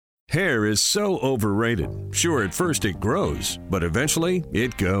Hair is so overrated. Sure, at first it grows, but eventually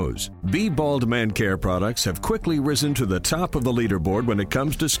it goes. Be Bald Men Care products have quickly risen to the top of the leaderboard when it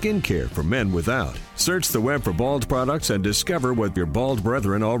comes to skincare for men without. Search the web for Bald products and discover what your bald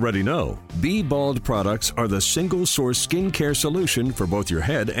brethren already know. Be Bald products are the single-source skincare solution for both your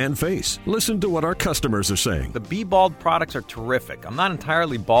head and face. Listen to what our customers are saying. The Be Bald products are terrific. I'm not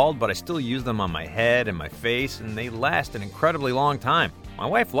entirely bald, but I still use them on my head and my face, and they last an incredibly long time. My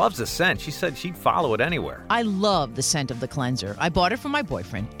wife loves the scent. She said she'd follow it anywhere. I love the scent of the cleanser. I bought it for my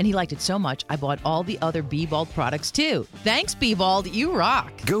boyfriend, and he liked it so much, I bought all the other Be Bald products, too. Thanks, Be Bald. You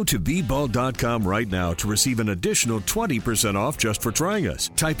rock. Go to BeBald.com right now to receive an additional 20% off just for trying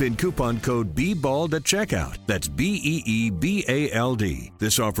us. Type in coupon code BeBald at checkout. That's BeeBald.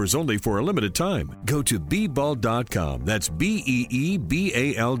 This offer is only for a limited time. Go to BeBald.com. That's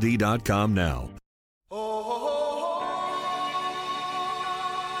BeeBald.com now.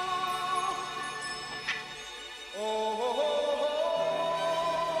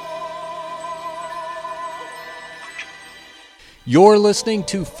 You're listening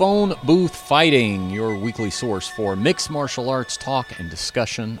to Phone Booth Fighting, your weekly source for mixed martial arts talk and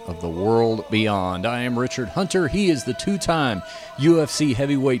discussion of the world beyond. I am Richard Hunter. He is the two-time UFC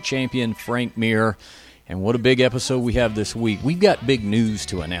heavyweight champion, Frank Mir. And what a big episode we have this week. We've got big news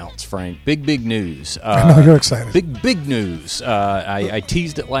to announce, Frank. Big news. I know you're excited. Big news. I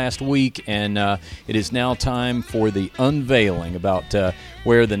teased it last week, and it is now time for the unveiling about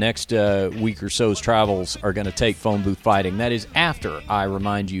where the next week or so's travels are going to take Phone Booth Fighting. That is after I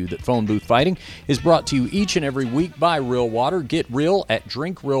remind you that Phone Booth Fighting is brought to you each and every week by Real Water. Get real at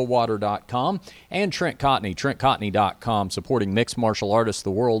drinkrealwater.com, and Trent Cotney, trentcotney.com, supporting mixed martial artists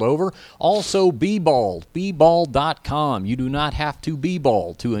the world over. Also, Be Bald, BeBald.com. You do not have to be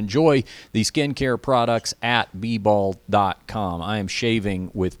bald to enjoy the skincare products at BeBald.com. I am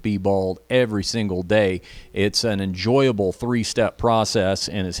shaving with Be Bald every single day. It's an enjoyable three-step process.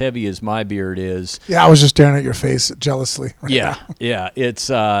 And as heavy as my beard is, yeah, I was just staring at your face jealously. Yeah.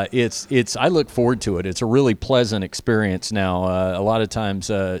 It's I look forward to it. It's a really pleasant experience now. A lot of times,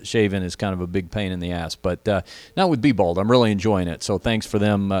 shaving is kind of a big pain in the ass, but not with Be Bald. I'm really enjoying it. So thanks to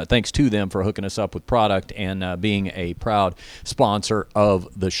them for hooking us up with product and being a proud sponsor of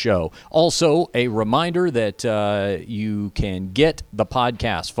the show. Also, a reminder that you can get the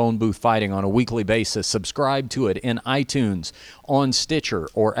podcast Phone Booth Fighting on a weekly basis. Subscribe to it in iTunes, on Stitcher,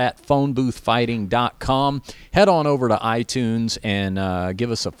 or at phoneboothfighting.com. Head on over to iTunes and give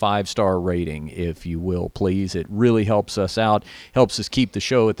us a 5-star rating, if you will, please. It really helps us out, helps us keep the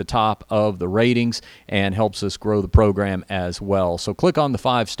show at the top of the ratings, and helps us grow the program as well. So click on the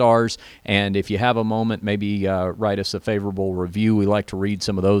 5 stars, and if you have a moment, maybe write us a favorable review. We like to read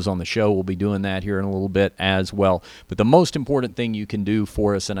some of those on the show. We'll be doing that here in a little bit as well. But the most important thing you can do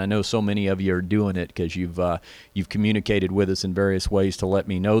for us, and I know so many of you are doing it because you've communicated with us in various ways to let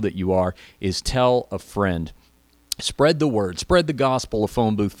me know that you are, is tell a friend. Spread the word. Spread the gospel of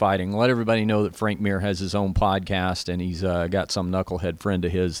Phone Booth Fighting. Let everybody know that Frank Mir has his own podcast, and he's got some knucklehead friend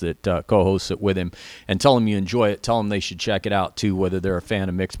of his that co-hosts it with him. And tell them you enjoy it. Tell them they should check it out, too, whether they're a fan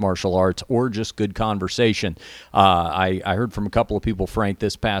of mixed martial arts or just good conversation. I heard from a couple of people, Frank,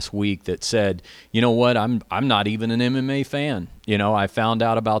 this past week that said, you know what, I'm not even an MMA fan. You know, I found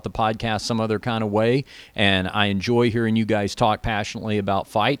out about the podcast some other kind of way, and I enjoy hearing you guys talk passionately about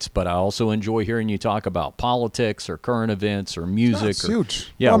fights, but I also enjoy hearing you talk about politics or current events or music. That's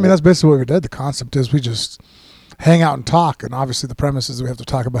huge. Yeah, well, I mean, that's basically what we did. The concept is we just hang out and talk, and obviously the premise is we have to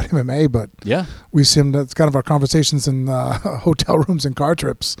talk about MMA, but yeah, we seem that's kind of our conversations in hotel rooms and car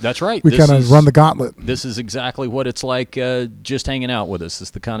trips. That's right. We kind of run the gauntlet. This is exactly what it's like just hanging out with us. It's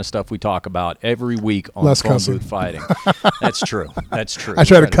the kind of stuff we talk about every week on Less Phone cussing. Booth Fighting. That's true. That's true. I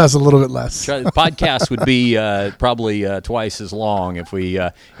try to cuss a little bit less. The podcast would be probably twice as long if we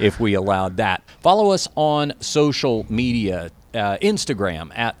allowed that. Follow us on social media.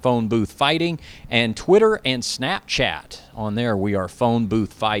 Instagram at Phone Booth Fighting, and Twitter and Snapchat. On there, we are Phone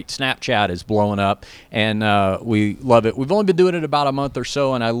Booth Fight. Snapchat is blowing up, and we love it. We've only been doing it about a month or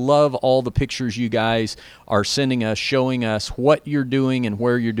so, and I love all the pictures you guys are sending us, showing us what you're doing and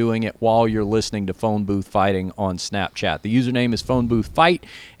where you're doing it while you're listening to Phone Booth Fighting on Snapchat. The username is Phone Booth Fight,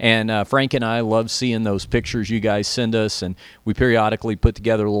 and Frank and I love seeing those pictures you guys send us, and we periodically put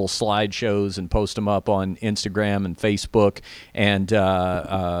together little slideshows and post them up on Instagram and Facebook. And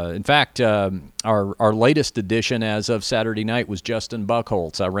in fact, our latest edition as of Saturday Saturday night was Justin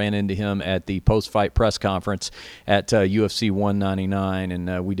Buchholz. I ran into him at the post-fight press conference at UFC 199,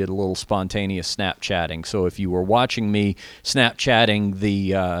 and we did a little spontaneous Snapchatting. So if you were watching me Snapchatting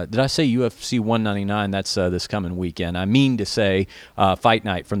did I say UFC 199? That's this coming weekend. I mean to say Fight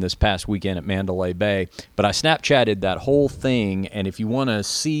Night from this past weekend at Mandalay Bay. But I Snapchatted that whole thing, and if you want to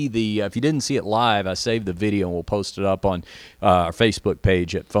see if you didn't see it live, I saved the video and we'll post it up on our Facebook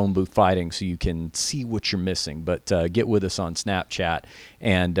page at Phone Booth Fighting so you can see what you're missing. But get with us on Snapchat,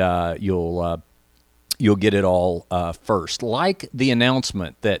 and you'll get it all first. Like the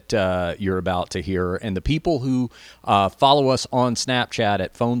announcement that you're about to hear, and the people who follow us on Snapchat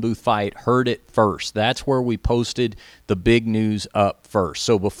at Phone Booth Fight heard it first. That's where we posted the big news up first.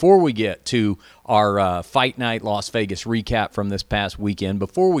 So before we get to our Fight Night Las Vegas recap from this past weekend,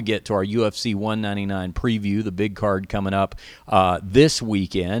 before we get to our UFC 199 preview, the big card coming up this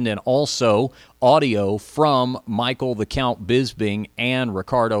weekend, and also audio from Michael the Count Bisping and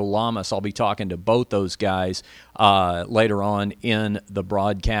Ricardo Lamas. I'll be talking to both those guys later on in the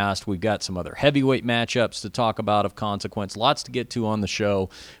broadcast. We've got some other heavyweight matchups to talk about of consequence. Lots to get to on the show.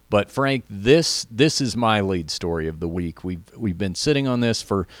 But Frank, this is my lead story of the week. We've been sitting on this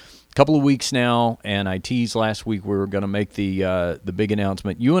for a couple of weeks now, and I teased last week we were going to make the big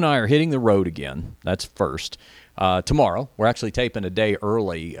announcement. You and I are hitting the road again. That's first. Tomorrow. We're actually taping a day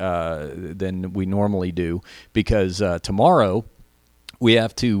early than we normally do because tomorrow we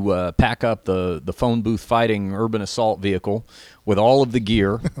have to pack up the Phone Booth Fighting Urban Assault vehicle with all of the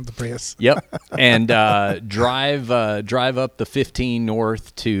gear. The Prius. Yep. And drive up the 15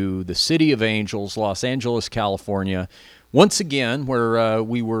 north to the City of Angels, Los Angeles, California. Once again, where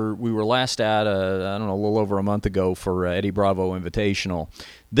we were last at, a little over a month ago for Eddie Bravo Invitational.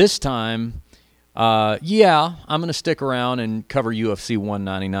 This time, I'm going to stick around and cover UFC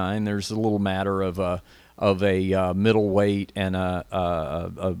 199. There's a little matter of a middleweight and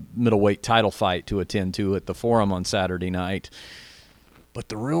a middleweight title fight to attend to at the Forum on Saturday night. But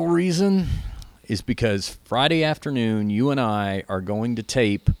the real reason is because Friday afternoon, you and I are going to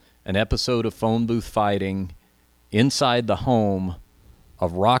tape an episode of Phone Booth Fighting inside the home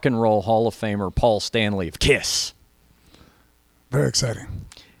of Rock and Roll Hall of Famer Paul Stanley of KISS. Very exciting.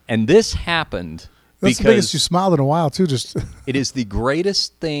 And this happened That's the biggest you smiled in a while, too. Just it is the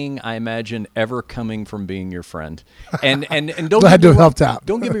greatest thing I imagine ever coming from being your friend. And don't glad to have helped out.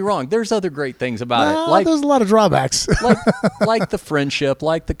 Don't get me wrong. There's other great things about it. Like, there's a lot of drawbacks. like the friendship,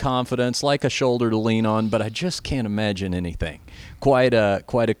 like the confidence, like a shoulder to lean on. But I just can't imagine anything quite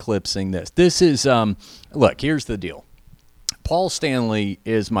eclipsing this. This is look. Here's the deal. Paul Stanley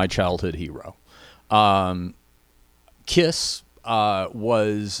is my childhood hero. KISS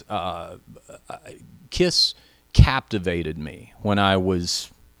KISS captivated me when I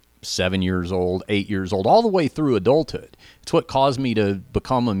was 7 years old, 8 years old, all the way through adulthood. It's what caused me to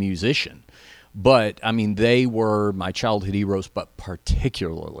become a musician. But, I mean, they were my childhood heroes, but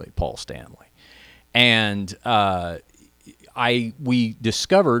particularly Paul Stanley. And we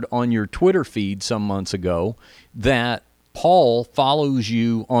discovered on your Twitter feed some months ago that Paul follows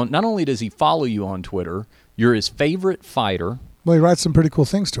you on, not only does he follow you on Twitter, you're his favorite fighter. Well, he writes some pretty cool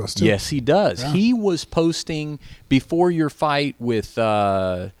things to us, too. Yes, he does. Yeah. He was posting before your fight with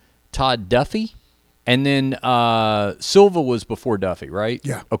Todd Duffy, and then Silva was before Duffy, right?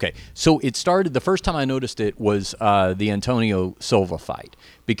 Yeah. Okay. So it started, the first time I noticed it was the Antonio Silva fight,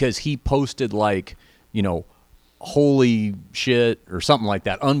 because he posted holy shit or something like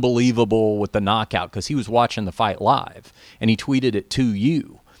that, unbelievable with the knockout, because he was watching the fight live, and he tweeted it to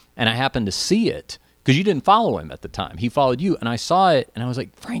you. And I happened to see it, because you didn't follow him at the time. He followed you, and I saw it, and I was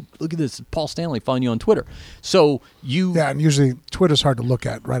like, Frank, look at this. Paul Stanley following you on Twitter. So you... Yeah, and usually Twitter's hard to look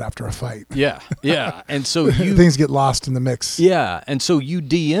at right after a fight. Yeah. And so you... Things get lost in the mix. Yeah, and so you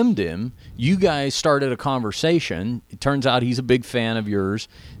DM'd him. You guys started a conversation. It turns out he's a big fan of yours.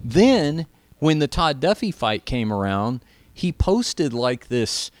 Then, when the Todd Duffy fight came around, he posted like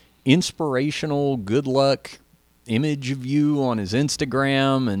this inspirational, good luck image of you on his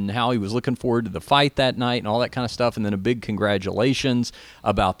Instagram and how he was looking forward to the fight that night and all that kind of stuff, and then a big congratulations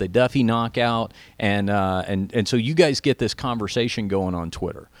about the Duffy knockout, and so you guys get this conversation going on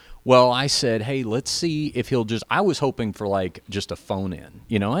Twitter. Well, I said, hey, let's see if he'll just, I was hoping for like just a phone in,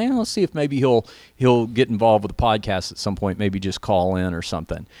 hey, let's see if maybe he'll get involved with the podcast at some point, maybe just call in or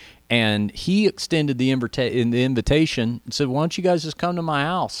something. And he extended the invitation and said, why don't you guys just come to my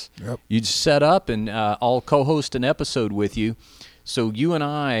house? Yep. You just set up, and I'll co-host an episode with you. So you and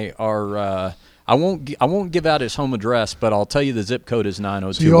I are I won't give out his home address, but I'll tell you the zip code is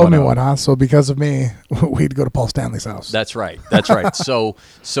 90210. So you owe me one, huh? So because of me, we'd go to Paul Stanley's house. That's right. So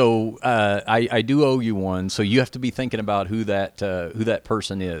I do owe you one. So you have to be thinking about who that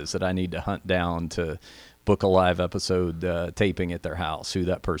person is that I need to hunt down to book a live episode taping at their house. Who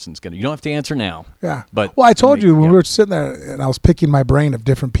that person's going to? You don't have to answer now. Yeah. But I told you when we were sitting there and I was picking my brain of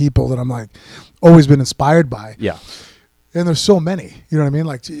different people that I'm like always been inspired by. Yeah. And there's so many, you know what I mean?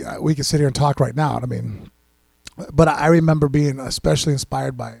 Like we could sit here and talk right now. I mean, but I remember being especially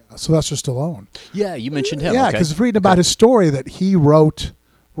inspired by Sylvester Stallone. Yeah, you mentioned him. Yeah, because reading about his story that he wrote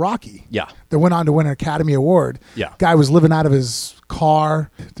Rocky. Yeah. That went on to win an Academy Award. Yeah. Guy was living out of his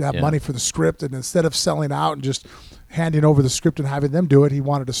car to have money for the script, and instead of selling out and just handing over the script and having them do it, he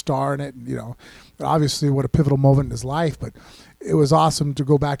wanted to star in it. And, obviously what a pivotal moment in his life, but it was awesome to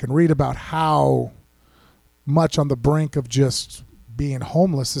go back and read about how much on the brink of just being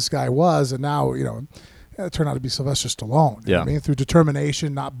homeless this guy was, and now it turned out to be Sylvester Stallone. You know what I mean, through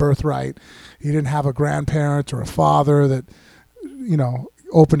determination, not birthright. He didn't have a grandparent or a father that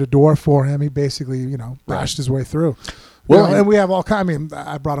opened a door for him. He basically bashed his way through. Well, and we have all kinds. I mean,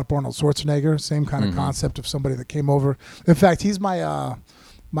 I brought up Arnold Schwarzenegger, same kind of concept of somebody that came over. In fact, he's my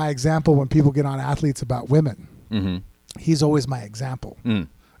example when people get on athletes about women. Mm-hmm. He's always my example.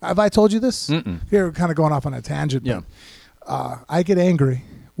 Have I told you this? Mm-mm. Here, we're kind of going off on a tangent. Yeah. But, I get angry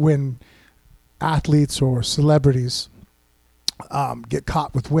when athletes or celebrities get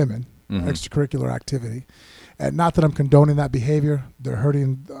caught with women, extracurricular activity. And not that I'm condoning that behavior. They're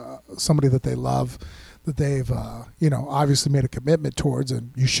hurting somebody that they love, that they've, obviously made a commitment towards,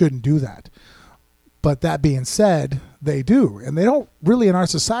 and you shouldn't do that. But that being said, they do. And they don't really, in our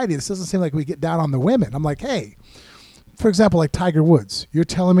society, this doesn't seem like we get down on the women. I'm like, hey, for example, like Tiger Woods, you're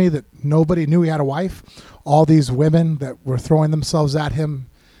telling me that nobody knew he had a wife? All these women that were throwing themselves at him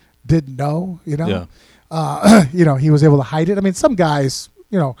didn't know, Yeah. He was able to hide it. I mean, some guys,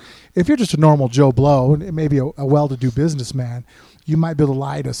 if you're just a normal Joe Blow, and maybe a well-to-do businessman, you might be able to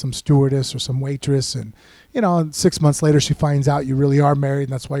lie to some stewardess or some waitress, and 6 months later she finds out you really are married,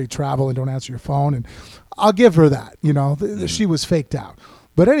 and that's why you travel and don't answer your phone. And I'll give her that. She was faked out.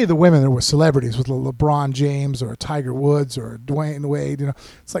 But any of the women that were celebrities, with LeBron James or Tiger Woods or Dwayne Wade,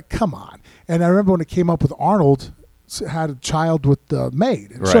 it's like, come on. And I remember when it came up with Arnold, had a child with the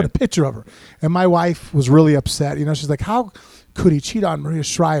maid, and showed a picture of her. And my wife was really upset. She's like, how could he cheat on Maria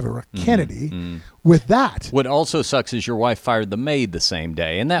Shriver or Kennedy with that? What also sucks is your wife fired the maid the same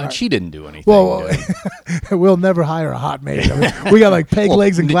day, and that she didn't do anything. Well, we'll never hire a hot maid. I mean, we got like peg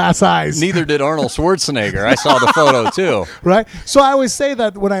legs and glass eyes. Neither did Arnold Schwarzenegger. I saw the photo too. Right? So I always say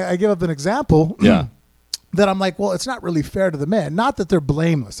that when I give up an example, that I'm like, well, it's not really fair to the men. Not that they're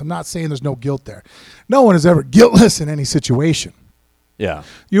blameless. I'm not saying there's no guilt there. No one is ever guiltless in any situation. Yeah.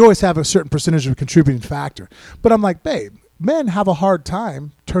 You always have a certain percentage of a contributing factor. But I'm like, babe, men have a hard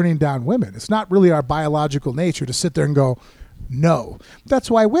time turning down women. It's not really our biological nature to sit there and go, no.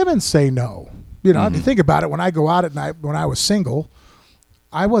 That's why women say no. If you think about it, when I go out at night, when I was single,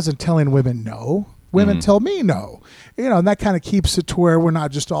 I wasn't telling women no. Women tell me no. And that kind of keeps it to where we're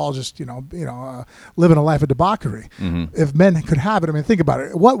not just all just, living a life of debauchery. If men could have it, I mean, think about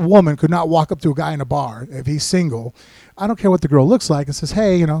it. What woman could not walk up to a guy in a bar if he's single? I don't care what the girl looks like, and says,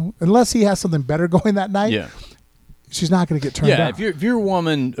 hey, unless he has something better going that night, she's not going to get turned down.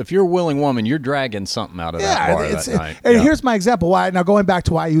 If you're a willing woman, you're dragging something out of that bar that night. And here's my example. Now going back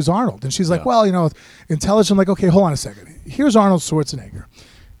to why I use Arnold, and she's like, well, intelligent. I'm like, okay, hold on a second. Here's Arnold Schwarzenegger.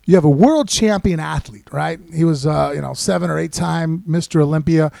 You have a world champion athlete, right? He was, 7 or 8 time Mr.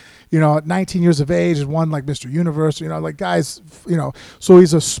 Olympia, at 19 years of age, and won like Mr. Universe, like guys, so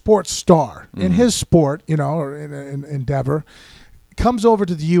he's a sports star in his sport, or in endeavor, comes over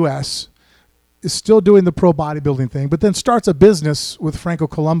to the U.S., is still doing the pro bodybuilding thing, but then starts a business with Franco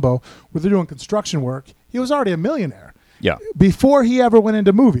Colombo where they're doing construction work. He was already a millionaire before he ever went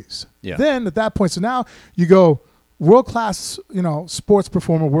into movies. Then at that point, so now you go, world-class, sports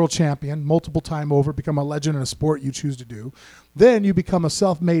performer, world champion, multiple time over, become a legend in a sport you choose to do. Then you become a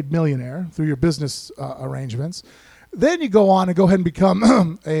self-made millionaire through your business arrangements. Then you go on and go ahead and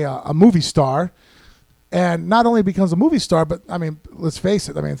become a movie star. And not only becomes a movie star, but, I mean, let's face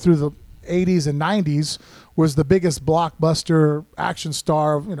it, through the 80s and 90s was the biggest blockbuster action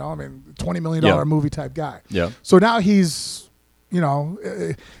star, $20 million movie type guy. Yeah. So now he's...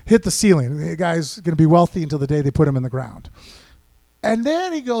 hit the ceiling. The guy's going to be wealthy until the day they put him in the ground. And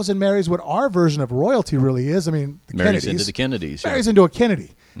then he goes and marries what our version of royalty really is. I mean, the marries Kennedys. Into the Kennedys. Marries into a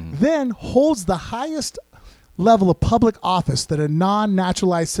Kennedy. Then holds the highest level of public office that a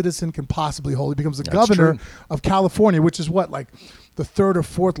non-naturalized citizen can possibly hold. He becomes the governor of California, which is what, like the third or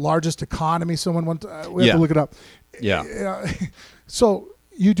fourth largest economy. Someone went. We have to look it up. Yeah. So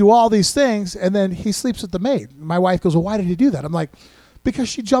you do all these things, and then he sleeps with the maid. My wife goes, well, why did he do that? I'm like, because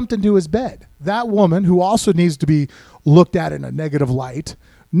she jumped into his bed. That woman, who also needs to be looked at in a negative light,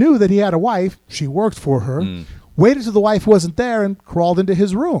 knew that he had a wife. She worked for her. Waited till the wife wasn't there and crawled into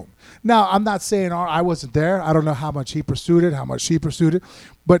his room. Now, I'm not saying I wasn't there. I don't know how much he pursued it, how much she pursued it.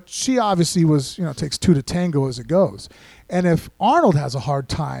 But she obviously was, it takes two to tango as it goes. And if Arnold has a hard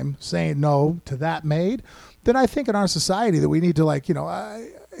time saying no to that maid, then I think in our society that we need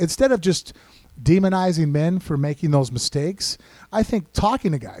to, instead of just demonizing men for making those mistakes, I think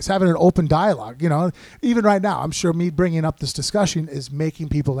talking to guys, having an open dialogue, even right now, I'm sure me bringing up this discussion is making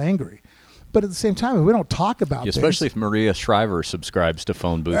people angry. But at the same time, if we don't talk about especially things, if Maria Shriver subscribes to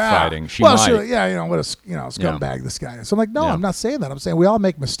phone booth fighting, she might. Sure, what a scumbag this guy is. So I'm like, no, I'm not saying that. I'm saying we all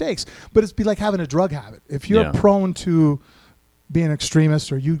make mistakes, but it's be like having a drug habit. If you're prone to being an extremist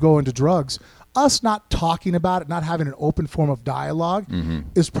or you go into drugs, us not talking about it, not having an open form of dialogue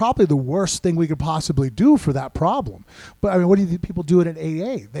is probably the worst thing we could possibly do for that problem. But I mean, what do you think people do it at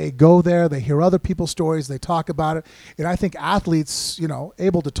AA? They go there, they hear other people's stories, they talk about it. And I think athletes,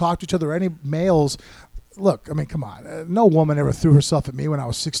 able to talk to each other, any males, look, I mean, come on. No woman ever threw herself at me when I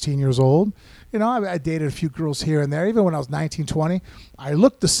was 16 years old. I dated a few girls here and there. Even when I was 19, 20, I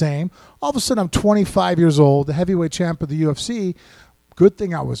looked the same. All of a sudden, I'm 25 years old, the heavyweight champ of the UFC. Good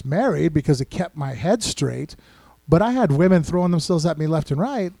thing I was married because it kept my head straight. But I had women throwing themselves at me left and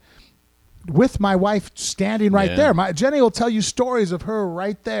right with my wife standing right there. Jenny will tell you stories of her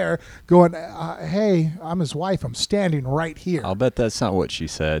right there going, hey, I'm his wife. I'm standing right here. I'll bet that's not what she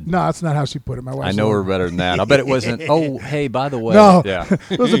said. No, that's not how she put it. My wife. I know her better than that. I'll bet it wasn't, oh, hey, by the way. No,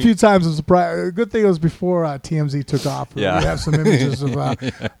 it was a few times. I'm surprised. Good thing it was before TMZ took off. We have some images of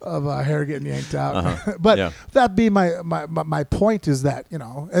hair getting yanked out. But that being my point is that,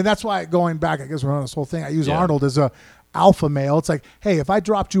 and that's why going back, I guess we're on this whole thing, I use Arnold as a alpha male. It's like, hey, if I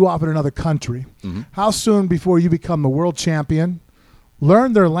dropped you off in another country, how soon before you become the world champion,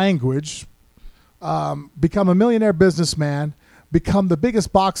 learn their language, become a millionaire businessman, become the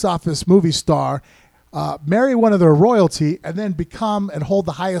biggest box office movie star, marry one of their royalty, and then become and hold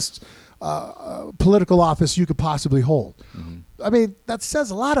the highest political office you could possibly hold? I mean, that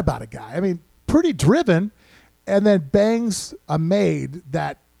says a lot about a guy. I mean, pretty driven, and then bangs a maid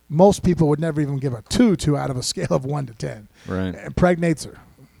that most people would never even give a 2 to out of a scale of 1 to 10. Right. Impregnates her.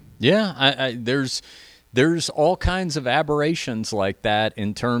 Yeah, there's all kinds of aberrations like that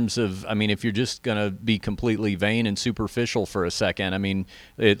in terms of, I mean, if you're just going to be completely vain and superficial for a second, I mean,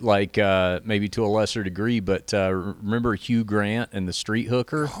 maybe to a lesser degree, but remember Hugh Grant and the street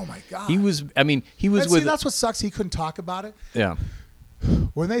hooker? Oh, my God. He was with... that's what sucks. He couldn't talk about it. Yeah.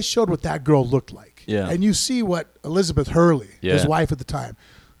 When they showed what that girl looked like, and you see what Elizabeth Hurley, his wife at the time,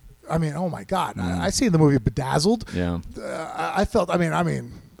 I mean, oh my God! I seen the movie Bedazzled. Yeah, I felt. I mean, I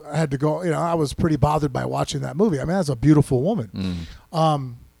had to go. I was pretty bothered by watching that movie. I mean, that's a beautiful woman.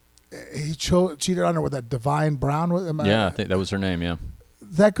 He cheated on her with that Divine Brown. I think that was her name. Yeah,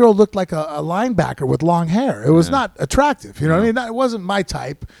 that girl looked like a linebacker with long hair. It was not attractive. You know what I mean? It wasn't my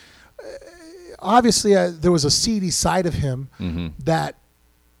type. Obviously, there was a seedy side of him that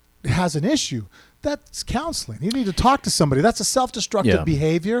has an issue. That's counseling. You need to talk to somebody. That's a self-destructive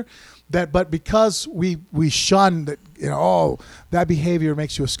behavior. But because we shun that, that behavior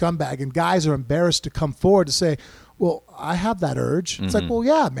makes you a scumbag, and guys are embarrassed to come forward to say, well, I have that urge. It's like, well,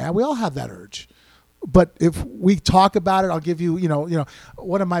 yeah, man, we all have that urge. But if we talk about it, I'll give you,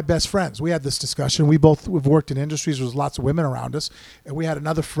 one of my best friends. We had this discussion. We've worked in industries where there's lots of women around us, and we had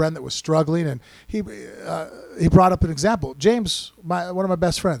another friend that was struggling, and he brought up an example. James, one of my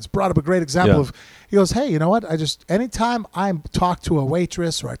best friends, brought up a great example he goes, hey, you know what? Anytime I talk to a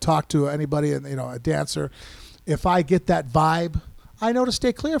waitress or I talk to anybody, and a dancer, if I get that vibe, I know to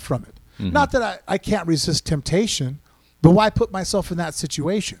stay clear from it. Not that I can't resist temptation, but why put myself in that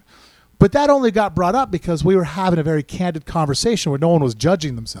situation? But that only got brought up because we were having a very candid conversation where no one was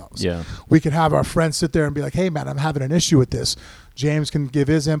judging themselves. Yeah. We could have our friends sit there and be like, hey, man, I'm having an issue with this. James can give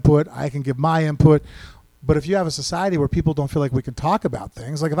his input. I can give my input. But if you have a society where people don't feel like we can talk about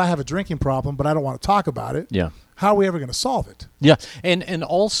things, like if I have a drinking problem but I don't want to talk about it, how are we ever going to solve it? Yeah, and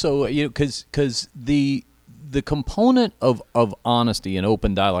also, because the the component of honesty and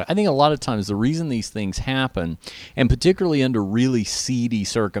open dialogue, I think a lot of times the reason these things happen, and particularly under really seedy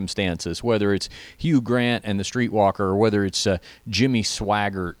circumstances, whether it's Hugh Grant and the Streetwalker, or whether it's Jimmy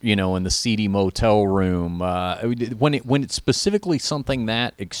Swaggart, in the seedy motel room, when it's specifically something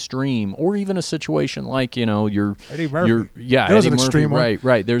that extreme, or even a situation like Eddie Murphy. Eddie An Murphy, extreme one.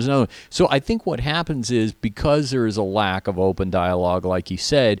 right. There's no. So I think what happens is, because there is a lack of open dialogue, like you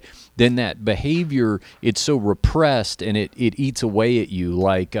said, then that behavior, it's so repressed and it eats away at you.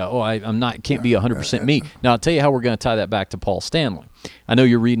 Like, can't be 100% me. Now I'll tell you how we're going to tie that back to Paul Stanley. I know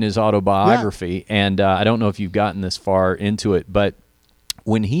you're reading his autobiography, and I don't know if you've gotten this far into it, but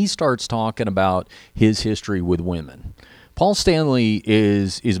when he starts talking about his history with women, Paul Stanley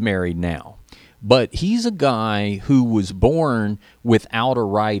is married now, but he's a guy who was born without a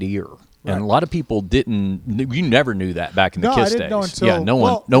right ear. Right. And a lot of people didn't. You never knew that back in the Kiss days. No, I didn't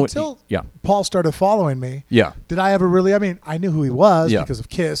know until Paul started following me. Yeah. Did I ever really? I mean, I knew who he was because of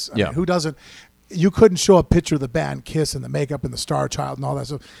Kiss. I mean, who doesn't? You couldn't show a picture of the band Kiss and the makeup and the Star Child and all that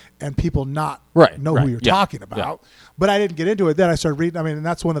stuff, and people not know who you're talking about. Yeah. But I didn't get into it. Then I started reading. I mean, and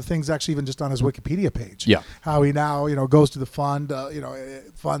that's one of the things actually, even just on his Wikipedia page. Yeah. How he now, goes to the fund,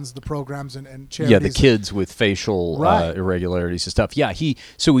 funds the programs and charities. Yeah, the kids with facial irregularities and stuff. Yeah,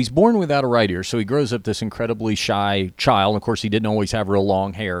 he's born without a right ear, so he grows up this incredibly shy child. Of course, he didn't always have real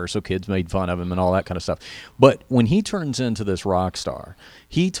long hair, so kids made fun of him and all that kind of stuff. But when he turns into this rock star,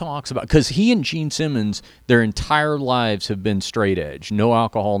 he talks about, because he and Gene Simmons, their entire lives have been straight edge. No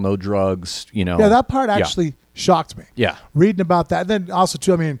alcohol, no drugs, Yeah, that part actually shocked me. Yeah. Reading about that. And then also,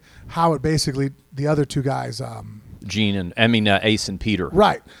 too, I mean, how it basically, the other two guys, Gene Ace and Peter.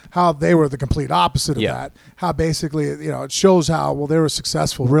 Right. How they were the complete opposite of that. How basically, it shows how, they were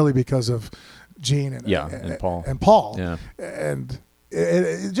successful really because of Gene and Paul. And Paul. Yeah. And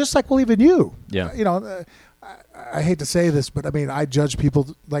it, just like, even you. Yeah. I hate to say this, but I mean, I judge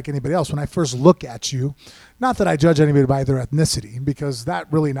people like anybody else. When I first look at you, not that I judge anybody by their ethnicity, because that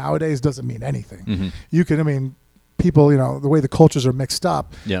really nowadays doesn't mean anything. Mm-hmm. You can, people, the way the cultures are mixed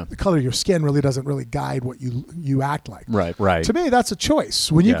up, the color of your skin really doesn't really guide what you act like. Right. To me, that's a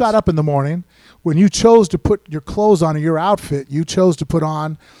choice. When you got up in the morning, when you chose to put your clothes on or your outfit, you chose to put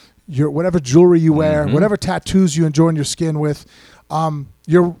on your whatever jewelry you wear, whatever tattoos you enjoy your skin with,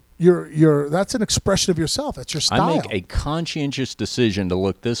 you're that's an expression of yourself. That's your style. I make a conscientious decision to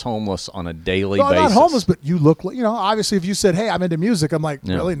look this homeless on a daily basis. Not homeless, but you look like, obviously if you said, hey, I'm into music, I'm like,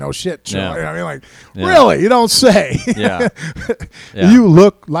 really? No shit. Sure. Yeah. Really? You don't say. Yeah. You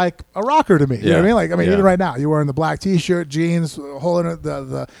look like a rocker to me. You know what I mean? Yeah. Even right now, you're wearing the black T-shirt, jeans, holding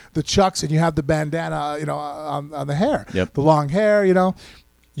the chucks, and you have the bandana, on the hair. Yep. The long hair,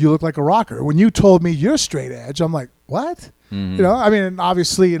 you look like a rocker. When you told me you're straight edge, I'm like, what? Mm-hmm.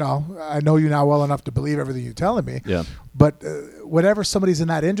 Obviously, I know you now well enough to believe everything you're telling me. Yeah. But whenever somebody's in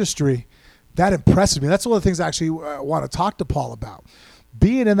that industry, that impresses me. That's one of the things I actually want to talk to Paul about.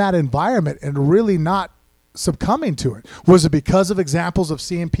 Being in that environment and really not succumbing to it. Was it because of examples of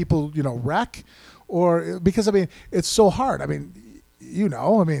seeing people, wreck? Or because, it's so hard.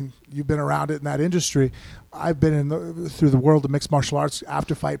 You've been around it in that industry. I've been through the world of mixed martial arts,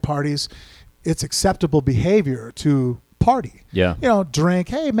 after fight parties. It's acceptable behavior to party. Yeah. Drink.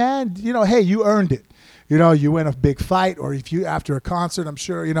 Hey, man, hey, you earned it. You win a big fight, or if you, after a concert, I'm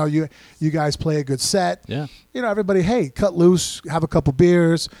sure, you guys play a good set. Yeah. Everybody, hey, cut loose, have a couple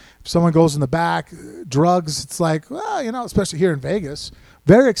beers. If someone goes in the back, drugs, it's like, well, especially here in Vegas,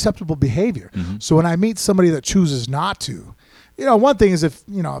 very acceptable behavior. Mm-hmm. So when I meet somebody that chooses not to, one thing is if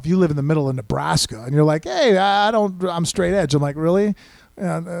you live in the middle of Nebraska and you're like, hey, I'm straight edge. I'm like, really?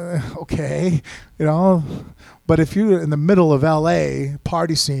 Okay. But if you're in the middle of LA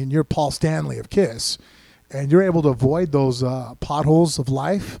party scene, you're Paul Stanley of Kiss, and you're able to avoid those potholes of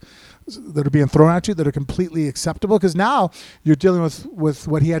life that are being thrown at you that are completely acceptable, because now you're dealing with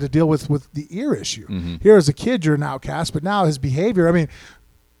what he had to deal with the ear issue. Mm-hmm. Here as a kid, you're an outcast, but now his behavior,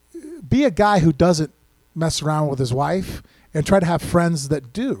 be a guy who doesn't mess around with his wife and try to have friends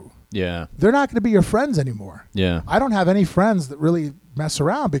that do. Yeah. They're not going to be your friends anymore. Yeah. I don't have any friends that really mess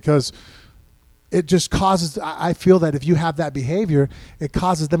around, because it just causes, I feel that if you have that behavior, it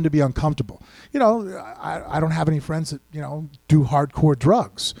causes them to be uncomfortable. I don't have any friends that, do hardcore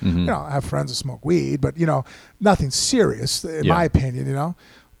drugs. Mm-hmm. I have friends that smoke weed, but, nothing serious, in my opinion,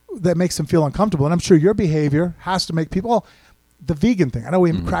 that makes them feel uncomfortable. And I'm sure your behavior has to make people, the vegan thing, I know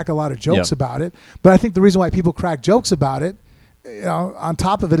we crack a lot of jokes about it, but I think the reason why people crack jokes about it, on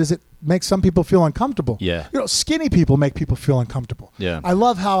top of it, is it makes some people feel uncomfortable. Yeah. Skinny people make people feel uncomfortable. Yeah. I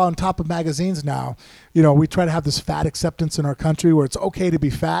love how on top of magazines now, we try to have this fat acceptance in our country where it's okay to be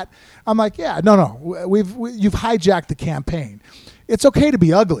fat. I'm like, yeah, no. You've hijacked the campaign. It's okay to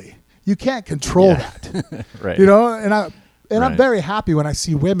be ugly. You can't control that. Right. And I'm very happy when I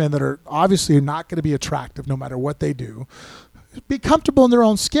see women that are obviously not going to be attractive no matter what they do, be comfortable in their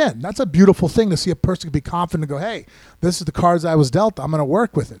own skin. That's a beautiful thing to see a person be confident and go, hey, this is the cards I was dealt. I'm going to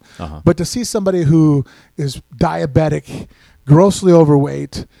work with it. But to see somebody who is diabetic, grossly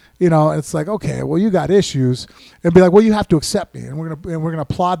overweight, and it's like, okay, well, you got issues, and be like, well, you have to accept me, and we're gonna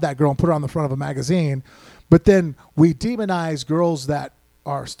applaud that girl and put her on the front of a magazine. But then we demonize girls that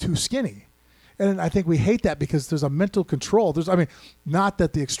are too skinny. And I think we hate that because there's a mental control. Not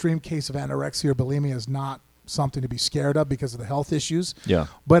that the extreme case of anorexia or bulimia is not something to be scared of because of the health issues. Yeah.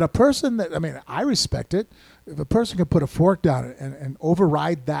 But a person I respect it. If a person can put a fork down and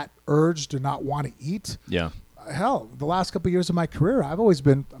override that urge to not want to eat. Yeah. Hell, the last couple of years of my career, I'm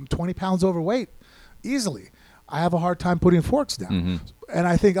 20 pounds overweight easily. I have a hard time putting forks down. Mm-hmm. And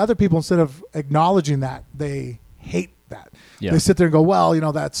I think other people, instead of acknowledging that, they hate that. Yeah. They sit there and go, well,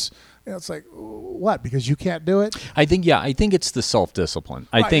 that's... it's like, what? Because you can't do it? I think it's the self-discipline.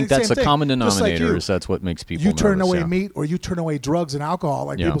 I think that's a common denominator. Like that's what makes people You turn nervous, away meat or you turn away drugs and alcohol.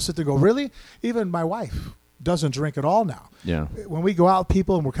 Like people sit there and go, really? Even my wife doesn't drink at all now. Yeah. When we go out with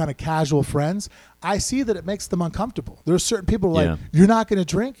people and we're kind of casual friends, I see that it makes them uncomfortable. There's certain people who are like, you're not going to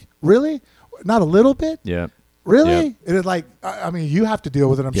drink? Really? Not a little bit? Yeah. Really? Yeah. And it's like, you have to deal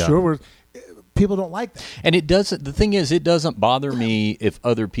with it, I'm sure. People don't like that. And it doesn't. The thing is, it doesn't bother me if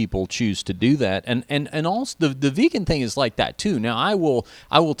other people choose to do that. And also the vegan thing is like that too. Now I will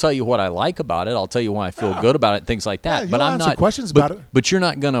tell you what I like about it. I'll tell you why I feel good about it, things like that. Yeah, but I'm not questions about it. But you're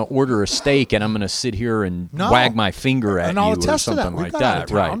not going to order a steak and I'm going to sit here and wag my finger at you or something like that.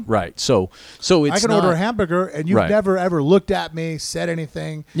 Right. So it's I can order a hamburger and you've never ever looked at me, said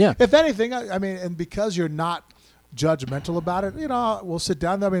anything. Yeah. If anything, and because you're not judgmental about it, we'll sit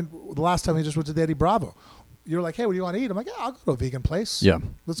down. The last time we just went to the Eddie Bravo, you're like, hey, what do you want to eat? I'm like, yeah, I'll go to a vegan place. Yeah.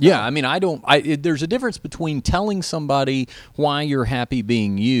 Let's go. Yeah, there's a difference between telling somebody why you're happy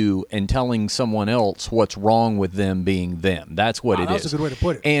being you and telling someone else what's wrong with them being them. That's what it is. That's a good way to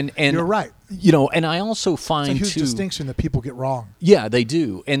put it. And you're right. And I also find it's a huge distinction that people get wrong. Yeah, they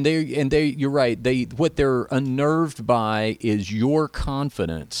do. And you're right. What they're unnerved by is your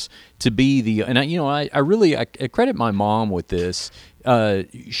confidence to be I credit my mom with this.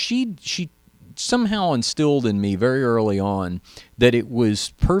 She somehow instilled in me very early on that it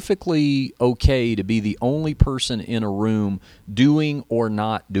was perfectly okay to be the only person in a room doing or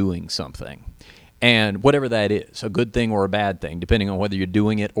not doing something. And whatever that is, a good thing or a bad thing, depending on whether you're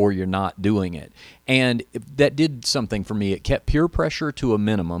doing it or you're not doing it. And that did something for me. It kept peer pressure to a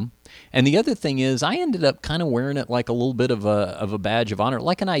minimum. And the other thing is I ended up kind of wearing it like a little bit of a badge of honor,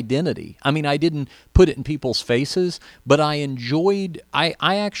 like an identity. I didn't put it in people's faces, but I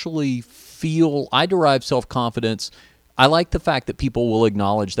actually feel I derive self-confidence. I like the fact that people will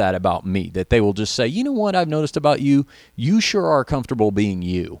acknowledge that about me, that they will just say, you know what I've noticed about you? You sure are comfortable being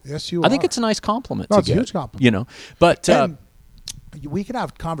you. Yes, you are. I think it's a nice compliment to get. It's a huge compliment. But we can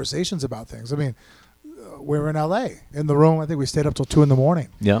have conversations about things. We were in L.A. in the room. I think we stayed up till 2 a.m.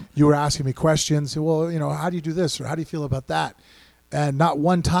 Yeah. You were asking me questions. Well, how do you do this? Or how do you feel about that? And not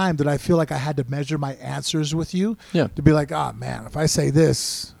one time did I feel like I had to measure my answers with you. Yeah. To be like, man, if I say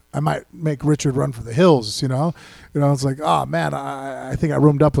this, I might make Richard run for the hills, It's like, oh man, I think I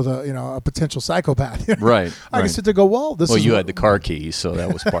roomed up with a potential psychopath. Right. I can sit there and go, well, this is. Well, you had the car keys, so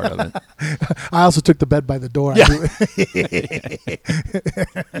that was part of it. I also took the bed by the door.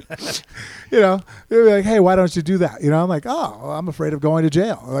 Yeah. They're like, hey, why don't you do that? I'm like, oh, I'm afraid of going to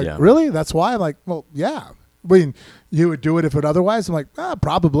jail. Like, really? That's why? I'm like, well, yeah. You would do it if it otherwise? I'm like,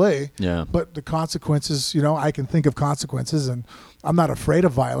 probably. Yeah. But the consequences, I can think of consequences, and I'm not afraid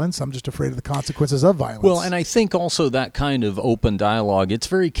of violence. I'm just afraid of the consequences of violence. Well, and I think also that kind of open dialogue, it's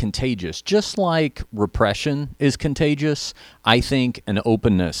very contagious. Just like repression is contagious, I think an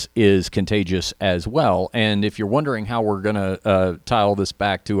openness is contagious as well. And if you're wondering how we're going to tie all this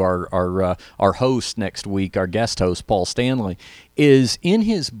back to our host next week, our guest host, Paul Stanley, is in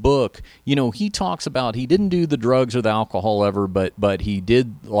his book, he talks about he didn't do the drugs or the alcohol ever, but he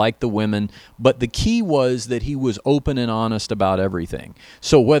did like the women. But the key was that he was open and honest about everything.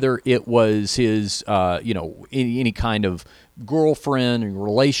 So whether it was his, any kind of girlfriend and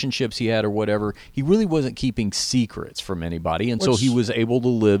relationships he had or whatever, he really wasn't keeping secrets from anybody. And so he was able to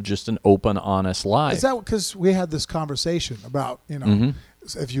live just an open, honest life. Is that because we had this conversation about,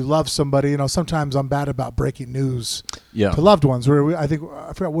 if you love somebody, sometimes I'm bad about breaking news Yeah. to loved ones. I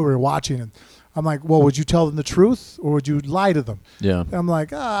forgot what we were watching, and I'm like, well, would you tell them the truth or would you lie to them? Yeah. And I'm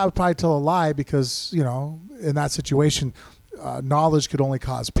like, I would probably tell a lie because, in that situation, knowledge could only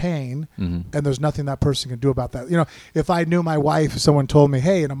cause pain, and there's nothing that person can do about that. If I knew my wife, if someone told me,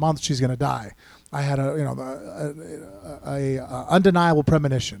 hey, in a month she's going to die, I had a undeniable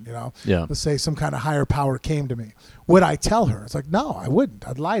premonition, Yeah. Let's say some kind of higher power came to me. Would I tell her? It's like, no, I wouldn't.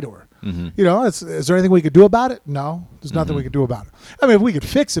 I'd lie to her. Is there anything we could do about it? No, there's nothing we could do about it. I mean, if we could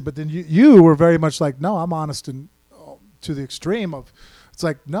fix it, but then you were very much like, no, I'm honest and to the extreme of, it's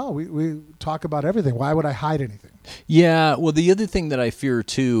like, no, we talk about everything. Why would I hide anything? Yeah. Well, the other thing that I fear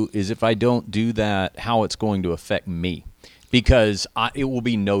too is if I don't do that, how it's going to affect me. Because it will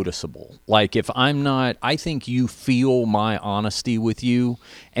be noticeable. Like if I'm not, I think you feel my honesty with you.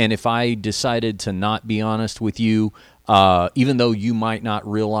 And if I decided to not be honest with you, even though you might not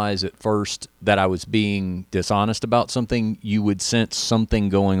realize at first that I was being dishonest about something, you would sense something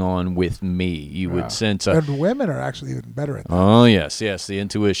going on with me. You would sense and women are actually even better at that. Oh, yes. The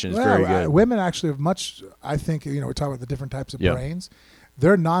intuition is very good. Women actually have much, I think, we're talking about the different types of brains.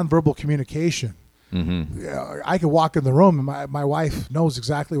 Their nonverbal communication. I could walk in the room and my wife knows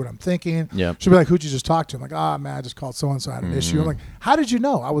exactly what I'm thinking. Yep. She'll be like, who'd you just talk to? I'm like, man, I just called so-and-so, I had an issue. I'm like, how did you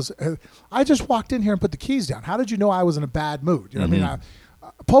know? I just walked in here and put the keys down. How did you know I was in a bad mood? You know what I mean?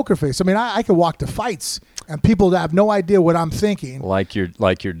 Poker face. I mean, I could walk to fights and people have no idea what I'm thinking. Like your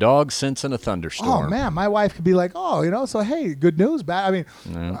dog sensing a thunderstorm. Oh man, my wife could be like, so hey, good news, bad. I mean,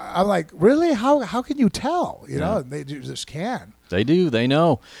 I'm like, really? How can you tell? They just can. They do. They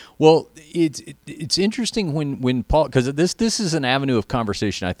know. Well, it's interesting when Paul, because this is an avenue of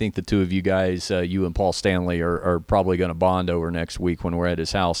conversation. I think the two of you guys, you and Paul Stanley, are probably going to bond over next week when we're at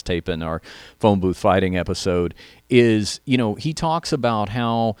his house taping our phone booth fighting episode. Is he talks about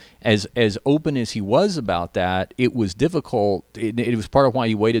how as open as he was about that, it was difficult. It was part of why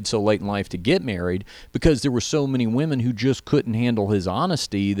he waited so late in life to get married, because there were so many women who just couldn't handle his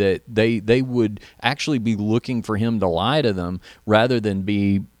honesty that they would actually be looking for him to lie to them rather than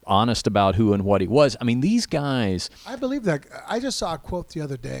be honest about who and what he was. I mean, these guys. I believe that. I just saw a quote the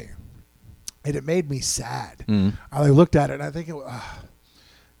other day, and it made me sad. I looked at it, and I think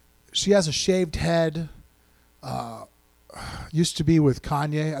she has a shaved head. Used to be with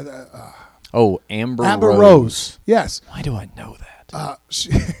Kanye. Amber Rose. Yes. Why do I know that?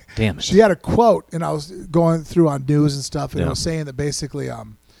 Damn it. She had a quote, and I was going through on news and stuff, and it was saying that basically,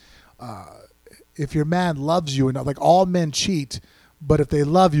 if your man loves you, and like all men cheat, but if they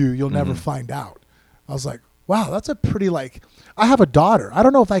love you, you'll never find out. I was like, wow, that's a pretty I have a daughter. I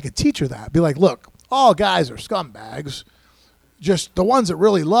don't know if I could teach her that. Be like, look, all guys are scumbags. Just the ones that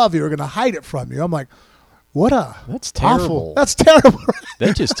really love you are going to hide it from you. I'm like, that's terrible. Awful. That's terrible.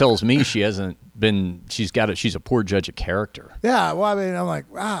 That just tells me she's a poor judge of character. Yeah, well, I mean, I'm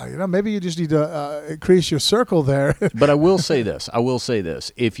like, wow, maybe you just need to increase your circle there. But I will say this.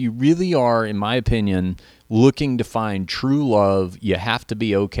 If you really are, in my opinion, looking to find true love, you have to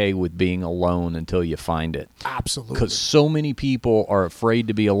be okay with being alone until you find it. Absolutely. Because so many people are afraid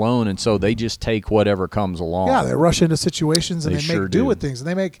to be alone, and so they just take whatever comes along. Yeah, they rush into situations and they sure make do with things, and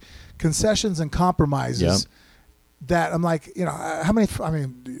they make concessions and compromises. Yep. That I'm like, how many? I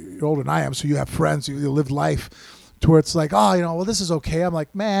mean, you're older than I am, so you have friends. You live life to where it's like, well, this is okay. I'm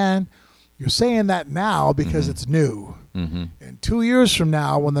like, man, you're saying that now because it's new. And 2 years from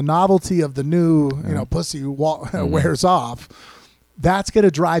now, when the novelty of the new, pussy wears off, that's going to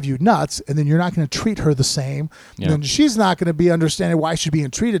drive you nuts, and then you're not going to treat her the same. Yeah. And then she's not going to be understanding why she's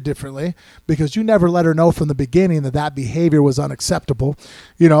being treated differently because you never let her know from the beginning that behavior was unacceptable,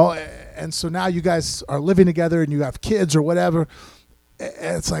 And so now you guys are living together and you have kids or whatever.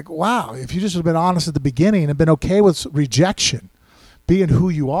 And it's like, wow, if you just have been honest at the beginning and been okay with rejection, being who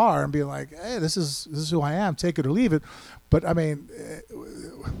you are and being like, hey, this is who I am, take it or leave it. But I mean,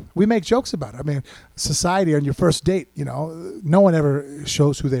 we make jokes about it. I mean, society on your first date, no one ever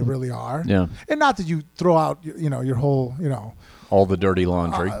shows who they really are. Yeah. And not that you throw out, your whole, all the dirty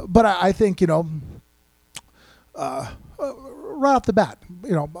laundry. But I think, right off the bat,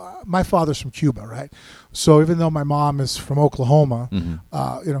 my father's from Cuba, right? So even though my mom is from Oklahoma,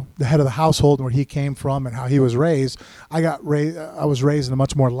 the head of the household where he came from and how he was raised, I was raised in a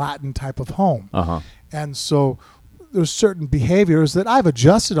much more Latin type of home. And so there's certain behaviors that I've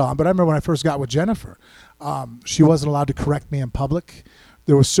adjusted on. But I remember when I first got with Jennifer, she wasn't allowed to correct me in public.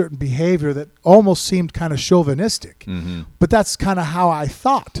 There was certain behavior that almost seemed kind of chauvinistic, but that's kind of how I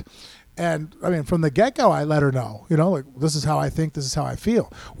thought. And, I mean, from the get-go, I let her know, like, this is how I think, this is how I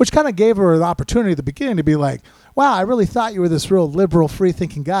feel, which kind of gave her the opportunity at the beginning to be like, wow, I really thought you were this real liberal,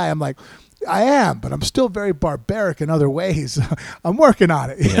 free-thinking guy. I'm like, I am, but I'm still very barbaric in other ways. I'm working on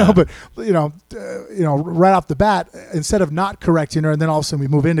it, you know. But right off the bat, instead of not correcting her, and then all of a sudden we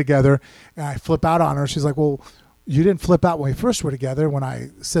move in together, and I flip out on her. She's like, "Well, you didn't flip out when we first were together." When I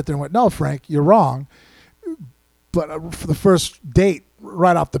sit there and went, "No, Frank, you're wrong." But for the first date,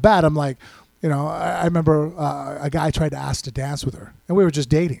 right off the bat, I'm like, I remember a guy tried to ask to dance with her, and we were just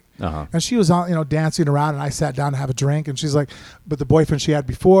dating. Uh-huh. And she was dancing around, and I sat down to have a drink, and she's like, but the boyfriend she had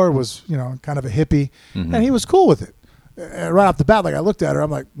before was, kind of a hippie, and he was cool with it. And right off the bat, like, I looked at her, I'm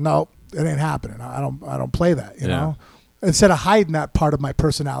like, no, it ain't happening. I don't play that, you know. Instead of hiding that part of my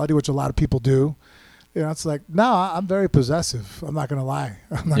personality, which a lot of people do, it's like, no, I'm very possessive. I'm not going to lie.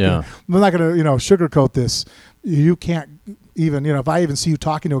 I'm not going to, sugarcoat this. You can't even, if I even see you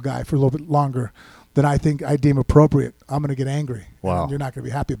talking to a guy for a little bit longer than I think I deem appropriate, I'm going to get angry. Wow. And you're not going to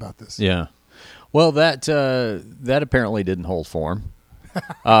be happy about this. Yeah. Well, that apparently didn't hold form.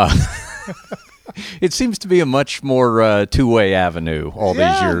 It seems to be a much more two-way avenue all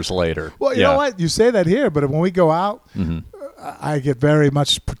these years later. Well, you know what? You say that here, but when we go out, I get very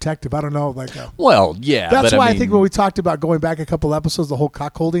much protective. I don't know, like. Well, yeah. That's why I think when we talked about going back a couple episodes, the whole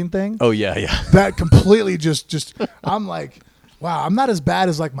cock-holding thing. Oh, yeah. That completely just I'm like, wow, I'm not as bad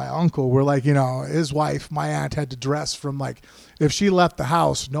as like my uncle where like, his wife, my aunt, had to dress from like, if she left the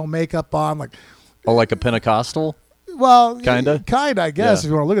house, no makeup on, like. Oh, like a Pentecostal? Well, kinda, I guess, if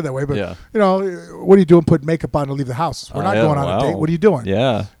you want to look at it that way. But what are you doing? Putting makeup on to leave the house? We're not going on a date. What are you doing?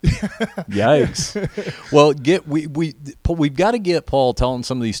 Yeah. Yikes. Well, we've got to get Paul telling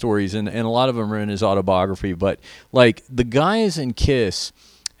some of these stories, and a lot of them are in his autobiography. But like the guys in Kiss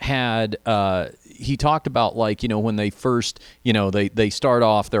had. He talked about like, when they first, they start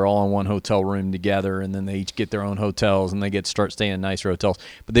off, they're all in one hotel room together, and then they each get their own hotels, and they start staying in nicer hotels.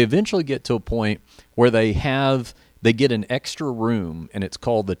 But they eventually get to a point where they get an extra room, and it's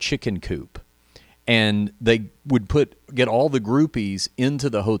called the chicken coop. And they would get all the groupies into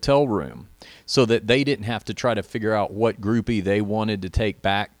the hotel room so that they didn't have to try to figure out what groupie they wanted to take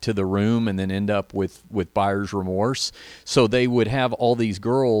back to the room and then end up with buyer's remorse. So they would have all these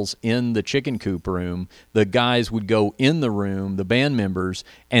girls in the chicken coop room. The guys would go in the room, the band members,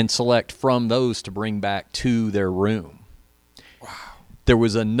 and select from those to bring back to their room. Wow. There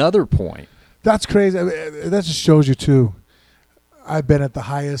was another point. That's crazy. I mean, that just shows you, too. I've been at the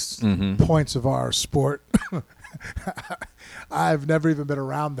highest points of our sport. I've never even been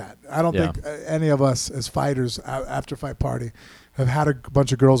around that. I don't think any of us as fighters after fight party have had a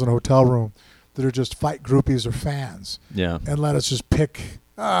bunch of girls in a hotel room that are just fight groupies or fans. Yeah. And let us just pick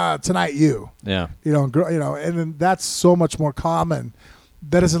tonight you. Yeah. And then that's so much more common.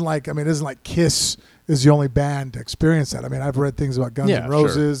 That isn't like Kiss is the only band to experience that. I mean, I've read things about Guns N'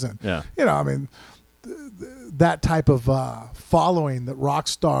 Roses and that type of following that rock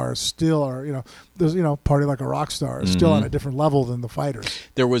stars still are, there's, Party Like a Rock Star is still on a different level than the fighters.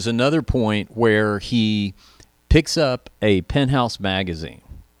 There was another point where he picks up a Penthouse magazine,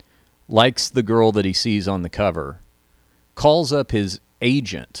 likes the girl that he sees on the cover, calls up his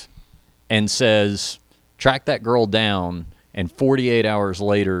agent and says, track that girl down, and 48 hours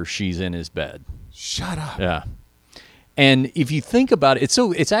later, she's in his bed. Shut up. Yeah. And if you think about it,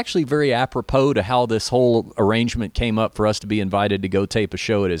 it's actually very apropos to how this whole arrangement came up for us to be invited to go tape a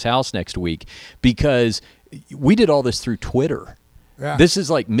show at his house next week, because we did all this through Twitter. Yeah. This is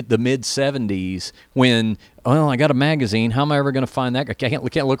like the mid-'70s when, I got a magazine. How am I ever going to find that? I can't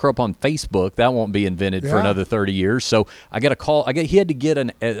look her up on Facebook. That won't be invented for another 30 years. So I got to call. He had to get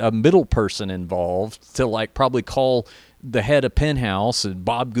a middle person involved to like probably call the head of Penthouse and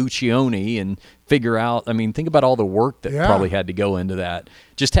Bob Guccione and figure out, think about all the work that probably had to go into that.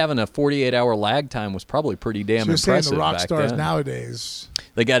 Just having a 48-hour lag time was probably pretty damn impressive. You're saying the rock stars nowadays,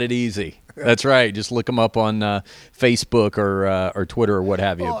 they got it easy. That's right. Just look them up on Facebook or Twitter or what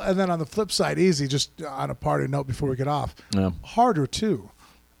have you. Well, and then on the flip side, easy, just on a party note before we get off, harder too.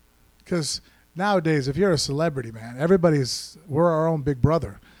 Because nowadays, if you're a celebrity, man, we're our own big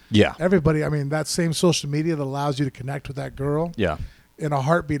brother. Yeah. Everybody, that same social media that allows you to connect with that girl in a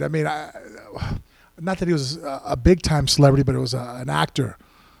heartbeat. Not that he was a big-time celebrity, but it was an actor.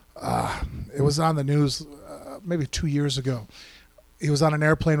 It was on the news maybe 2 years ago. He was on an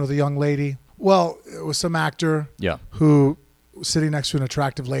airplane with a young lady. Well, it was some actor who was sitting next to an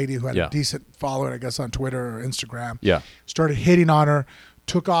attractive lady who had a decent following, I guess, on Twitter or Instagram. Yeah. Started hitting on her,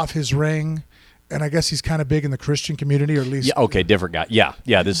 took off his ring, and I guess he's kind of big in the Christian community, or at least. Yeah, okay, different guy.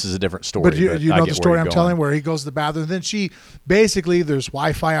 Yeah, this is a different story. But you know the story I'm telling, where he goes to the bathroom. Then she basically, there's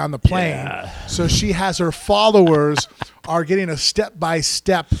Wi-Fi on the plane, so she has her followers are getting a step by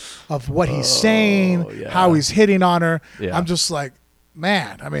step of what he's saying, how he's hitting on her. Yeah. I'm just like,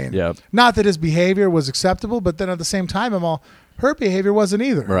 man. I mean, not that his behavior was acceptable, but then at the same time, her behavior wasn't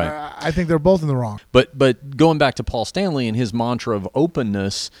either. Right. I think they're both in the wrong. But going back to Paul Stanley and his mantra of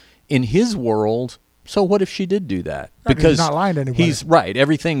openness, in his world, so what if she did do that? Because he's not lying to anybody. He's right.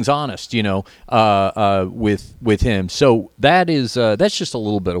 Everything's honest, with him. So that's just a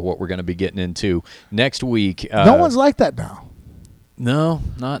little bit of what we're going to be getting into next week. No one's like that now. No,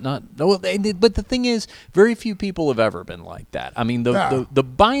 not. No, but the thing is, very few people have ever been like that. I mean, the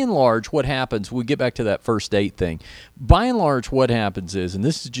by and large, what happens? We get back to that first date thing. By and large, what happens is, and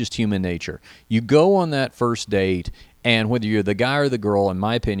this is just human nature. You go on that first date, and whether you're the guy or the girl, in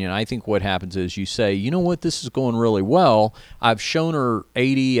my opinion, I think what happens is you say, you know what, this is going really well. I've shown her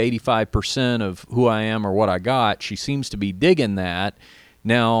 85% of who I am or what I got. She seems to be digging that.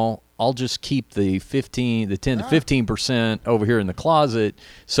 Now I'll just keep the 10 to 15% over here in the closet.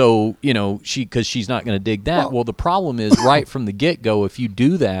 So, because she's not going to dig that. Well, the problem is right from the get-go, if you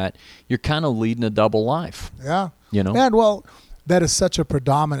do that, you're kind of leading a double life. Yeah. And well, that is such a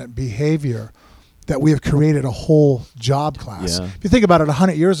predominant behavior that we have created a whole job class. Yeah. If you think about it,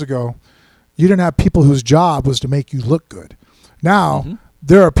 100 years ago, you didn't have people whose job was to make you look good. Now,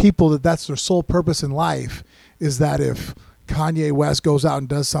 there are people that's their sole purpose in life, is that if Kanye West goes out and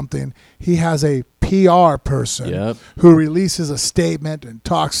does something, he has a PR person who releases a statement and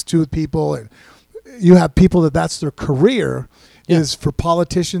talks to people. And you have people that's their career is for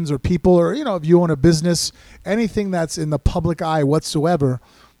politicians or people, or, if you own a business, anything that's in the public eye whatsoever,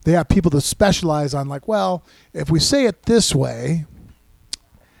 they have people that specialize on if we say it this way,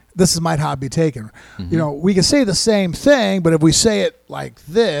 this might how it be taken. We can say the same thing, but if we say it like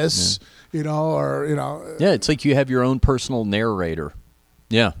this, it's like you have your own personal narrator.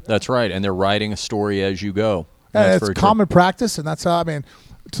 Yeah, that's right. And they're writing a story as you go. It's common practice, and that's how, to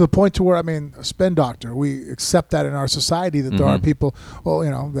the point to where, a spin doctor, we accept that in our society, that there are people,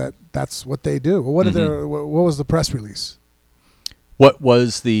 that's what they do. Well, what was the press release? What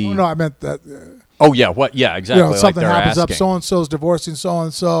was the... Oh, no, I meant that... Oh, yeah. What? Yeah, exactly. Something like happens asking. up, so-and-so's divorcing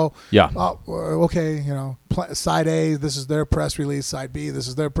so-and-so. Yeah. Okay, side A, this is their press release. Side B, this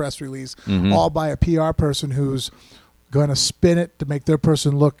is their press release. All by a PR person who's going to spin it to make their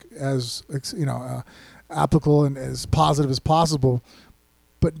person look as, applicable and as positive as possible,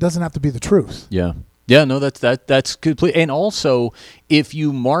 but it doesn't have to be the truth. Yeah. Yeah, no, that's complete. And also, if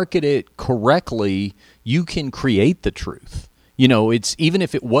you market it correctly, you can create the truth. It's even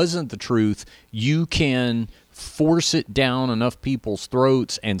if it wasn't the truth, you can force it down enough people's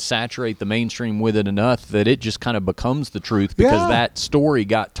throats and saturate the mainstream with it enough that it just kind of becomes the truth because that story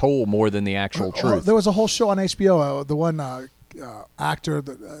got told more than the actual truth. There was a whole show on HBO, the one actor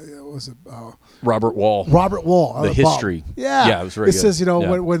that was Robert Wall. The history. Yeah, it was very good. It says,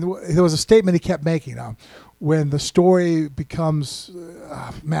 when there was a statement he kept making, when the story becomes,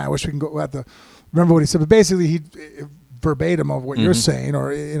 I wish we can go at remember what he said, but basically he verbatim of what you're saying,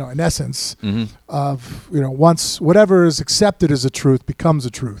 or in essence of once whatever is accepted as a truth becomes a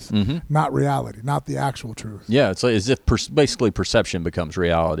truth, not reality, not the actual truth. Yeah, it's like as if basically perception becomes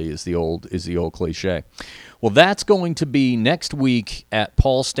reality is the old cliche. Well, that's going to be next week at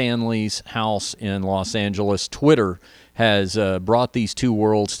Paul Stanley's house in Los Angeles. Twitter has brought these two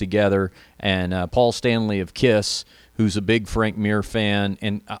worlds together, and Paul Stanley of KISS, who's a big Frank Mir fan,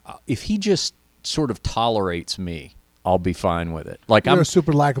 and if he just sort of tolerates me, I'll be fine with it. You're a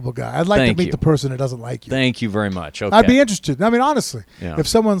super likable guy. I'd like to meet the person that doesn't like you. Thank you very much. Okay. I'd be interested. honestly, if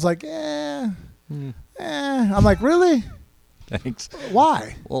someone's like, I'm like, really? Thanks.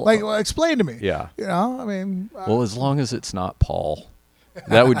 Why? Well, explain to me. Yeah. Well, as long as it's not Paul.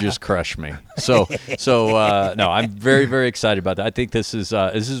 That would just crush me. So no, I'm very, very excited about that. I think this is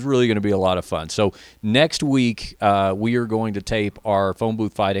really going to be a lot of fun. So next week we are going to tape our phone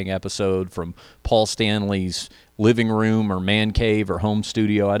booth fighting episode from Paul Stanley's living room or man cave or home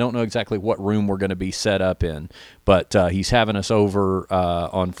studio. I don't know exactly what room we're going to be set up in, but he's having us over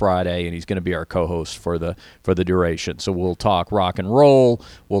on Friday, and he's going to be our co-host for the duration. So we'll talk rock and roll.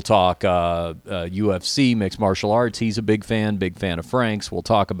 We'll talk UFC, mixed martial arts. He's a big fan of Frank's. We'll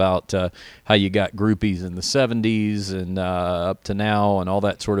talk about how you got groupies in the 70s and up to now and all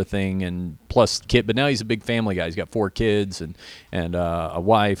that sort of thing. And plus kid, but now he's a big family guy. He's got 4 kids and a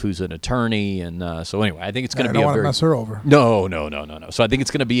wife who's an attorney. And so anyway, I think it's going to be a want to mess her over. No. So I think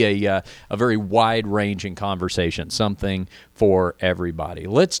it's going to be a very wide-ranging conversation, something for everybody.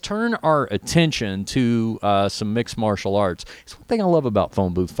 Let's turn our attention to some mixed martial arts. It's one thing I love about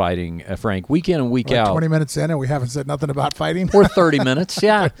phone booth fighting, Frank. Week in and week out. 20 minutes in and we haven't said nothing about fighting. Or 30 minutes,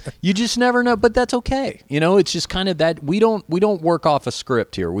 yeah. You just never know, but that's okay. It's just kind of that we don't work off a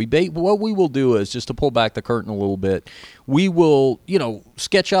script here. What we will do is, just to pull back the curtain a little bit, we will,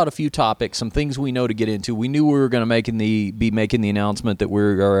 sketch out a few topics, some things we know to get into. We knew we were going to be making the announcement that we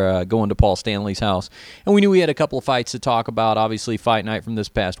were going to Paul Stanley's house, and we knew we had a couple of fights to talk about. Obviously, Fight Night from this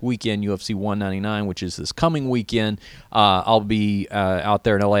past weekend, UFC 199, which is this coming weekend. I'll be out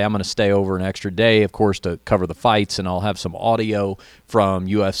there in LA. I'm going to stay over an extra day, of course, to cover the fights, and I'll have some audio from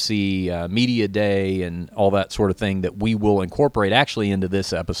UFC Media Day and all that sort of thing that we will incorporate actually into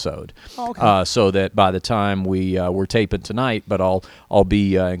this episode. Okay. So that by the time we're taping tonight, but I'll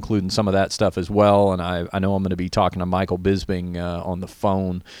be including some of that stuff as well. And I know I'm going to be talking to Michael Bisping on the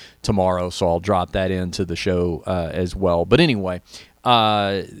phone tomorrow, so I'll drop that into the show as well. But anyway,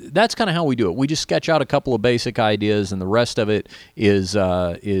 that's kind of how we do it. We just sketch out a couple of basic ideas, and the rest of it is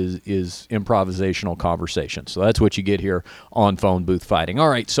improvisational conversation. So that's what you get here on Phone Booth Fighting. All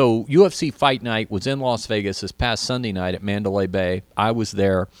right, so UFC Fight Night was in Las Vegas this past Sunday night at Mandalay Bay. I was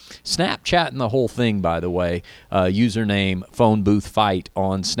there, Snapchatting the whole thing, by the way. Username Phone Booth Fight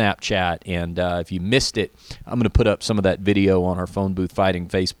on Snapchat, and if you missed it, I'm going to put up some of that video on our Phone Booth Fighting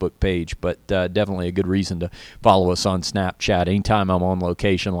Facebook page, but definitely a good reason to follow us on Snapchat anytime I'm on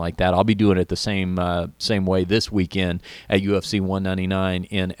location like that. I'll be doing it the same way this weekend at UFC 199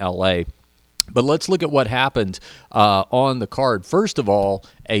 in LA. But let's look at what happened on the card. First of all,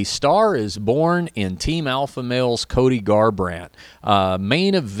 a star is born in Team Alpha Male's Cody Garbrandt,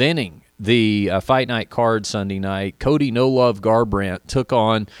 main eventing the Fight Night card Sunday night. Cody No Love Garbrandt took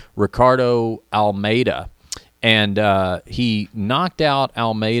on Ricardo Almeida. And he knocked out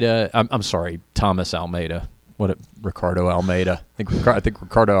Thomas Almeida. Ricardo Almeida. I think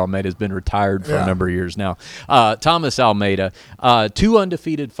Ricardo Almeida has been retired for a number of years now. Thomas Almeida, two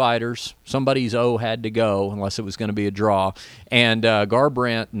undefeated fighters. Somebody's had to go unless it was going to be a draw. And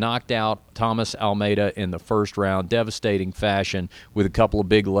Garbrandt knocked out Thomas Almeida in the first round, devastating fashion with a couple of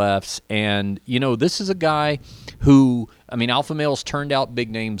big lefts. And, this is a guy who, Alpha Male's turned out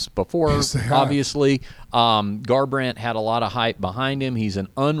big names before, obviously. Garbrandt had a lot of hype behind him. He's an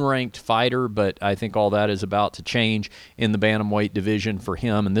unranked fighter, but I think all that is about to change in the bantamweight division for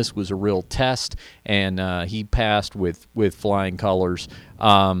him, and this was a real test, and he passed with flying colors.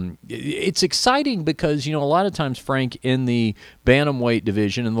 It's exciting because, a lot of times, Frank, in the bantamweight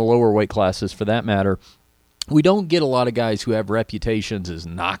division, and the lower weight classes for that matter, we don't get a lot of guys who have reputations as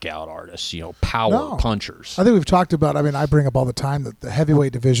knockout artists, power punchers. I think we've talked about, I bring up all the time that the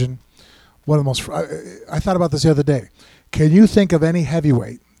heavyweight division, one of the most, I thought about this the other day. Can you think of any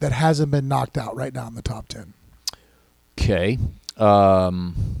heavyweight that hasn't been knocked out right now in the top 10? Okay. Let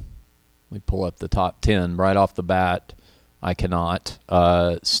me pull up the top 10 right off the bat. I cannot.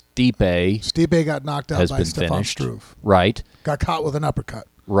 Stipe got knocked out by Stefan Struve. Right. Got caught with an uppercut.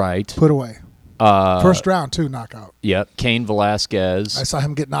 Right. Put away. First round, too, knockout. Yep. Cain Velasquez. I saw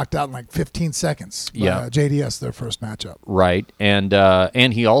him get knocked out in like 15 seconds by JDS, their first matchup. Right.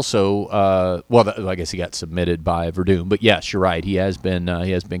 And he also, I guess he got submitted by Verdum. But yes, you're right. He has been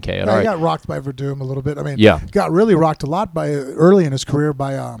KO'd. Yeah, he got rocked by Verdum a little bit. Got really rocked a lot early in his career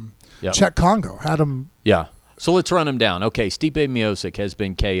by Czech Congo. Had him. Yeah. So let's run him down. Okay, Stipe Miocic has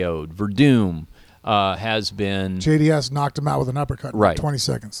been KO'd. Verdum has been... JDS knocked him out with an uppercut in 20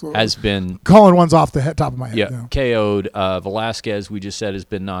 seconds. Has been... Calling ones off the top of my head. Yeah, KO'd. Velasquez, we just said, has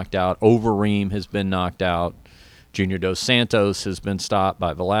been knocked out. Overeem has been knocked out. Junior Dos Santos has been stopped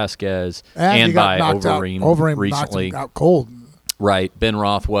by Velasquez and by Overeem recently. Knocked him out cold. Right. Ben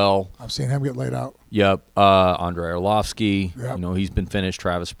Rothwell. I've seen him get laid out. Yep. Andrei Arlovsky. Yep. He's been finished.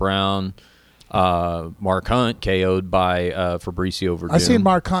 Travis Brown. Mark Hunt KO'd by Fabricio Verdum. I seen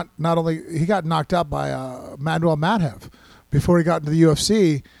Mark Hunt, not only he got knocked out by Manuel Madhev before he got into the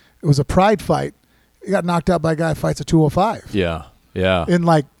UFC. It was a pride fight. He got knocked out by a guy who fights at 205. Yeah. In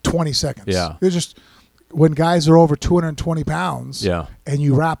like 20 seconds. Yeah. It's just when guys are over 220 pounds and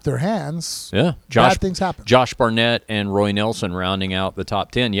you wrap their hands, bad things happen. Josh Barnett and Roy Nelson rounding out the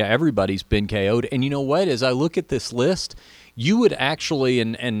top 10. Yeah, everybody's been KO'd. And you know what? As I look at this list, you would actually,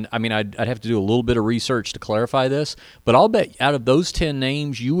 I'd have to do a little bit of research to clarify this, but I'll bet out of those 10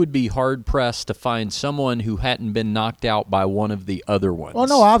 names, you would be hard-pressed to find someone who hadn't been knocked out by one of the other ones. Oh,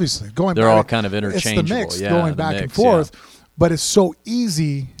 no, obviously. They're all kind of interchangeable. It's the mix going back and forth, but it's so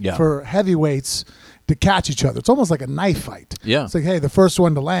easy for heavyweights to catch each other. It's almost like a knife fight. Yeah. It's like, hey, the first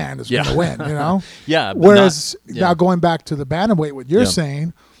one to land is going to win, you know? Yeah. Whereas now going back to the bantamweight, what you're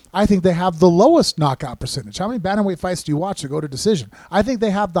saying, I think they have the lowest knockout percentage. How many bantamweight fights do you watch that go to decision? I think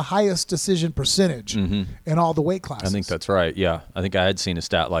they have the highest decision percentage in all the weight classes. I think that's right. Yeah, I think I had seen a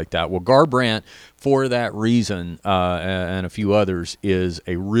stat like that. Well, Garbrandt, for that reason and a few others, is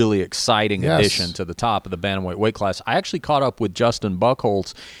a really exciting addition to the top of the bantamweight weight class. I actually caught up with Justin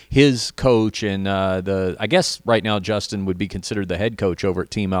Buchholz, his coach, and I guess right now Justin would be considered the head coach over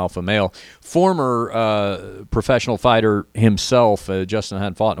at Team Alpha Male. Former professional fighter himself. Justin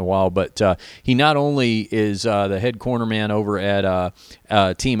hadn't fought in a while, but he not only is the head cornerman over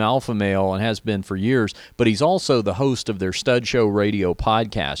at Team Alpha Male and has been for years, but he's also the host of their Stud Show Radio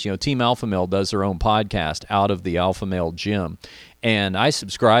podcast. You know, Team Alpha Male does their own podcast out of the Alpha Male gym, and I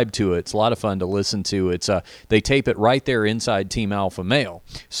subscribe to it. It's a lot of fun to listen to. It's they tape it right there inside Team Alpha Male,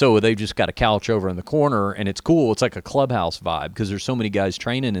 so they've just got a couch over in the corner, and it's cool. It's like a clubhouse vibe because there's so many guys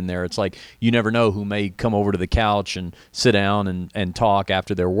training in there. It's like you never know who may come over to the couch and sit down and talk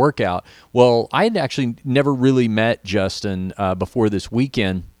after their workout. Well, I had actually never really met Justin before this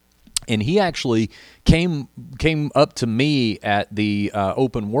weekend. And he actually came up to me at the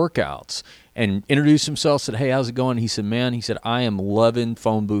open workouts and introduced himself, said, hey, how's it going? He said, man, I am loving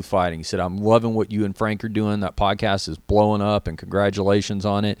phone booth fighting. He said, I'm loving what you and Frank are doing. That podcast is blowing up, and congratulations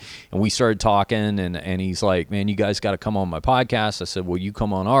on it. And we started talking, and he's like, man, you guys got to come on my podcast. I said, well, you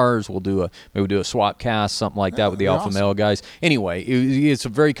come on ours. Maybe we'll do a swap cast, something like that with the Alpha Male guys. Anyway, it's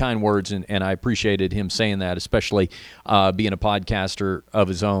some very kind words, and I appreciated him saying that, especially being a podcaster of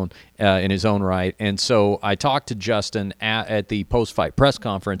his own in his own right. And so I talked to Justin at the post-fight press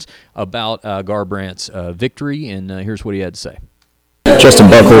conference about Garbrandt's victory, and here's what he had to say. Justin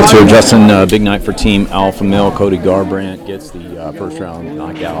Buchholz here. Justin, big night for Team Alpha Male. Cody Garbrandt gets the first-round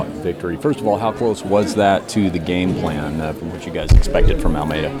knockout victory. First of all, how close was that to the game plan from what you guys expected from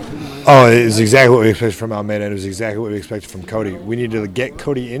Almeida? Oh, it was exactly what we expected from Almeida, and it was exactly what we expected from Cody. We needed to get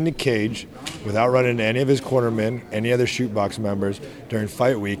Cody in the cage without running into any of his cornermen, any other shoot box members during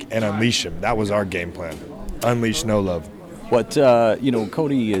fight week, and unleash him. That was our game plan. Unleash, no love. But,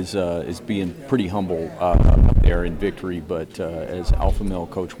 Cody is being pretty humble up there in victory, but as Alpha Male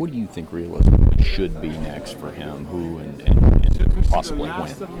coach, what do you think realistically should be next for him? Who and possibly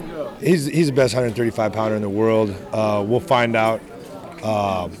when? He's the best 135-pounder in the world. We'll find out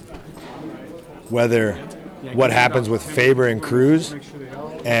what happens with Faber and Cruz.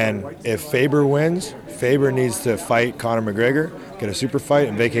 And if Faber wins, Faber needs to fight Conor McGregor, get a super fight,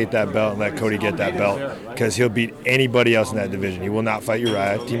 and vacate that belt and let Cody get that belt because he'll beat anybody else in that division. He will not fight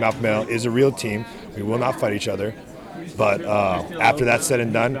Uriah. Team Alpha Male is a real team. We will not fight each other. But after that's said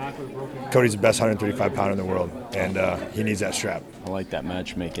and done, Cody's the best 135-pounder in the world, and he needs that strap. I like that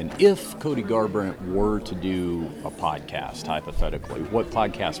matchmaking. If Cody Garbrandt were to do a podcast, hypothetically, what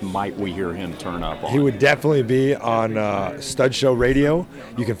podcast might we hear him turn up on? He would definitely be on Stud Show Radio.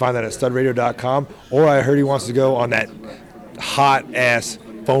 You can find that at studradio.com. Or I heard he wants to go on that hot-ass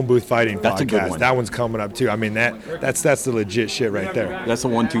phone booth fighting podcast. That's a good one. That one's coming up, too. I mean, that's the legit shit right there. That's a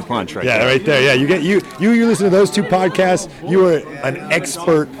 1-2 punch right there. Yeah, right there. Yeah, you listen to those two podcasts, you are an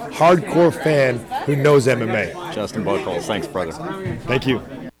expert, hardcore fan who knows MMA. Justin Buchholz, thanks, brother. Thank you.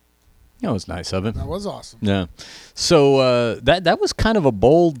 That was nice of him. That was awesome. Yeah. So that was kind of a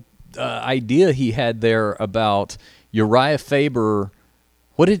bold idea he had there about Uriah Faber.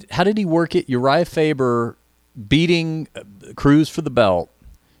 How did he work it? Uriah Faber beating Cruz for the belt,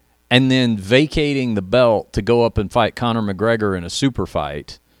 and then vacating the belt to go up and fight Conor McGregor in a super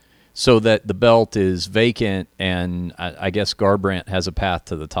fight so that the belt is vacant and I guess Garbrandt has a path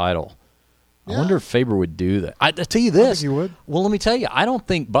to the title. Yeah. I wonder if Faber would do that. I tell you this. I think he would. Well, let me tell you, I don't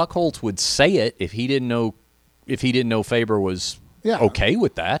think Buchholz would say it if he didn't know Faber was okay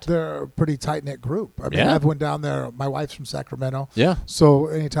with that. They're a pretty tight-knit group. I mean, I've went down there. My wife's from Sacramento. Yeah. So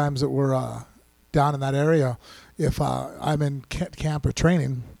any times that we're down in that area, if I'm in camp or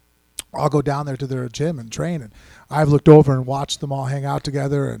training, I'll go down there to their gym and train. And I've looked over and watched them all hang out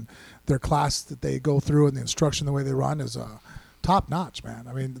together, and their class that they go through and the instruction, the way they run is top notch, man.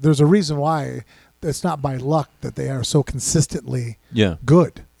 I mean, there's a reason why it's not by luck that they are so consistently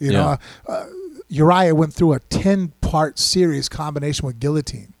good. You know, Uriah went through a 10-part series combination with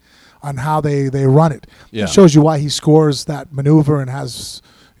guillotine on how they run it. Yeah. It shows you why he scores that maneuver and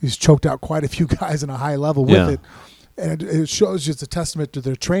he's choked out quite a few guys in a high level with it. And it shows you, it's a testament to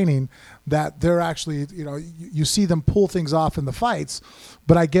their training that they're actually, you see them pull things off in the fights,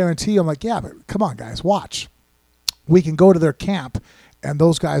 but I guarantee you, I'm like, but come on, guys, watch. We can go to their camp, and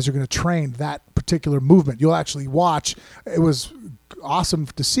those guys are going to train that particular movement. You'll actually watch. It was awesome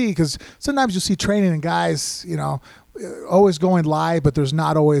to see, because sometimes you see training and guys, always going live, but there's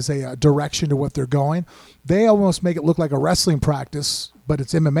not always a direction to what they're going. They almost make it look like a wrestling practice, but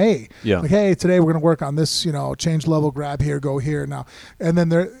it's MMA. Yeah. Like, hey, today we're going to work on this, change level, grab here, go here now. And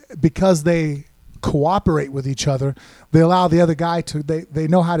then because they cooperate with each other, they allow the other guy to, they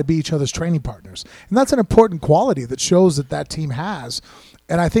know how to be each other's training partners. And that's an important quality that shows that team has.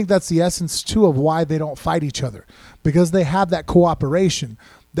 And I think that's the essence, too, of why they don't fight each other, because they have that cooperation.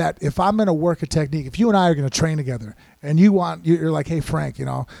 That if I'm going to work a technique, if you and I are going to train together, and you're like, hey, Frank,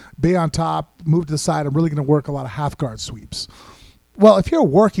 be on top, move to the side, I'm really going to work a lot of half guard sweeps. Well, if you're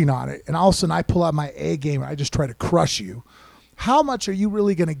working on it, and all of a sudden I pull out my A game and I just try to crush you, how much are you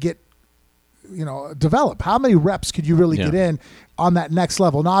really going to get, develop? How many reps could you really get in on that next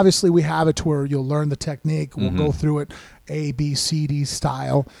level? And obviously we have it to where you'll learn the technique. We'll go through it A, B, C, D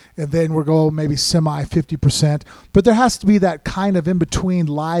style, and then we'll go maybe semi 50%. But there has to be that kind of in-between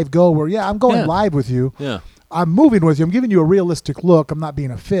live go where, I'm going live with you. Yeah. I'm moving with you. I'm giving you a realistic look. I'm not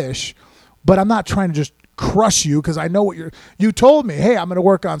being a fish, but I'm not trying to just crush you, because I know what you told me, hey, I'm going to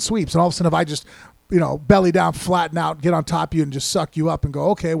work on sweeps. And all of a sudden if I just belly down, flatten out, get on top of you and just suck you up and go,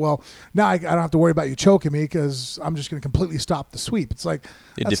 okay, well, now I don't have to worry about you choking me because I'm just going to completely stop the sweep. It's like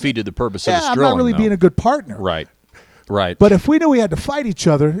it defeated the purpose of the I'm drilling, not really being a good partner. Right. But if we knew we had to fight each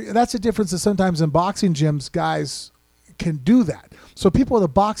other, that's the difference that sometimes in boxing gyms, guys can do that. So people with a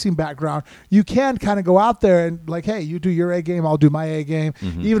boxing background, you can kind of go out there and like, hey, you do your A game, I'll do my A game.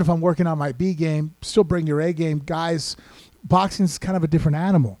 Even if I'm working on my B game, still bring your A game. Guys, boxing is kind of a different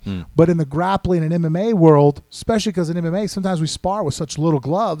animal. But in the grappling and MMA world, especially because in MMA, sometimes we spar with such little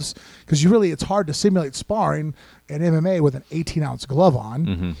gloves, because it's hard to simulate sparring in MMA with an 18-ounce glove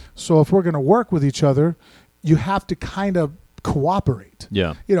on. So if we're going to work with each other, you have to kind of cooperate.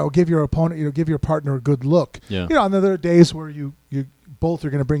 Yeah. Give your opponent, give your partner a good look. Yeah. And there are days where you both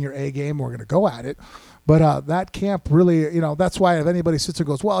are going to bring your A game, we're going to go at it. But that camp really, that's why if anybody sits and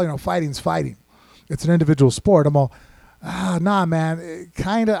goes, well, fighting's fighting. It's an individual sport. I'm all, nah, man,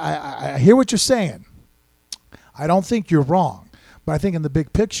 I hear what you're saying. I don't think you're wrong. But I think in the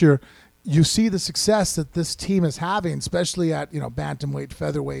big picture, you see the success that this team is having, especially at, bantamweight,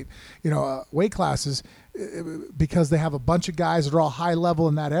 featherweight, weight classes, because they have a bunch of guys that are all high level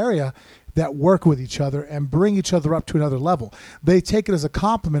in that area that work with each other and bring each other up to another level. They take it as a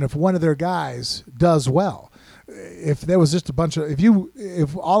compliment if one of their guys does well. If there was just a bunch of,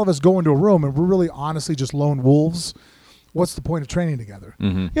 if all of us go into a room and we're really honestly just lone wolves, what's the point of training together?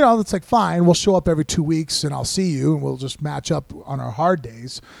 It's like, fine, we'll show up every 2 weeks and I'll see you and we'll just match up on our hard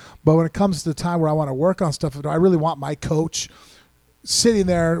days. But when it comes to the time where I want to work on stuff, I really want my coach sitting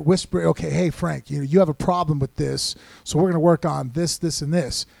there whispering, okay, hey, Frank, you have a problem with this, so we're going to work on this, this, and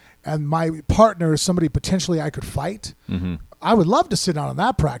this. And my partner is somebody potentially I could fight. I would love to sit down on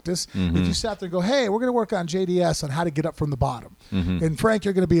that practice. If you sat there and go, hey, we're going to work on JDS on how to get up from the bottom. And Frank,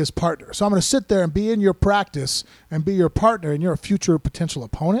 you're going to be his partner. So I'm going to sit there and be in your practice and be your partner, and you're a future potential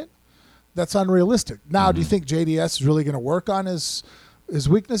opponent. That's unrealistic. Now, do you think JDS is really going to work on his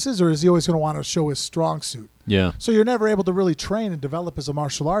weaknesses, or is he always going to want to show his strong suit? Yeah. So you're never able to really train and develop as a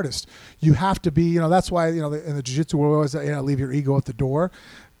martial artist. You have to be, that's why, in the jiu-jitsu world, we always leave your ego at the door.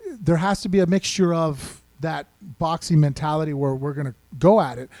 There has to be a mixture of that boxing mentality where we're going to go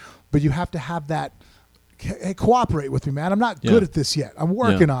at it, but you have to have that, hey, cooperate with me, man. I'm not good at this yet. I'm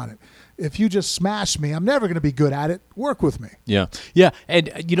working on it. If you just smash me, I'm never going to be good at it. Work with me. Yeah. Yeah. And,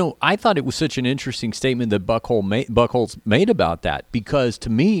 I thought it was such an interesting statement that Buchholz made about that, because to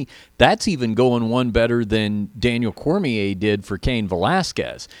me, that's even going one better than Daniel Cormier did for Cain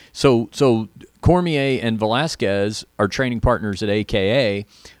Velasquez. So Cormier and Velasquez are training partners at AKA.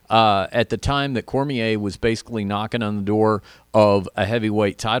 At the time that Cormier was basically knocking on the door of a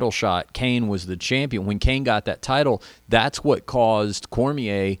heavyweight title shot, Cain was the champion. When Cain got that title, that's what caused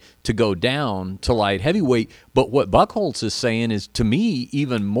Cormier to go down to light heavyweight. But what Buchholz is saying is, to me,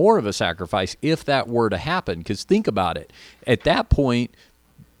 even more of a sacrifice if that were to happen. Because think about it. At that point,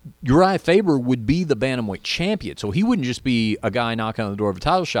 Uriah Faber would be the bantamweight champion. So he wouldn't just be a guy knocking on the door of a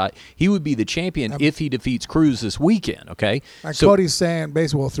title shot. He would be the champion if he defeats Cruz this weekend, okay? And Cody's saying,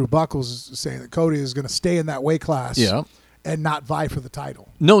 basically, through Buchholz, saying that Cody is going to stay in that weight class and not vie for the title.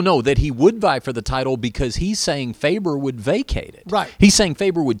 No, that he would vie for the title because he's saying Faber would vacate it. Right. He's saying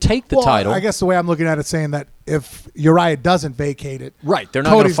Faber would take the title. I guess the way I'm looking at it, saying that if Uriah doesn't vacate it, right? They're not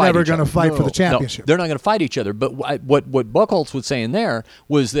Cody's gonna never going to fight for the championship. No, they're not going to fight each other. But what Buchholz was saying there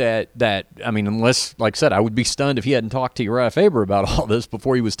was that I mean, unless, like I said, I would be stunned if he hadn't talked to Uriah Faber about all this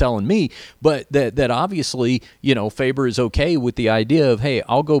before he was telling me. But that obviously, Faber is okay with the idea of, hey,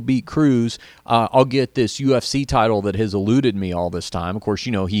 I'll go beat Cruz. I'll get this UFC title that has eluded me all this time. Of course,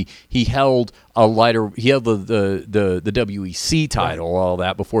 he held a lighter. He held the WEC title, all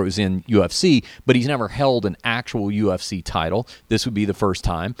that before it was in UFC, but he's never held an actual UFC title. This would be the first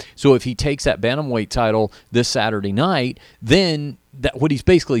time. So if he takes that bantamweight title this Saturday night, then what he's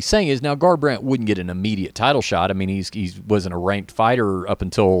basically saying is now Garbrandt wouldn't get an immediate title shot. I mean, he wasn't a ranked fighter up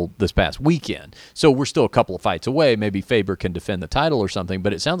until this past weekend. So we're still a couple of fights away. Maybe Faber can defend the title or something.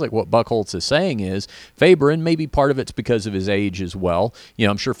 But it sounds like what Buchholz is saying is Faber, and maybe part of it's because of his age as well.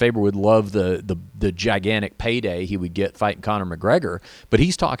 I'm sure Faber would love the gigantic payday he would get fighting Conor McGregor. But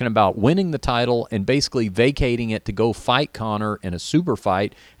he's talking about winning the title and basically vacating it to go fight Conor in a super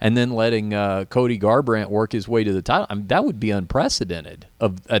fight and then letting Cody Garbrandt work his way to the title. I mean, that would be unprecedented.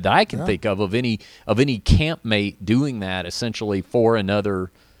 That I can think of any campmate doing that essentially for another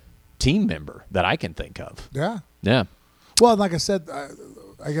team member that I can think of. Yeah. Well, like I said,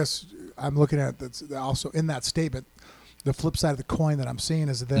 I guess I'm looking at that's also in that statement. The flip side of the coin that I'm seeing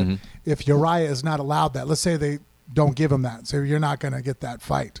is that if Uriah is not allowed that, let's say they don't give him that, so you're not going to get that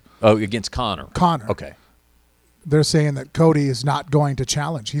fight. Oh, against Conor. Okay. They're saying that Cody is not going to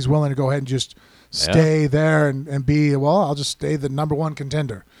challenge. He's willing to go ahead and just stay there and be, I'll just stay the number one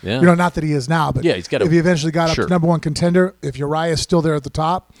contender. Yeah. Not that he is now, but he's got if he eventually got up to number one contender, if Uriah is still there at the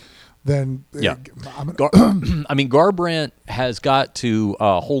top, then Garbrandt has got to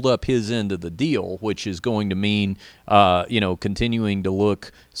hold up his end of the deal, which is going to mean continuing to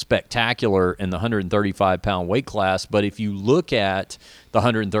look spectacular in the 135-pound weight class. But if you look at the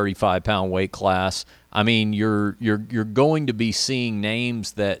 135-pound weight class, I mean, you're going to be seeing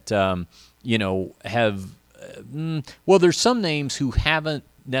names that have there's some names who haven't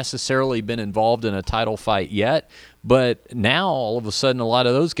necessarily been involved in a title fight yet, but now all of a sudden a lot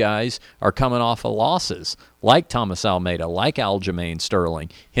of those guys are coming off of losses, like Thomas Almeida, like Aljamain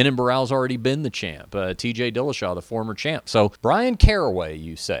Sterling. Renan Baral's already been the champ. TJ Dillashaw, the former champ. So Brian Caraway,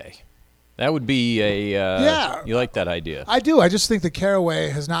 you say? That would be you like that idea? I do. I just think that Caraway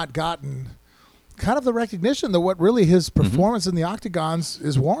has not gotten kind of the recognition that what really his performance in the octagons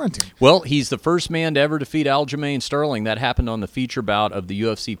is warranting. Well, he's the first man to ever defeat Aljamain Sterling. That happened on the feature bout of the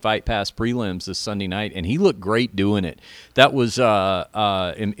UFC Fight Pass prelims this Sunday night, and he looked great doing it. That was,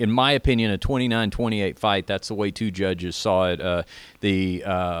 in my opinion, a 29-28 fight. That's the way two judges saw it.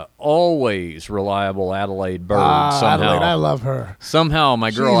 The always reliable Adelaide Bird. Somehow, Adelaide, I love her. Somehow, my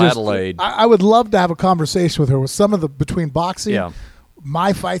girl Adelaide. I would love to have a conversation with her with some of the between boxing. Yeah.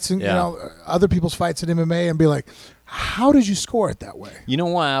 My fights and other people's fights in MMA and be like, how did you score it that way? You know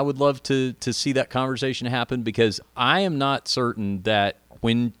why I would love to see that conversation happen? Because I am not certain that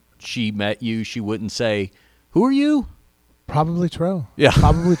when she met you, she wouldn't say, "Who are you?" Probably true. Yeah.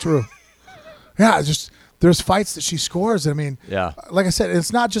 Probably true. Yeah, just there's fights that she scores. I mean, like I said,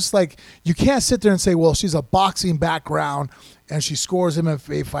 it's not just like you can't sit there and say, well, she's a boxing background and she scores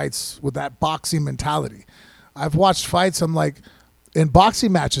MMA fights with that boxing mentality. I've watched fights, I'm like, in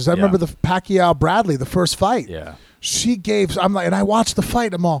boxing matches, I remember the Pacquiao-Bradley, the first fight. Yeah. And I watched the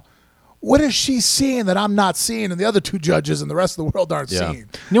fight, I'm all, what is she seeing that I'm not seeing and the other two judges and the rest of the world aren't seeing? You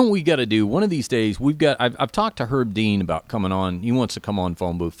know what we got to do? One of these days, I've talked to Herb Dean about coming on. He wants to come on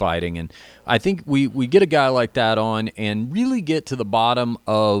Phone Booth Fighting, and I think we get a guy like that on and really get to the bottom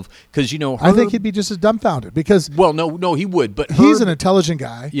of, because, Herb, I think he'd be just as dumbfounded because... Well, no, he would, but he's an intelligent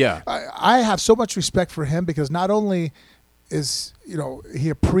guy. Yeah. I have so much respect for him because not only is he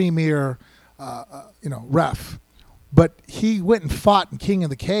a premier ref, but he went and fought in King of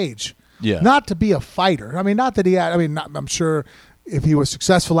the Cage, not to be a fighter. I mean, not that he had. I mean, I'm sure if he was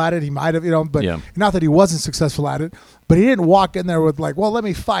successful at it, he might have. But not that he wasn't successful at it. But he didn't walk in there with like, well, let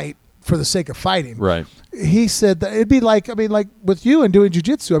me fight for the sake of fighting. Right. He said that it'd be like, like with you and doing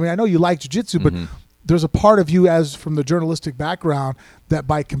jiu-jitsu. I mean, I know you like jiu-jitsu, but there's a part of you as from the journalistic background that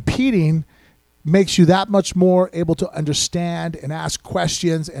by competing makes you that much more able to understand and ask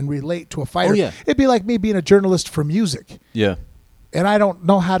questions and relate to a fighter. Oh, yeah. It'd be like me being a journalist for music. Yeah. And I don't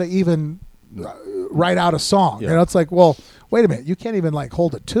know how to even write out a song. Yeah. It's like, well, wait a minute, you can't even like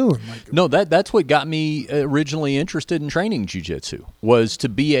hold a tune. Like, No, that's what got me originally interested in training jiu-jitsu, was to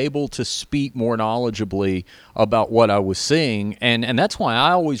be able to speak more knowledgeably about what I was seeing, and that's why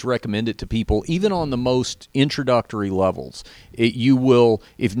I always recommend it to people, even on the most introductory levels. You will,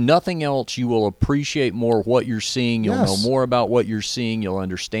 if nothing else, you will appreciate more what you're seeing. You'll know more about what you're seeing. You'll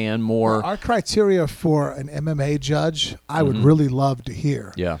understand more. Our criteria for an MMA judge, I would really love to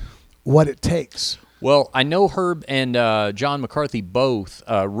hear what it takes. Well, I know Herb and John McCarthy both,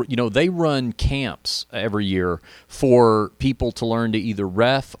 they run camps every year for people to learn to either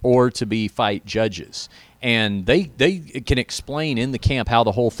ref or to be fight judges. And they can explain in the camp how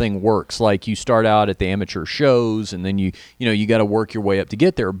the whole thing works. Like, you start out at the amateur shows, and then you got to work your way up to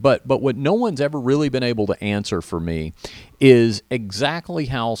get there. But what no one's ever really been able to answer for me is exactly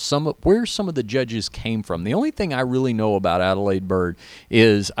where some of the judges came from. The only thing I really know about Adelaide Byrd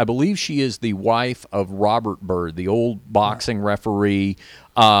is I believe she is the wife of Robert Byrd, the old boxing referee.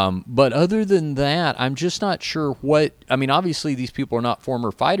 But other than that, I'm just not sure obviously these people are not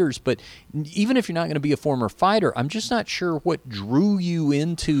former fighters, but even if you're not going to be a former fighter, I'm just not sure what drew you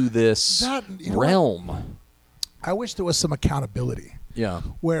into this realm. I wish there was some accountability. Yeah.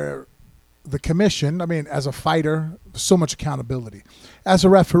 Where the commission, as a fighter, so much accountability. As a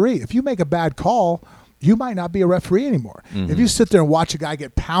referee, if you make a bad call, you might not be a referee anymore. If you sit there and watch a guy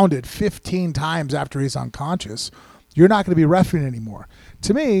get pounded 15 times after he's unconscious, you're not going to be refereeing anymore.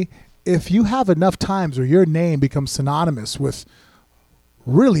 To me, if you have enough times where your name becomes synonymous with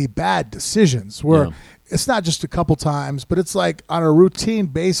really bad decisions, where it's not just a couple times, but it's like on a routine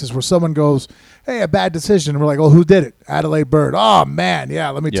basis where someone goes, hey, a bad decision. And we're like, oh, who did it? Adelaide Byrd. Oh, man,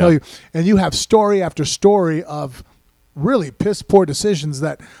 let me tell you. And you have story after story of really piss poor decisions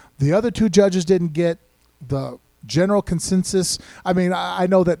that the other two judges didn't get, the general consensus. I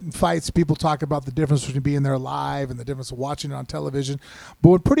know that in fights people talk about the difference between being there live and the difference of watching it on television, but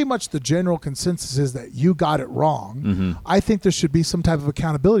when pretty much the general consensus is that you got it wrong, I think there should be some type of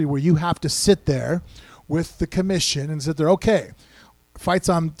accountability where you have to sit there with the commission and sit there, okay, fight's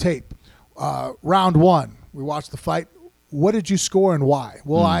on tape. Round one, we watched the fight. What did you score and why?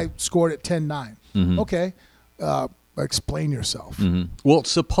 Well, I scored at 10-9. Okay, explain yourself. Well,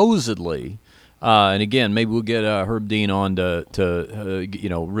 supposedly, and again, maybe we'll get Herb Dean on to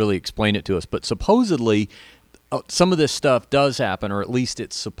really explain it to us. But supposedly, some of this stuff does happen, or at least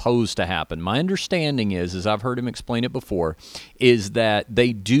it's supposed to happen. My understanding is, as I've heard him explain it before, is that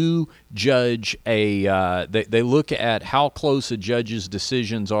they do judge they look at how close a judge's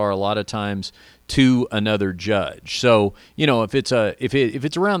decisions are a lot of times to another judge. So, if it's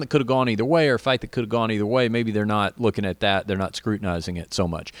a round that could have gone either way, or a fight that could have gone either way, maybe they're not looking at that. They're not scrutinizing it so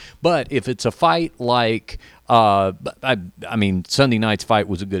much. But if it's a fight like, Sunday night's fight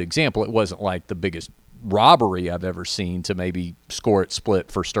was a good example. It wasn't like the biggest robbery I've ever seen to maybe score it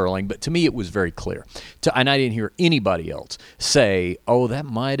split for Sterling, but to me it was very clear. And I didn't hear anybody else say, oh, that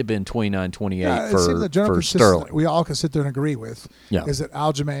might have been 29-28 for Sterling. We all can sit there and agree with is that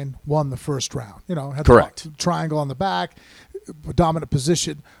Aljamain won the first round. Had correct. The triangle on the back, dominant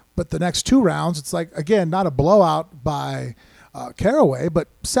position. But the next two rounds, it's like, again, not a blowout by Caraway, but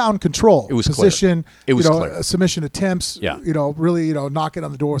sound control. It was position. Clear. It was clear. Submission attempts. Yeah. Really, knocking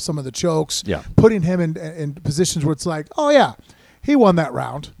on the door some of the chokes. Yeah. Putting him in positions where it's like, oh yeah, he won that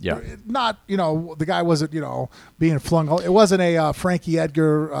round. Yeah. Not the guy wasn't being flung. It wasn't a Frankie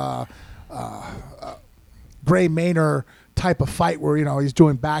Edgar, Gray Maynard type of fight where he's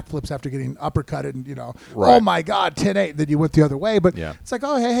doing backflips after getting uppercutted and right. Oh my God, 10-8. Then you went the other way, but it's like,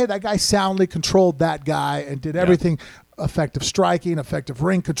 oh hey, that guy soundly controlled that guy and did everything. Effective striking, effective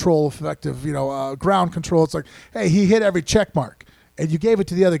ring control, effective ground control. It's like, hey, he hit every check mark, and you gave it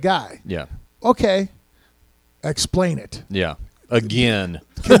to the other guy. Yeah. Okay. Explain it. Yeah. Again.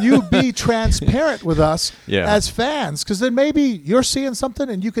 Can you be transparent with us as fans? Because then maybe you're seeing something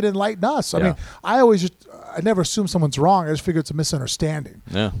and you could enlighten us. I never assume someone's wrong. I just figure it's a misunderstanding.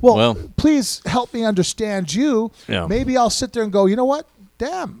 Yeah. Well, please help me understand you. Yeah. Maybe I'll sit there and go, you know what?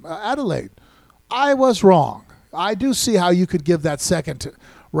 Damn, Adelaide, I was wrong. I do see how you could give that second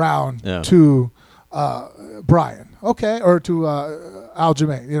round to Brian, okay, or to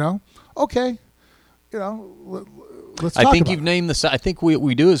Aljamain, okay, let's talk I think about you've named the. I think what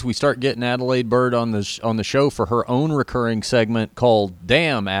we do is we start getting Adelaide Byrd on the show for her own recurring segment called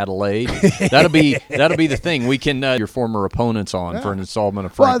 "Damn Adelaide." That'll be the thing. We can your former opponents on for an installment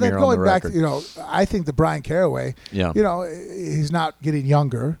of Frank Mir on the record. Back, I think that Brian Caraway, he's not getting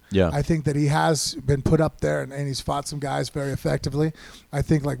younger. Yeah. I think that he has been put up there and he's fought some guys very effectively. I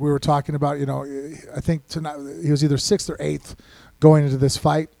think, like we were talking about, I think tonight he was either 6th or 8th going into this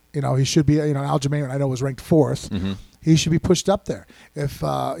fight. He should be, Aljamain, I know, was ranked 4th. he should be pushed up there. If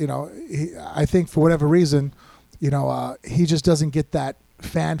I think for whatever reason, he just doesn't get that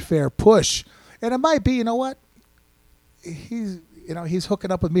fanfare push, and it might be, he's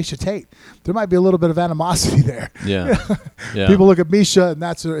hooking up with Misha Tate. There might be a little bit of animosity there. Yeah. Yeah. People look at Misha, and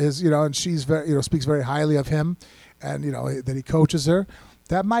that's his, and she's very, speaks very highly of him, and that he coaches her.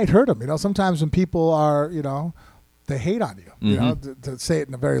 That might hurt him. Sometimes when people are, they hate on you. To say it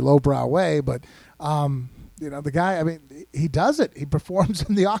in a very lowbrow way, but the guy. I mean, he does it. He performs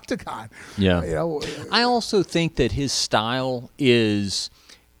in the octagon. Yeah. I also think that his style is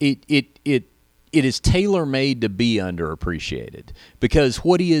it is tailor-made to be underappreciated, because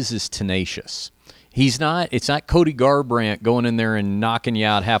what he is tenacious. It's not Cody Garbrandt going in there and knocking you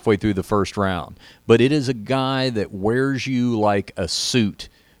out halfway through the first round, but it is a guy that wears you like a suit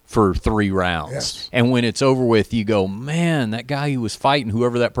for 3 rounds. Yes. And when it's over with, you go, man, that guy who was fighting,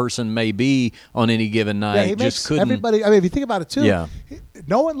 whoever that person may be on any given night, he just makes couldn't. everybody. I mean, if you think about it too, Yeah.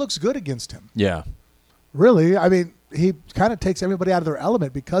 No one looks good against him. Yeah. Really, I mean, he kind of takes everybody out of their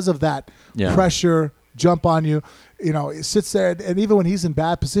element because of that pressure, jump on you. He sits there, and even when he's in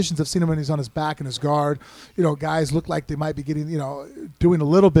bad positions, I've seen him when he's on his back and his guard. Guys look like they might be getting, doing a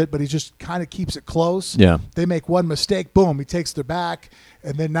little bit, but he just kind of keeps it close. Yeah. They make one mistake, boom, he takes their back,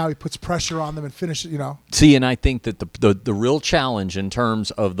 and then now he puts pressure on them and finishes, See, and I think that the real challenge in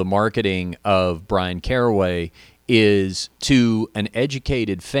terms of the marketing of Brian Caraway is, to an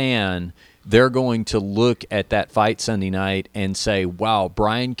educated fan, they're going to look at that fight Sunday night and say, wow,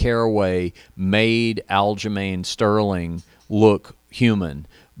 Brian Caraway made Aljamain Sterling look human.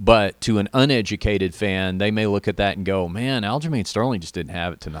 But to an uneducated fan, they may look at that and go, man, Aljamain Sterling just didn't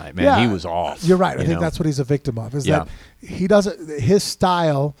have it tonight. Man, he was off. You're right. I think that's what he's a victim of, is that he doesn't, his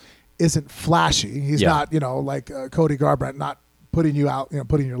style isn't flashy. He's not, like Cody Garbrandt, not putting you out,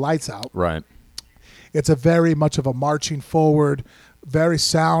 putting your lights out. Right. It's a very much of a marching forward, very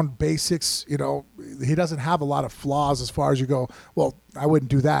sound basics. He doesn't have a lot of flaws as far as you go, well, I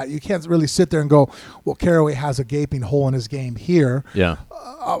wouldn't do that. You can't really sit there and go, well, Caraway has a gaping hole in his game here. Yeah.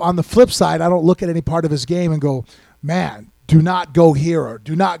 On the flip side, I don't look at any part of his game and go, man, do not go here or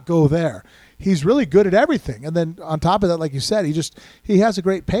do not go there. He's really good at everything. And then on top of that, like you said, he has a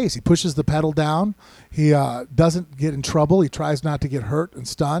great pace. He pushes the pedal down. He doesn't get in trouble. He tries not to get hurt and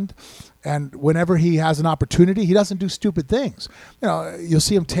stunned. And whenever he has an opportunity, he doesn't do stupid things. You'll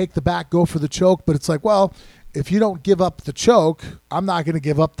see him take the back, go for the choke, but it's like, well, if you don't give up the choke, I'm not going to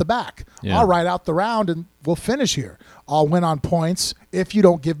give up the back. Yeah. I'll ride out the round and we'll finish here. I'll win on points if you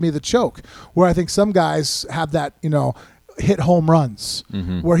don't give me the choke. Where I think some guys have that, hit home runs,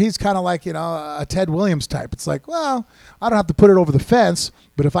 where he's kind of like, a Ted Williams type. It's like, well, I don't have to put it over the fence,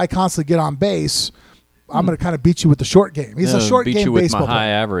 but if I constantly get on base, I'm going to kind of beat you with the short game. He's a short game baseball player. Beat you with my high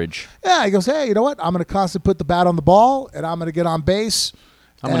average. Yeah, he goes, hey, you know what? I'm going to constantly put the bat on the ball, and I'm going to get on base.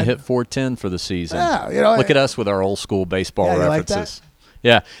 I'm going to hit 410 for the season. Yeah, Look at us with our old school baseball references. Like that?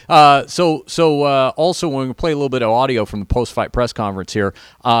 Yeah. So also, we're going to play a little bit of audio from the post-fight press conference here.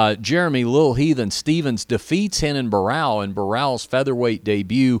 Jeremy Lil Heathen Stevens defeats Renan Barão in Barão's featherweight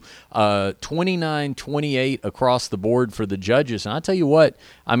debut, 29-28 across the board for the judges. And I tell you what,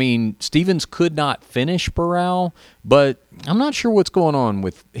 I mean, Stevens could not finish Barão, but I'm not sure what's going on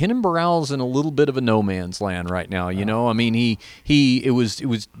with Renan Barão's in a little bit of a no man's land right now. I mean, it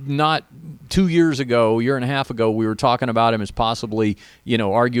was not 2 years ago, a year and a half ago, we were talking about him as possibly,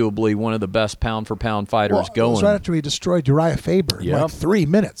 arguably one of the best pound for pound fighters going. It was right after he destroyed Uriah Faber in like 3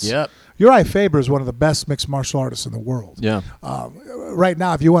 minutes. Yep. Uriah Faber is one of the best mixed martial artists in the world. Yeah. Right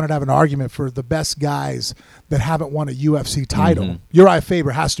now, if you wanted to have an argument for the best guys that haven't won a UFC title, Uriah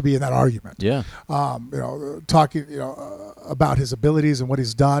Faber has to be in that argument. Yeah. Talking, about his abilities and what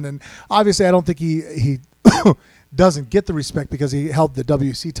he's done, and obviously, I don't think he doesn't get the respect because he held the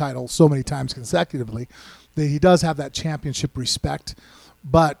WC title so many times consecutively. That he does have that championship respect,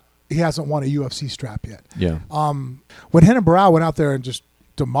 but he hasn't won a UFC strap yet. Yeah. When Renan Barão went out there and just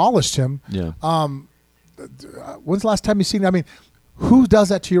demolished him. Yeah. When's the last time you've seen? I mean, who does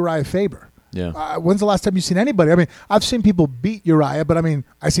that to Uriah Faber? Yeah. When's the last time you've seen anybody? I mean, I've seen people beat Uriah, but I mean,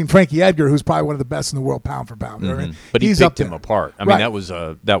 I've seen Frankie Edgar, who's probably one of the best in the world, pound for pound. You know what I mean? But he's picked him apart. I mean, that was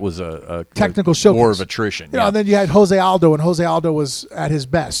a technical showcase. War of attrition. And then you had Jose Aldo, and Jose Aldo was at his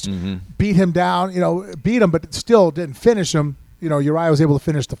best. Beat him down. Beat him, but still didn't finish him. Uriah was able to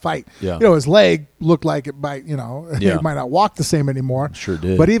finish the fight. Yeah. His leg looked like it might, he might not walk the same anymore. Sure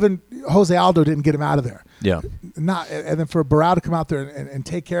did. But even Jose Aldo didn't get him out of there. Yeah. And then for Barão to come out there and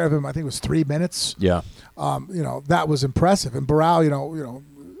take care of him, I think it was 3 minutes. Yeah. That was impressive. And Barão,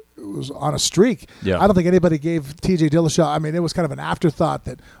 was on a streak. Yeah. I don't think anybody gave TJ Dillashaw. I mean, it was kind of an afterthought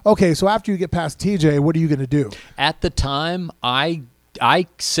that, okay, so after you get past TJ, what are you going to do? At the time, I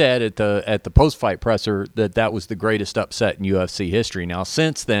said at the post-fight presser that was the greatest upset in UFC history. Now,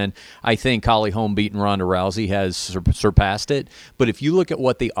 since then, I think Holly Holm beating Ronda Rousey has surpassed it. But if you look at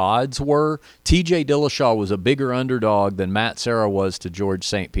what the odds were, TJ Dillashaw was a bigger underdog than Matt Serra was to George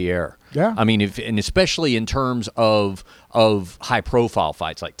St. Pierre. Yeah. I mean, and especially in terms of high-profile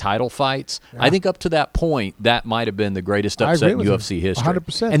fights, like title fights, I think up to that point, that might have been the greatest upset in UFC history.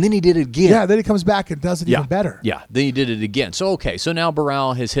 100%. And then he did it again. Yeah, then he comes back and does it even better. Yeah, then he did it again. So, okay, so now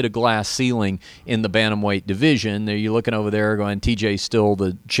Barao has hit a glass ceiling in the bantamweight division. You're looking over there going, TJ's still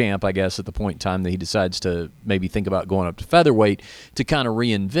the champ, I guess, at the point in time that he decides to maybe think about going up to featherweight to kind of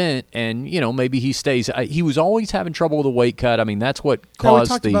reinvent. And, maybe he stays. He was always having trouble with the weight cut. I mean, that's what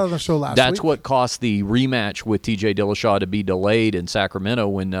caused we talked about it on the show last week. What caused the rematch with TJ Dillashaw to be delayed in Sacramento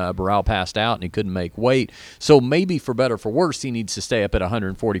when Barao passed out and he couldn't make weight. So maybe for better or for worse, he needs to stay up at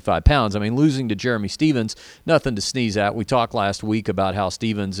 145 pounds. I mean, losing to Jeremy Stephens, nothing to sneeze at. We talked last week about how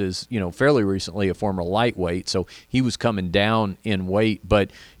Stephens is, fairly recently a former lightweight, so he was coming down in weight. But,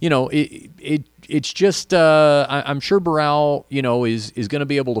 it's just I'm sure Barao, is going to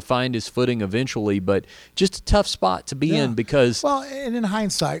be able to find his footing eventually, but just a tough spot to be in because... Well, and in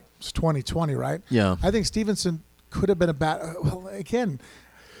hindsight, it's 2020, right? Yeah. I think Stevenson could have been a bad... Well, again,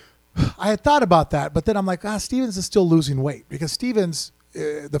 I had thought about that, but then I'm like, Stevens is still losing weight because Stevens,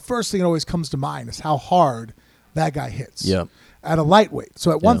 the first thing that always comes to mind is how hard that guy hits. Yeah. At a lightweight.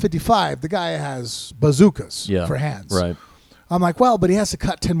 So at 155, the guy has bazookas for hands. Right. I'm like, well, but he has to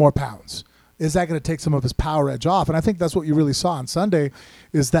cut 10 more pounds. Is that going to take some of his power edge off? And I think that's what you really saw on Sunday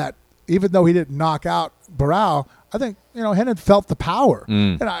is that even though he didn't knock out Barao, I think, Hennon felt the power.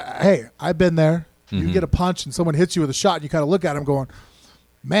 And I've been there. You get a punch and someone hits you with a shot and you kind of look at him going,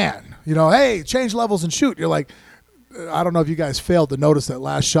 man, hey, change levels and shoot. You're like, I don't know if you guys failed to notice that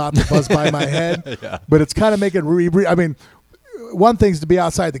last shot that buzzed by my head, but it's kind of making I mean, one thing's to be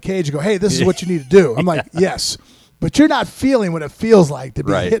outside the cage and go, hey, this is what you need to do. I'm like, yes. But you're not feeling what it feels like to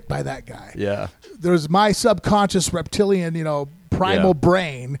be hit by that guy. Yeah. There's my subconscious reptilian, primal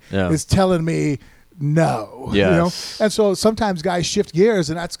brain is telling me no. Yes. And so sometimes guys shift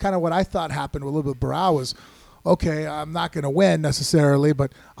gears, and that's kind of what I thought happened with a little bit of Barao was, okay, I'm not going to win necessarily,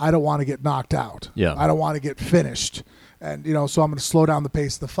 but I don't want to get knocked out. Yeah. I don't want to get finished. And, so I'm going to slow down the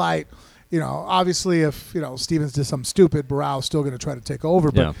pace of the fight. Obviously if, Stevens did something stupid, Barao's still going to try to take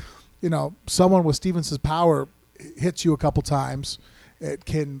over. But, someone with Stevens' power hits you a couple times, it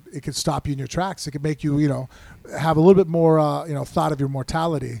can stop you in your tracks. It can make you, have a little bit more, thought of your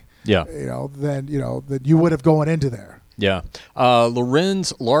mortality. Yeah. Than you would have going into there. Yeah.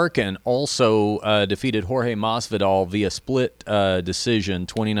 Lorenz Larkin also defeated Jorge Masvidal via split decision,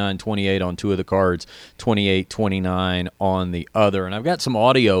 29-28 on two of the cards, 28-29 on the other. And I've got some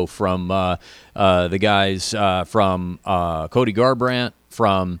audio from the guys from Cody Garbrandt,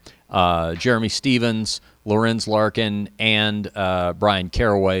 from Jeremy Stephens, Lorenz Larkin, and Brian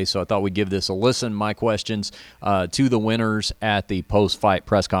Caraway. So I thought we'd give this a listen. My questions to the winners at the post-fight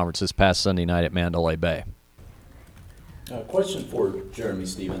press conference this past Sunday night at Mandalay Bay. Question for Jeremy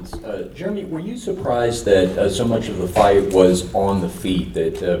Stephens. Jeremy, were you surprised that so much of the fight was on the feet,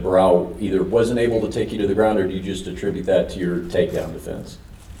 that Barao either wasn't able to take you to the ground, or do you just attribute that to your takedown defense?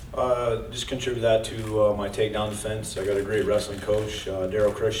 Just contribute that to my takedown defense. I got a great wrestling coach,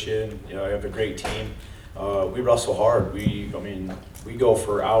 Daryl Christian. I have a great team. We wrestle hard. We go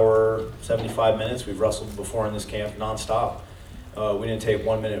for hour, 75 minutes. We've wrestled before in this camp nonstop. We didn't take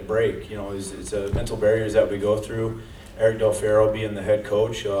 1 minute break. It's mental barriers that we go through. Eric Del Ferro being the head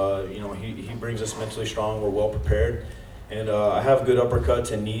coach, he brings us mentally strong. We're well prepared. And I have good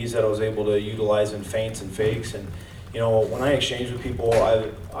uppercuts and knees that I was able to utilize in feints and fakes. And, when I exchange with people,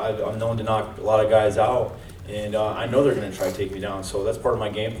 I'm known to knock a lot of guys out. And I know they're going to try to take me down. So that's part of my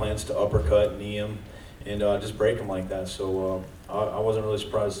game plan, is to uppercut, knee them, and just break them like that. So I wasn't really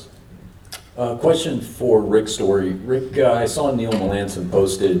surprised. Question for Rick Story. Rick, I saw Neil Melanson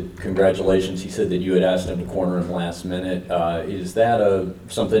posted congratulations. He said that you had asked him to corner him last minute. Is that a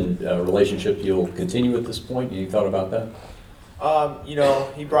relationship you'll continue at this point? You thought about that?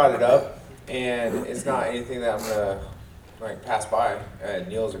 He brought it up, and it's not anything that I'm gonna pass by.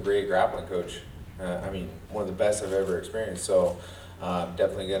 Neil's a great grappling coach. One of the best I've ever experienced. So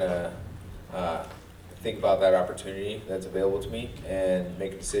definitely gonna think about that opportunity that's available to me and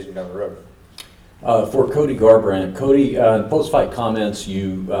make a decision down the road. For Cody Garbrandt, Cody, in post-fight comments,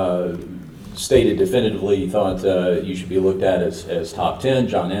 you stated definitively you thought you should be looked at as top 10.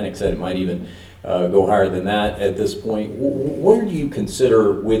 John Anik said it might even go higher than that at this point. What do you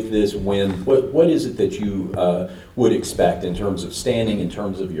consider with this win? What is it that you would expect in terms of standing, in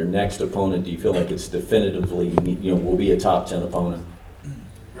terms of your next opponent? Do you feel like it's definitively, will be a top 10 opponent?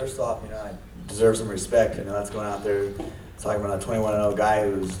 First off, I deserve some respect. That's going out there talking about a 21-0 guy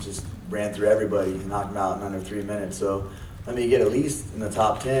who's just ran through everybody and knocked him out in under 3 minutes. So let me get at least in the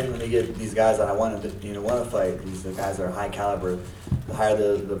top 10. Let me get these guys that I want to fight. These are guys that are high caliber. The higher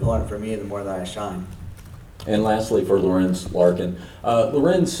the opponent for me, the more that I shine. And lastly, for Lorenz Larkin.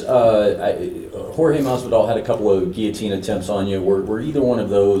 Lorenz, Jorge Masvidal had a couple of guillotine attempts on you. Were either one of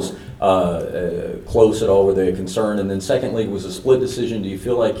those close at all? Were they a concern? And then secondly, was a split decision. Do you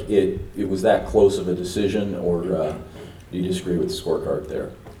feel like it was that close of a decision, or do you disagree with the scorecard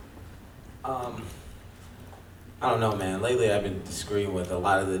there? I don't know, man. Lately, I've been disagreeing with a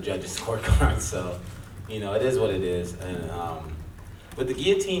lot of the judges' scorecards, so it is what it is. And with the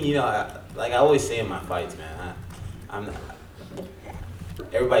guillotine, like I always say in my fights, man, I'm not,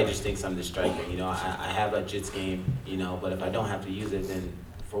 everybody just thinks I'm the striker. I have a jits game, but if I don't have to use it, then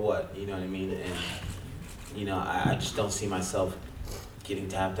for what? You know what I mean? And I just don't see myself getting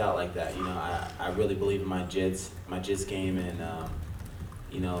tapped out like that. I really believe in my jits game, and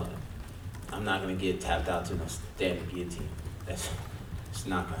I'm not gonna get tapped out to no standing guillotine. That's it's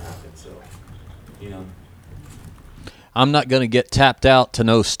not gonna happen. So, I'm not going to get tapped out to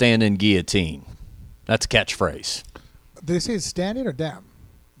no standing guillotine. That's a catchphrase. Did they say it's standing or damn?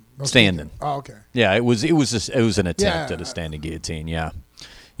 No standing. Oh, okay. Yeah, it was an attempt at a standing guillotine. Yeah.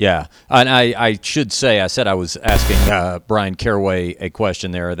 Yeah, and I should say, I said I was asking Brian Caraway a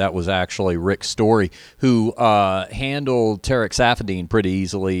question there. That was actually Rick Story, who handled Tarek Safadine pretty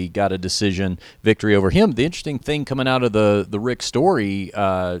easily, got a decision victory over him. The interesting thing coming out of the Rick Story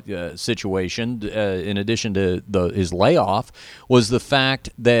situation, in addition to his layoff, was the fact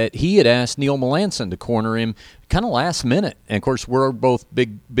that he had asked Neil Melanson to corner him kind of last minute. And of course, we're both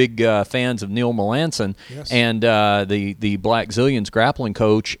big fans of Neil Melanson, yes, and the Black Zillions grappling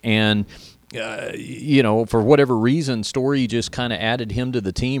coach. And for whatever reason, Story just kind of added him to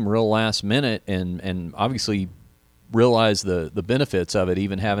the team real last minute, and obviously realized the benefits of it,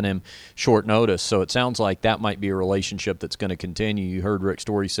 even having him short notice. So it sounds like that might be a relationship that's going to continue. You heard Rick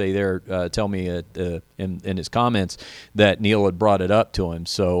Story say there, tell me in his comments that Neil had brought it up to him.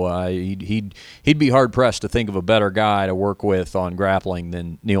 So he'd be hard pressed to think of a better guy to work with on grappling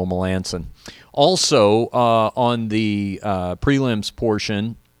than Neil Melanson. Also on the prelims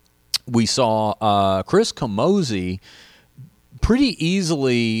portion, we saw Chris Camozzi pretty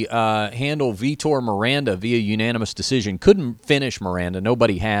easily handle Vitor Miranda via unanimous decision. Couldn't finish Miranda.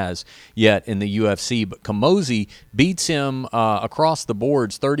 Nobody has yet in the UFC. But Camozzi beats him across the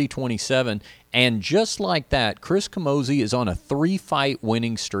boards 30-27. And just like that, Chris Camozzi is on a 3-fight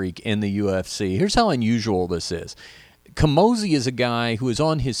winning streak in the UFC. Here's how unusual this is. Camozzi is a guy who is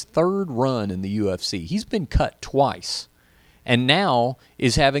on his third run in the UFC. He's been cut twice, and now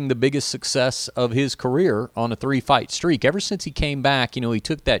is having the biggest success of his career on a 3-fight streak. Ever since he came back, he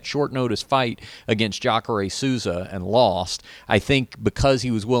took that short notice fight against Jacare Souza and lost. I think because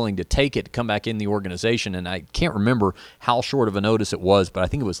he was willing to take it to come back in the organization, and I can't remember how short of a notice it was, but I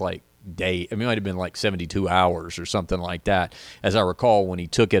think it was like it might have been like 72 hours or something like that, as I recall, when he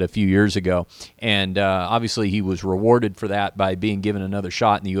took it a few years ago. And obviously he was rewarded for that by being given another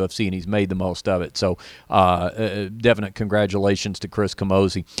shot in the UFC, and he's made the most of it. So definite congratulations to Chris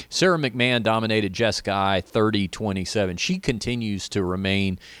Camozzi. Sarah McMahon dominated Jessica Eye 30-27. She continues to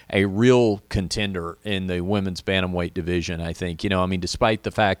remain a real contender in the women's bantamweight division, I think. Despite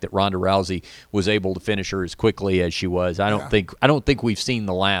the fact that Ronda Rousey was able to finish her as quickly as she was, I don't think we've seen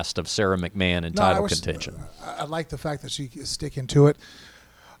the last of Sarah McMahon in title contention. I like the fact that she is sticking to it.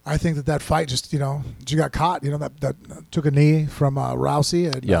 I think that fight just, she got caught, that took a knee from Rousey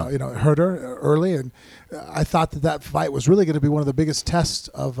and, hurt her early. And I thought that fight was really going to be one of the biggest tests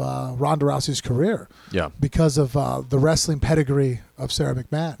of Ronda Rousey's career. Yeah. Because of the wrestling pedigree of Sarah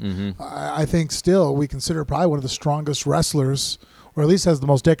McMahon. Mm-hmm. I think still we consider her probably one of the strongest wrestlers, or at least has the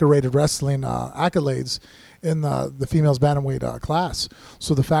most decorated wrestling accolades in the females bantamweight class.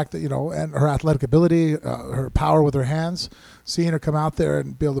 So the fact that, and her athletic ability, her power with her hands, seeing her come out there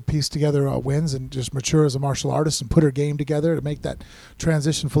and be able to piece together wins and just mature as a martial artist and put her game together to make that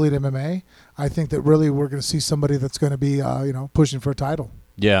transition fully to MMA, I think that really we're going to see somebody that's going to be, pushing for a title.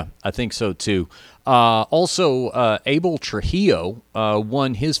 Yeah, I think so too. Also, Abel Trujillo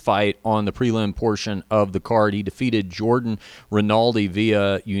won his fight on the prelim portion of the card. He defeated Jordan Rinaldi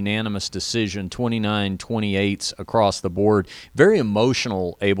via unanimous decision, 29-28 across the board. Very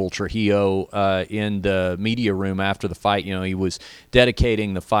emotional, Abel Trujillo, in the media room after the fight. You know, he was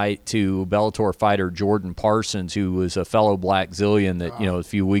dedicating the fight to Bellator fighter Jordan Parsons, who was a fellow Black Zillion that, you know, a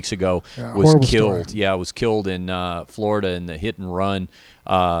few weeks ago was killed. Story. Yeah, was killed in Florida in the hit and run.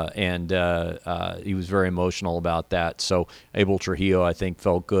 And he was very emotional about that. So Abel Trujillo, I think,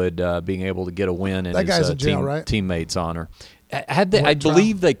 felt good being able to get a win in that guy's his in jail, right? teammates' honor. I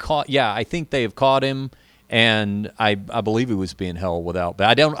believe they caught. Yeah, I think they have caught him, and I believe he was being held without. But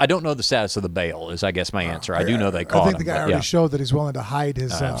I don't know the status of the bail. Is I guess my answer. I do know they caught him. I think the guy already showed that he's willing to hide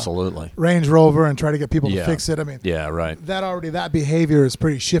his absolutely Range Rover and try to get people to fix it. I mean, right. That behavior is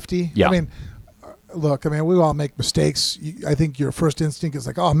pretty shifty. Yeah. I mean, look, we all make mistakes. I think your first instinct is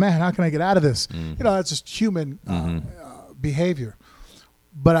like, oh, man, how can I get out of this? Mm-hmm. You know, that's just human behavior.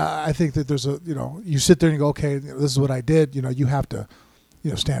 But I think that there's you sit there and you go, okay, this is what I did. You know, you have to,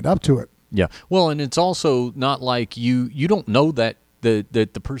 stand up to it. Yeah. Well, and it's also not like you don't know that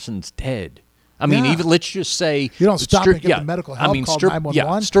the person's dead. I mean, even let's just say you don't stop and get the medical help. Call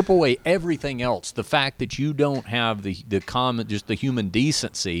 911. Strip away everything else. The fact that you don't have the common, just the human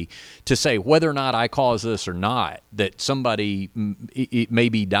decency to say whether or not I caused this or not, that somebody it may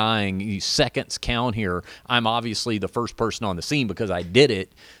be dying. Seconds count here. I'm obviously the first person on the scene because I did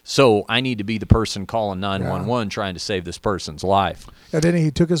it, so I need to be the person calling 911 trying to save this person's life. And then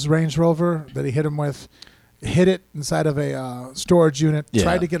he took his Range Rover that he hit him with. Hit it inside of a storage unit,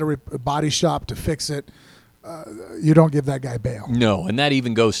 tried to get a body shop to fix it. You don't give that guy bail. No, and that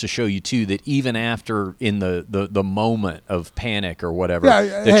even goes to show you, too, that even after in the moment of panic or whatever,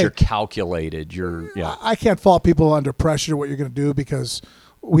 you're calculated. I can't fault people under pressure what you're going to do because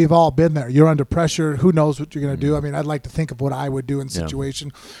we've all been there. You're under pressure. Who knows what you're going to do? I mean, I'd like to think of what I would do in a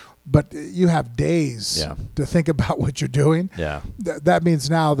situation. But you have days to think about what you're doing. Yeah, that means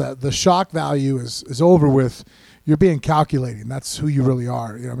now that the shock value is over with. You're being calculating. That's who you really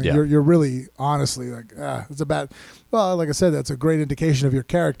are. You're really honestly like it's a bad. Well, like I said, that's a great indication of your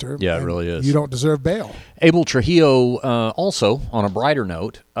character. Yeah, it really is. You don't deserve bail. Abel Trujillo also, on a brighter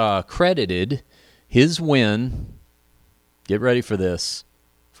note, credited his win. Get ready for this,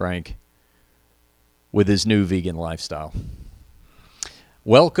 Frank. With his new vegan lifestyle.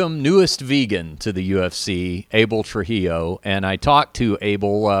 Welcome, newest vegan to the UFC, Abel Trujillo, and I talked to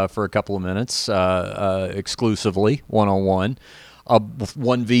Abel for a couple of minutes, exclusively, one-on-one,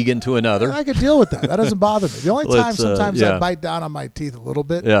 one vegan to another. I could deal with that. That doesn't bother me. The only time sometimes I bite down on my teeth a little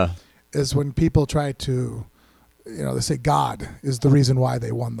bit is when people try to, they say God is the reason why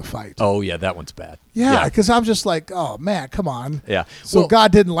they won the fight. Oh, yeah, that one's bad. Yeah, because I'm just like, oh, man, come on. Yeah. So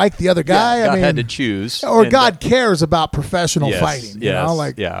God didn't like the other guy? Yeah, God had to choose. Or God cares about professional fighting.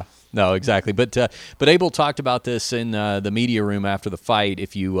 Yeah. No, exactly. But Abel talked about this in the media room after the fight.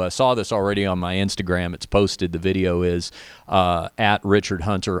 If you saw this already on my Instagram, it's posted. The video is at Richard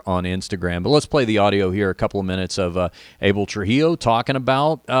Hunter on Instagram. But let's play the audio here, a couple of minutes of Abel Trujillo talking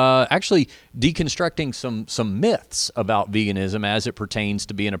about actually deconstructing some myths about veganism as it pertains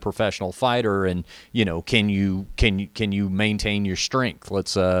to being a professional fighter, and can you maintain your strength?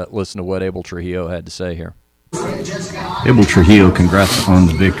 Let's listen to what Abel Trujillo had to say here. Abel Trujillo, congrats on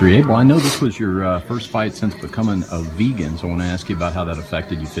the victory. Abel, I know this was your first fight since becoming a vegan, so I want to ask you about how that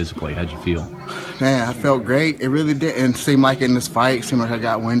affected you physically. How'd you feel? Man, I felt great. It really didn't seem like in this fight, it seemed like I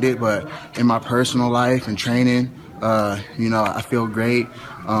got winded, but in my personal life and training, I feel great.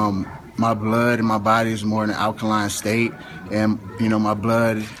 My blood in my body is more in an alkaline state, and, my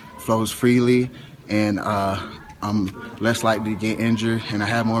blood flows freely, and I'm less likely to get injured, and I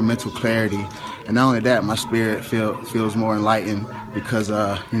have more mental clarity. And not only that, my spirit feels more enlightened because,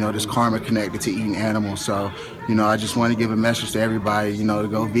 there's karma connected to eating animals. So, I just want to give a message to everybody, to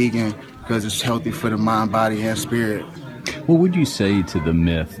go vegan because it's healthy for the mind, body, and spirit. What would you say to the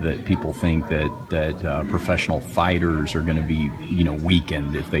myth that people think that professional fighters are going to be,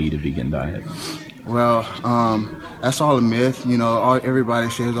 weakened if they eat a vegan diet? Well, that's all a myth.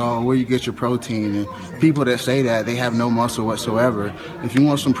 Everybody says, oh, where you get your protein? And people that say that, they have no muscle whatsoever. If you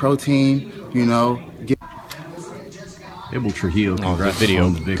want some protein, get... Abel Trujillo, that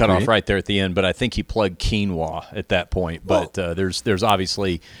video cut off right there at the end, but I think he plugged quinoa at that point. But there's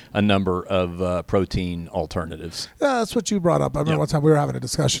obviously a number of protein alternatives. Yeah, that's what you brought up. I remember one time we were having a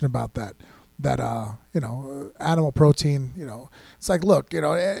discussion about that animal protein, it's like, look,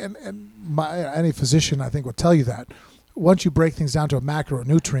 and any physician I think will tell you that once you break things down to a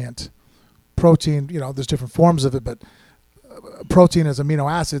macronutrient, protein, there's different forms of it, but protein as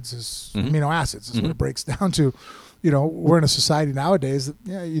amino acids is what it breaks down to. We're in a society nowadays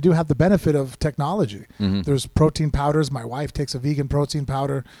that you do have the benefit of technology. There's protein powders. My wife takes a vegan protein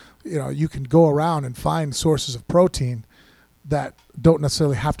powder. You can go around and find sources of protein that don't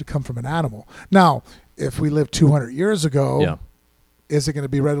necessarily have to come from an animal. Now, if we lived 200 years ago, is it going to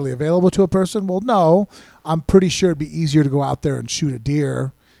be readily available to a person? Well, no. I'm pretty sure it'd be easier to go out there and shoot a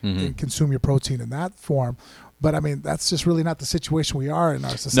deer and consume your protein in that form. But, I mean, that's just really not the situation we are in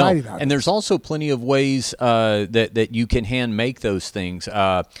our society now. And there's also plenty of ways that you can hand make those things.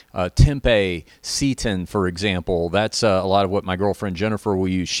 Tempeh, seitan, for example, that's a lot of what my girlfriend Jennifer will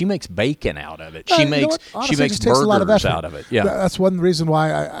use. She makes bacon out of it. She makes burgers out of it. Yeah, that's one reason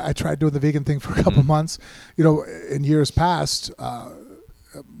why I tried doing the vegan thing for a couple months. In years past,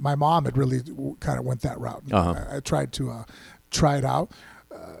 my mom had really kind of went that route. I tried to try it out.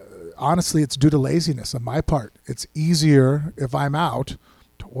 Honestly, it's due to laziness on my part. It's easier if I'm out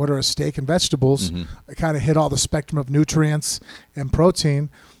to order a steak and vegetables. I kind of hit all the spectrum of nutrients and protein.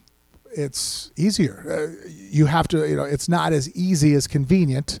 It's easier. You have to, it's not as easy as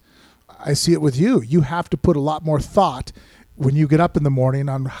convenient. I see it with you. You have to put a lot more thought when you get up in the morning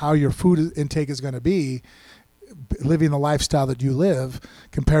on how your food intake is going to be, living the lifestyle that you live,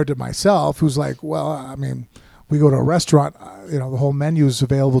 compared to myself, who's like, well, I mean, we go to a restaurant, the whole menu is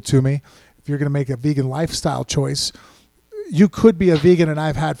available to me. If you're going to make a vegan lifestyle choice, you could be a vegan, and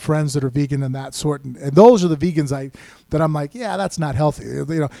I've had friends that are vegan and that sort, and those are the vegans that I'm like, yeah, that's not healthy.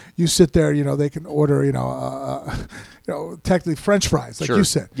 You sit there, they can order, technically French fries, like you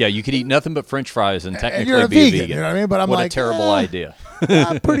said. Yeah, you could eat nothing but French fries and technically you're a be vegan, a vegan. You know what I mean? But I'm what like, a terrible idea.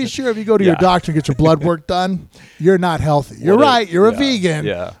 I'm pretty sure if you go to your doctor and get your blood work done, you're not healthy. You're you're a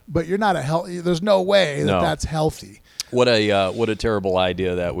vegan, but you're not a healthy. There's no way that's healthy. What a terrible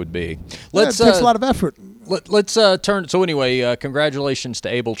idea that would be. It takes a lot of effort. Let's turn. So anyway, congratulations to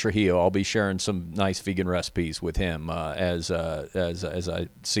Abel Trujillo. I'll be sharing some nice vegan recipes with him as I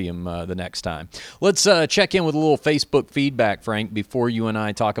see him the next time. Let's check in with a little Facebook feedback, Frank, before you and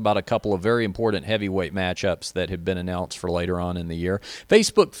I talk about a couple of very important heavyweight matchups that have been announced for later on in the year.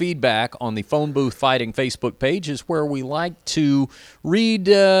 Facebook feedback on the Phone Booth Fighting Facebook page is where we like to read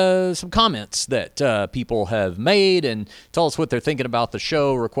some comments that people have made and tell us what they're thinking about the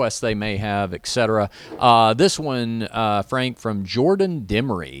show, requests they may have, etc. This one, Frank, from Jordan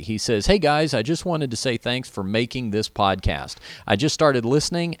Demery. He says, hey, guys, I just wanted to say thanks for making this podcast. I just started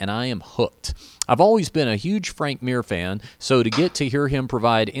listening, and I am hooked. I've always been a huge Frank Mir fan, so to get to hear him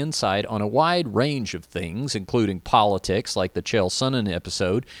provide insight on a wide range of things, including politics, like the Chael Sonnen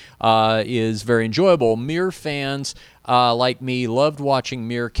episode, is very enjoyable. Mir fans like me loved watching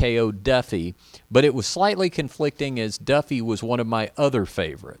Mir KO Duffy, but it was slightly conflicting as Duffy was one of my other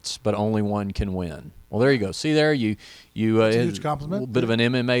favorites, but only one can win. Well, there you go. See there, you That's a huge compliment. A little bit of an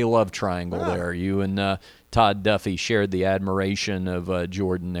MMA love triangle there. You and Todd Duffy shared the admiration of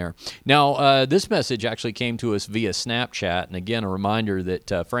Jordan there. Now, this message actually came to us via Snapchat, and again, a reminder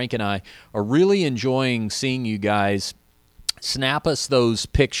that Frank and I are really enjoying seeing you guys snap us those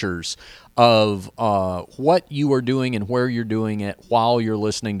pictures of what you are doing and where you're doing it while you're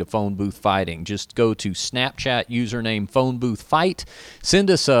listening to Phone Booth Fighting. Just go to Snapchat username Phone Booth Fight. Send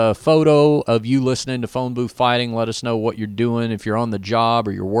us a photo of you listening to Phone Booth Fighting. Let us know what you're doing, if you're on the job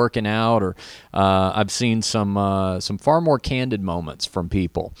or you're working out. Or I've seen some far more candid moments from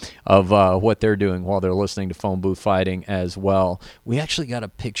people of what they're doing while they're listening to Phone Booth Fighting as well. We actually got a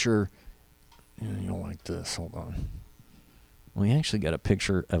picture. You'll like this. Hold on. We actually got a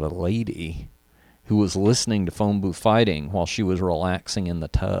picture of a lady who was listening to Phone Booth Fighting while she was relaxing in the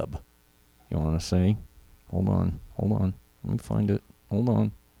tub. You want to see? Hold on. Let me find it. Hold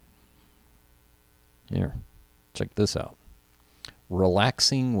on. Here. Check this out.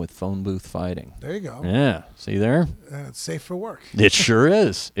 Relaxing with Phone Booth Fighting. There you go. Yeah. See there? It's safe for work. It sure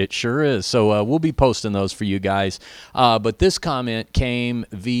is. It sure is. So we'll be posting those for you guys. But this comment came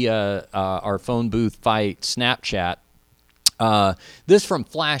via our Phone Booth Fight Snapchat. This from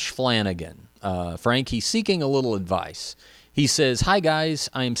Flash Flanagan. Frank, he's seeking a little advice. He says, hi, guys.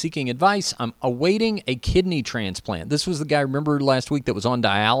 I am seeking advice. I'm awaiting a kidney transplant. This was the guy, remember last week, that was on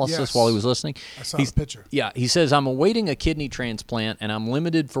dialysis while he was listening? I saw the picture. Yeah. He says, I'm awaiting a kidney transplant, and I'm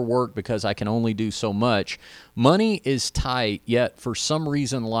limited for work because I can only do so much. Money is tight, yet for some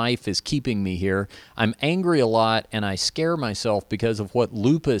reason life is keeping me here. I'm angry a lot, and I scare myself because of what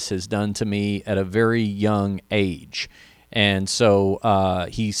lupus has done to me at a very young age. And so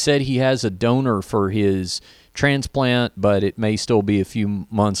he said he has a donor for his transplant, but it may still be a few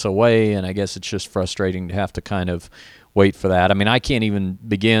months away, and I guess it's just frustrating to have to kind of wait for that. I mean, I can't even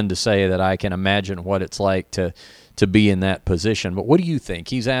begin to say that I can imagine what it's like to be in that position. But what do you think?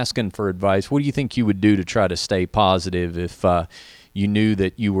 He's asking for advice. What do you think you would do to try to stay positive if you knew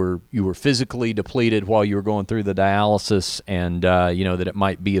that you were physically depleted while you were going through the dialysis, and that it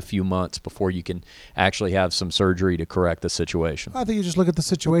might be a few months before you can actually have some surgery to correct the situation? I think you just look at the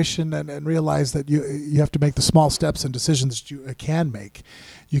situation and realize that you have to make the small steps and decisions that you can make.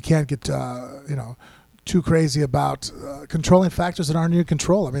 You can't get too crazy about controlling factors that aren't in your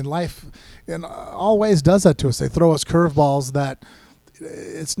control. I mean, life in all ways does that to us. They throw us curveballs that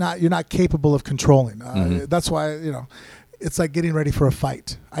you're not capable of controlling. That's why it's like getting ready for a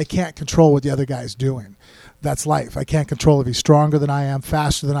fight. I can't control what the other guy's doing. That's life. I can't control if he's stronger than I am,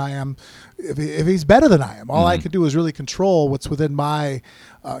 faster than I am, if he's better than I am. All I can do is really control what's within my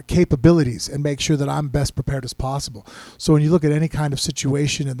capabilities and make sure that I'm best prepared as possible. So when you look at any kind of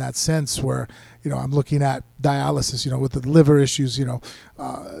situation in that sense where, I'm looking at dialysis, with the liver issues, that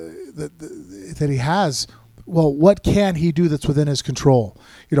he has, well, what can he do that's within his control?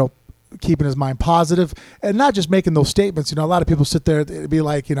 Keeping his mind positive and not just making those statements. A lot of people sit there and be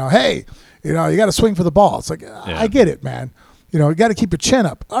like, hey, you got to swing for the ball. It's like, I get it, man. You got to keep your chin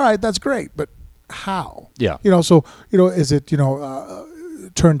up. All right, that's great. But how? Yeah. Is it,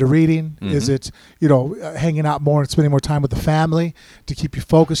 turn to reading? Is it, hanging out more and spending more time with the family to keep you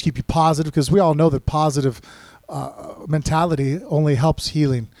focused, keep you positive? Because we all know that positive mentality only helps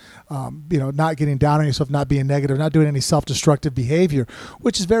healing. Not getting down on yourself, not being negative, not doing any self-destructive behavior,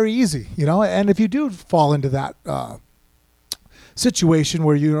 which is very easy, And if you do fall into that situation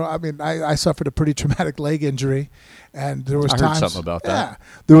where I suffered a pretty traumatic leg injury, and there was I times heard something about that. Yeah,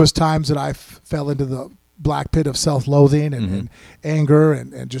 there was times that I fell into the black pit of self-loathing and anger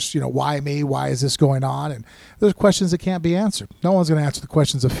and just why me? Why is this going on? And there's questions that can't be answered. No one's going to answer the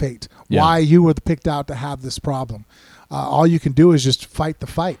questions of fate. Yeah. Why you were picked out to have this problem. All you can do is just fight the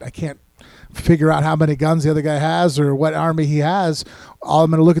fight. I can't figure out how many guns the other guy has or what army he has. I'm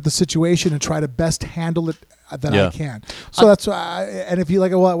going to look at the situation and try to best handle it that I can. So that's why. And if you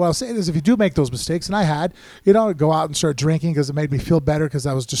what I was saying is, if you do make those mistakes, and I had, go out and start drinking because it made me feel better because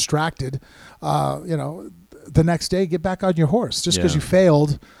I was distracted. The next day, get back on your horse. Just because you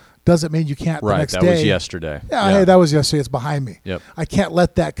failed doesn't mean you can't the next day. Right, that was yesterday. Yeah, hey, that was yesterday. It's behind me. Yep. I can't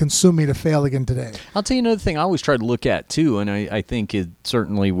let that consume me to fail again today. I'll tell you another thing I always try to look at, too, and I think it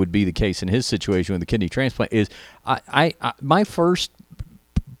certainly would be the case in his situation with the kidney transplant, is my first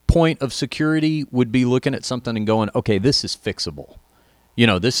point of security would be looking at something and going, okay, this is fixable.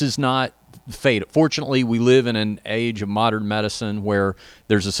 This is not fate. Fortunately, we live in an age of modern medicine where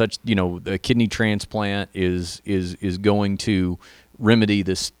there's the kidney transplant is going to remedy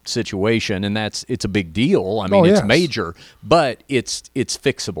this situation, and it's a big deal. I mean, it's major, but it's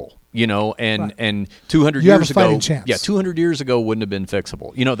fixable. And 200 years ago, 200 years ago wouldn't have been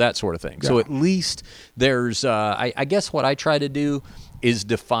fixable. That sort of thing. Yeah. So at least there's, I guess what I try to do is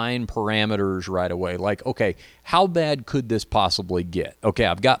define parameters right away. Like, okay, how bad could this possibly get? Okay,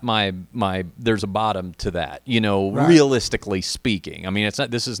 I've got my there's a bottom to that, realistically speaking. I mean,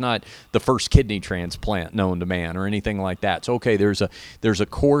 this is not the first kidney transplant known to man or anything like that. So, okay, there's a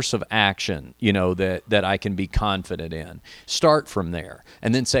course of action, that I can be confident in. Start from there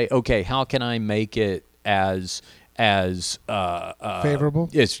and then say, okay, how can I make it as favorable?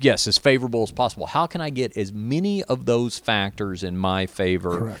 As favorable as possible. How can I get as many of those factors in my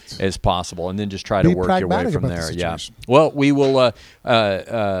favor as possible, and then just try to work your way from there? Yeah. Well, we will.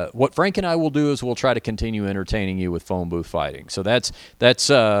 What Frank and I will do is we'll try to continue entertaining you with phone booth fighting. So that's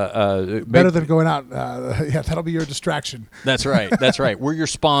better than going out. That'll be your distraction. That's right. That's right. We're your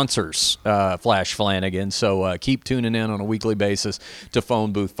sponsors, Flash Flanagan. So keep tuning in on a weekly basis to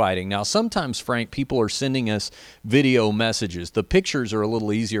phone booth fighting. Now, sometimes, Frank, people are sending us video messages. The pictures are a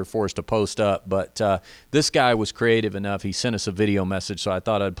little easier for us to post up, but this guy was creative enough. He sent us a video message, so I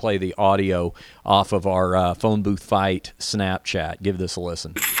thought I'd play the audio off of our phone booth fight Snapchat. Give this a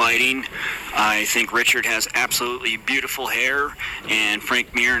listen. Fighting, I think Richard has absolutely beautiful hair, and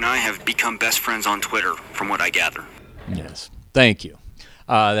Frank Mir and I have become best friends on Twitter, from what I gather. Yes. Thank you.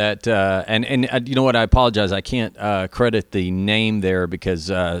 And you know what? I apologize. I can't credit the name there because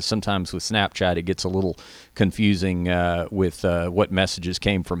sometimes with Snapchat it gets a little confusing with what messages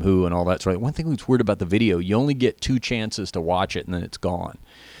came from who and all that sort of. One thing that's weird about the video, you only get 2 chances to watch it and then it's gone.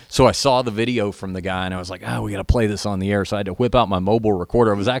 So I saw the video from the guy, and I was like, we got to play this on the air. So I had to whip out my mobile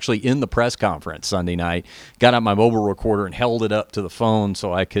recorder. I was actually in the press conference Sunday night, got out my mobile recorder and held it up to the phone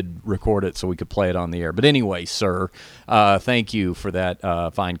so I could record it so we could play it on the air. But anyway, sir, thank you for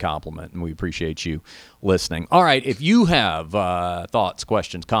that fine compliment, and we appreciate you listening. All right, if you have thoughts,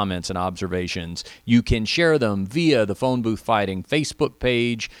 questions, comments, and observations, you can share them via the Phone Booth Fighting Facebook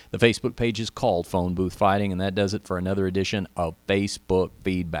page. The Facebook page is called Phone Booth Fighting, and that does it for another edition of Facebook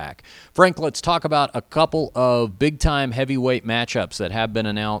Feedback. Frank, let's talk about a couple of big-time heavyweight matchups that have been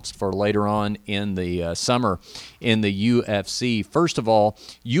announced for later on in the summer in the UFC. First of all,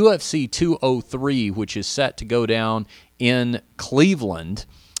 UFC 203, which is set to go down in Cleveland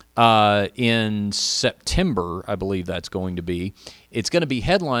in September, I believe that's going to be. It's going to be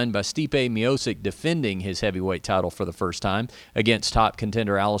headlined by Stipe Miocic defending his heavyweight title for the first time against top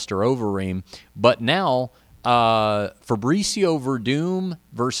contender Alistair Overeem. But now Fabricio Verdum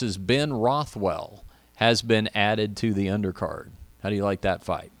versus Ben Rothwell has been added to the undercard. How do you like that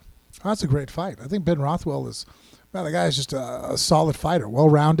fight? Oh, that's a great fight. I think Ben Rothwell is, man, the guy is just a solid fighter,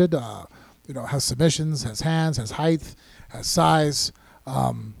 well-rounded, has submissions, has hands, has height, has size.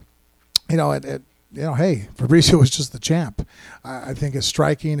 Hey, Fabricio is just the champ. I think his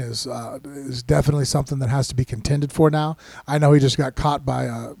striking is definitely something that has to be contended for now. I know he just got caught by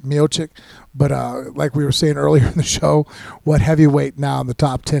Miocic, but like we were saying earlier in the show, what heavyweight now in the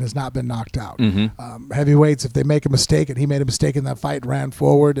top 10 has not been knocked out? Mm-hmm. Heavyweights, if they make a mistake, and he made a mistake in that fight, ran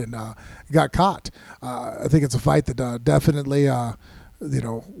forward and got caught. I think it's a fight that definitely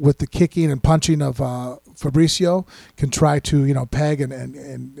with the kicking and punching of Fabricio, can try to peg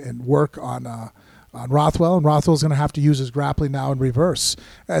and work on Rothwell, and Rothwell's going to have to use his grappling now in reverse,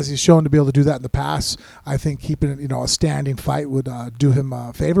 as he's shown to be able to do that in the past. I think keeping a standing fight would do him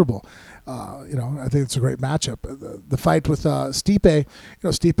favorable. I think it's a great matchup. The fight with Stipe,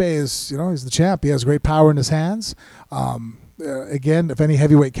 Stipe is he's the champ. He has great power in his hands. Again, if any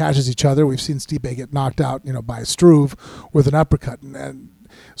heavyweight catches each other, we've seen Stipe get knocked out, by Struve with an uppercut, and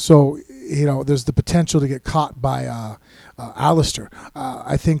so there's the potential to get caught by Alistair.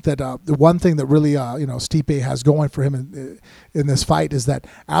 I think that the one thing that really Stipe has going for him in this fight is that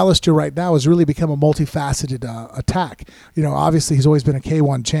Alistair right now has really become a multifaceted attack. Obviously he's always been a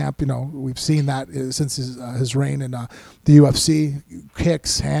K1 champ. We've seen that since his reign in the UFC.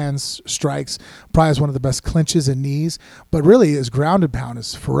 Kicks, hands, strikes, probably has one of the best clinches and knees. But really his ground and pound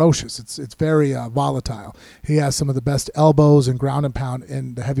is ferocious. It's very volatile. He has some of the best elbows and ground and pound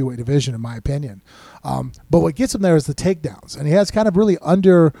in the heavyweight division, in my opinion. But what gets him there is the takedowns, and he has kind of really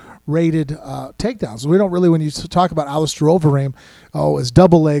underrated takedowns. We don't really, when you talk about Alistair Overeem, his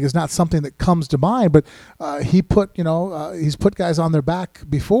double leg is not something that comes to mind, but he's put guys on their back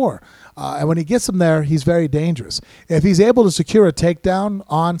before, and when he gets them there, he's very dangerous. If he's able to secure a takedown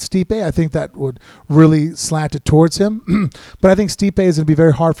on Stipe, I think that would really slant it towards him. But I think Stipe is going to be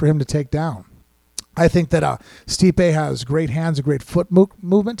very hard for him to take down. I think that Stipe has great hands and great foot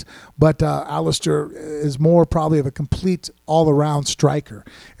movement, but Alistair is more probably of a complete all-around striker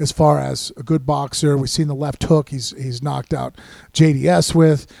as far as a good boxer. We've seen the left hook he's knocked out JDS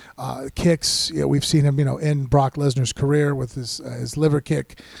with. Kicks, we've seen him in Brock Lesnar's career with his liver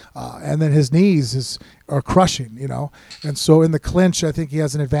kick, and then his knees are crushing, and so in the clinch I think he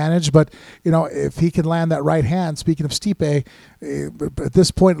has an advantage. But if he can land that right hand, speaking of Stipe, at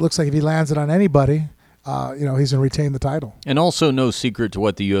this point it looks like if he lands it on anybody, he's going to retain the title. And also no secret to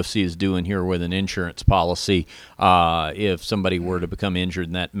what the UFC is doing here with an insurance policy. If somebody were to become injured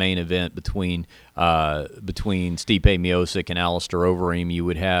in that main event between Stipe Miocic and Alistair Overeem, you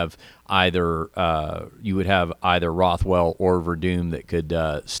would have either Rothwell or Verdum that could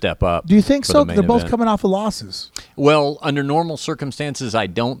step up. Do you think so? The They're both event. coming off of losses. Well, under normal circumstances, I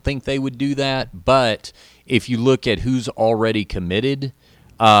don't think they would do that. But if you look at who's already committed,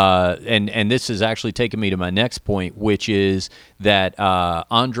 and this has actually taken me to my next point, which is that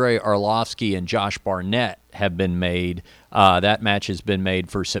Andrei Arlovsky and Josh Barnett have been made. That match has been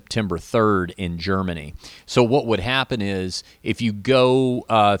made for September 3rd in Germany. So what would happen is if you go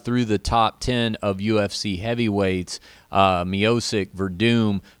through the top 10 of UFC heavyweights, Miocic,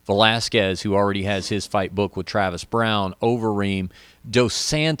 Verdum, Velasquez, who already has his fight booked with Travis Brown, Overeem, Dos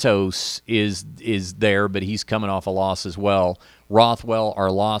Santos is there, but he's coming off a loss as well. Rothwell,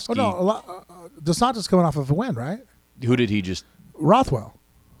 Arlovsky. Oh, no, Dos Santos coming off of a win, right? Who did he just? Rothwell.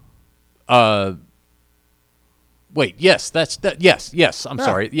 Wait, yes, yes. I'm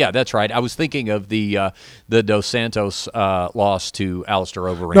sorry. Yeah, that's right. I was thinking of the Dos Santos loss to Alistair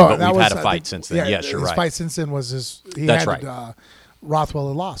Overeem, but we've had a fight since then. Yeah, yes, you're his right. fight since then was That's handed, right. Rothwell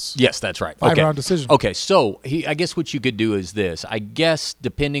a loss. Yes, that's right. 5-round decision. Okay, so I guess what you could do is this. I guess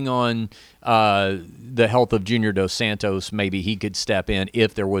depending on the health of Junior Dos Santos, maybe he could step in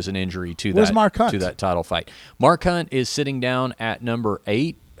if there was an injury to that title fight. Mark Hunt is sitting down at number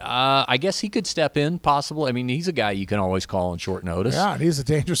 8. I guess he could step in, possibly. I mean, he's a guy you can always call on short notice. Yeah, he's a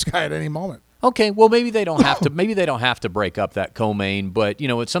dangerous guy at any moment. Okay, well maybe they don't have to. Maybe they don't have to break up that co-main, but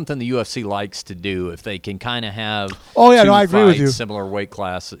it's something the UFC likes to do if they can kind of have. Oh yeah, two I agree with you. Similar weight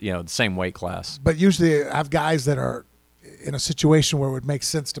class, the same weight class. But usually, I have guys that are in a situation where it would make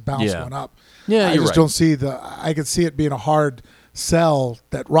sense to bounce one up. Yeah, I just don't see I could see it being a hard sell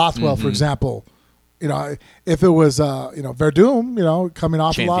that Rothwell, for example. If it was Verdum, coming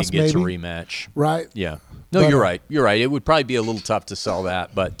off a loss, Champion gets maybe a rematch, right? Yeah. No, you're right. You're right. It would probably be a little tough to sell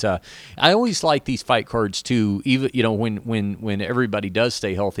that, but I always like these fight cards too. Even when everybody does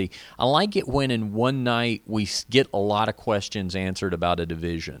stay healthy, I like it when in one night we get a lot of questions answered about a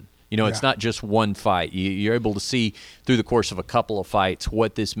division. It's not just one fight. You're able to see through the course of a couple of fights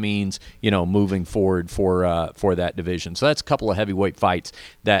what this means, moving forward for that division. So that's a couple of heavyweight fights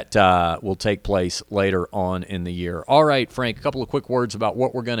that will take place later on in the year. All right, Frank, a couple of quick words about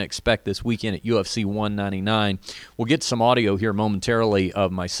what we're going to expect this weekend at UFC 199. We'll get some audio here momentarily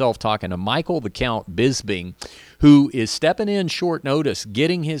of myself talking to Michael the Count Bisping, who is stepping in short notice,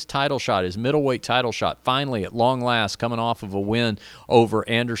 getting his title shot, his middleweight title shot, finally at long last, coming off of a win over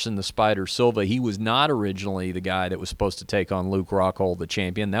Anderson the Spider Silva. He was not originally the guy that was supposed to take on Luke Rockhold, the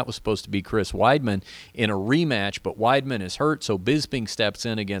champion. That was supposed to be Chris Weidman in a rematch, but Weidman is hurt, so Bisping steps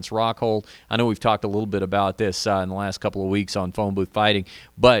in against Rockhold. I know we've talked a little bit about this in the last couple of weeks on Phone Booth Fighting,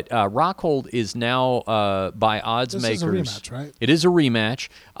 but Rockhold is now by odds makers. This is a rematch, right? It is a rematch.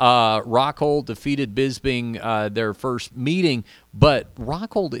 Rockhold defeated Bisping their first meeting, but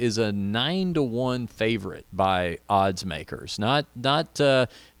Rockhold is a 9-1 favorite by odds makers.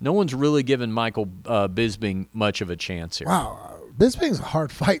 No one's really given Michael Bisping much of a chance here. Wow, Bisping's a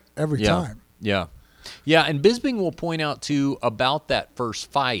hard fight every time. Yeah, and Bisping will point out too about that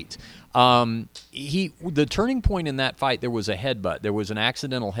first fight. The turning point in that fight, there was a headbutt. There was an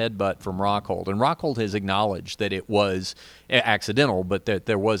accidental headbutt from Rockhold, and Rockhold has acknowledged that it was accidental, but that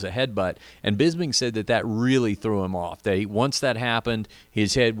there was a headbutt. And Bisping said that really threw him off. That once that happened,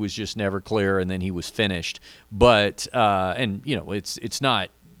 his head was just never clear, and then he was finished. But it's not.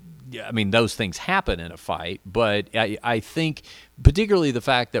 I mean, those things happen in a fight, but I think particularly the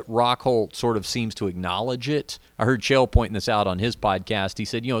fact that Rockhold sort of seems to acknowledge it. I heard Chael pointing this out on his podcast. He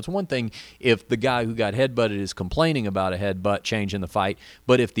said, it's one thing if the guy who got headbutted is complaining about a headbutt change in the fight,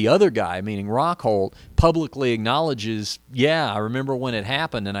 but if the other guy, meaning Rockhold, publicly acknowledges, I remember when it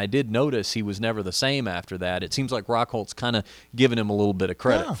happened, and I did notice he was never the same after that. It seems like Rockhold's kind of giving him a little bit of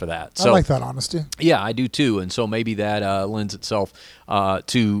credit for that. So, I like that honesty. Yeah, I do too, and so maybe that lends itself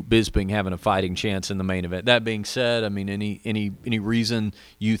to Bisping having a fighting chance in the main event. That being said, I mean, any reason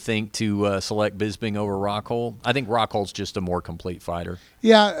you think to select Bisping over Rockhold? I think Rockhold's just a more complete fighter.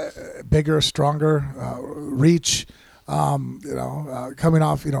 Yeah, bigger, stronger, reach. Coming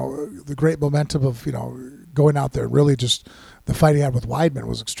off, the great momentum of, going out there. Really, just the fight he had with Weidman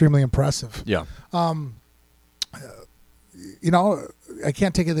was extremely impressive. Yeah. I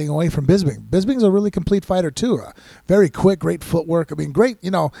can't take anything away from Bisping. Bisping's a really complete fighter too. Very quick, great footwork. I mean, great,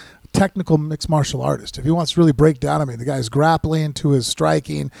 technical mixed martial artist. If he wants to really break down, the guy's grappling to his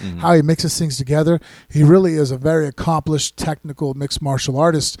striking, how he mixes things together. He really is a very accomplished technical mixed martial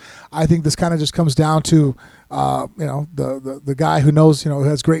artist. I think this kind of just comes down to, the guy who knows, who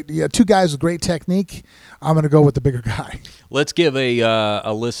has two guys with great technique. I'm going to go with the bigger guy. Let's give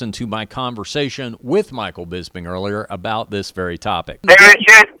a listen to my conversation with Michael Bisping earlier about this very topic. Hey,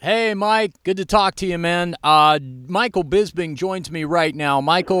 Richard. Hey, Mike. Good to talk to you, man. Michael Bisping joins me right now.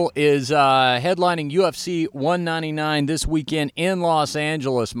 Michael is headlining UFC 199 this weekend in Los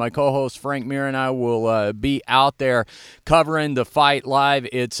Angeles. My co-host Frank Mir and I will be out there covering the fight live.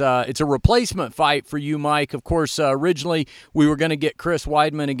 It's a replacement fight for you, Mike. Of course, originally we were going to get Chris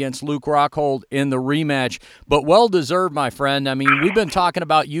Weidman against Luke Rockhold in the rematch, but well-deserved, my friend. I mean, we've been talking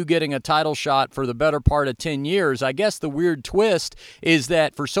about you getting a title shot for the better part of 10 years. I guess the weird twist is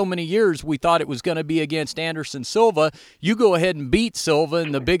that for so many years we thought it was going to be against Anderson Silva. You go ahead and beat Silva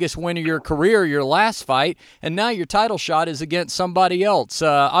in the biggest win of your career, your last fight, and now your title shot is against somebody else.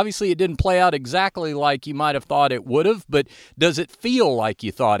 Obviously, it didn't play out exactly like you might have thought it would have, but does it feel like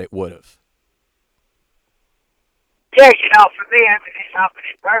you thought it would have? Yeah, for me, everything's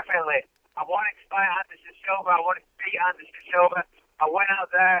happening perfectly. I wanted to fight Anderson Silva. I wanted to beat Anderson Silva. I went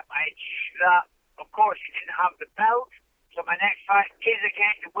out there. I achieved that. Of course, he didn't have the belt. So my next fight is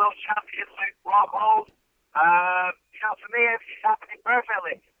against the world champion, Luke Rockhold. For me, everything's happening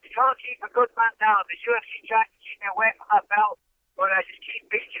perfectly. You can't keep a good man down. The UFC tried to keep me away from that belt, but I just keep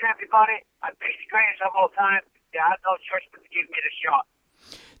beating everybody. I beat the greatest of all time. Yeah, I had no choice but to give me the shot.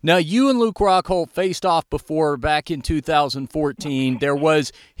 Now, you and Luke Rockhold faced off before back in 2014.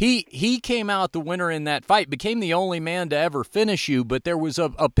 He came out the winner in that fight, became the only man to ever finish you, but there was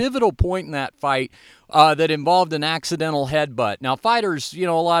a pivotal point in that fight that involved an accidental headbutt. Now, fighters, a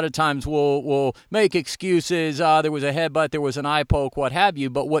lot of times will make excuses. There was a headbutt, there was an eye poke, what have you.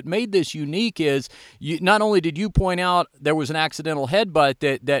 But what made this unique is not only did you point out there was an accidental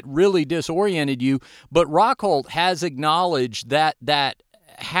headbutt that really disoriented you, but Rockhold has acknowledged that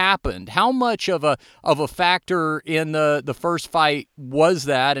happened. How much of a factor in the first fight was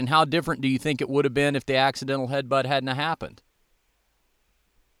that, and how different do you think it would have been if the accidental headbutt hadn't happened?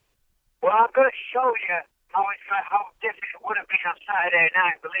 Well, I'm going to show you how different it would have been on Saturday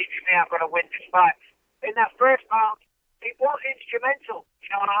night. Believe you me, I'm going to win this fight. In that first round, it was instrumental.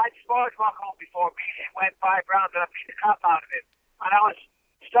 I'd sparred Rockhold before, went 5 rounds, and I beat the crap out of him. And I was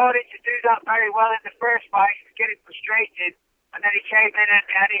starting to do that very well in the first fight, getting frustrated. And then he came in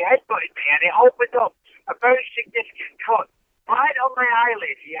and he headbutted me, and it opened up a very significant cut right on my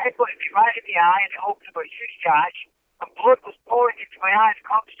eyelid. He headbutted me right in the eye, and it opened up a huge gash, and blood was pouring into my eyes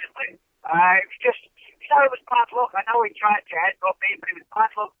constantly. It was just, it was bad luck. I know he tried to headbutt me, but it was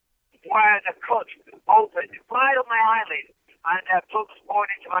bad luck where the cut opened right on my eyelid, and blood was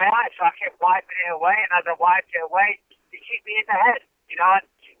pouring into my eyes, so I kept wiping it away, and as I wiped it away, he kicked me in the head, and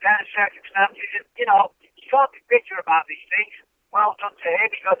then the circumstances, you can't be bitter about these things. Well done to him,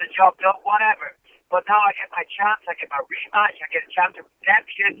 he got the job done, whatever. But now I get my chance, I get my rematch, I get a chance of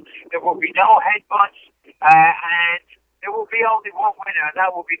redemption. There will be no headbutts, and there will be only one winner, and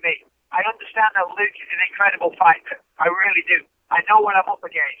that will be me. I understand that Luke is an incredible fighter. I really do. I know what I'm up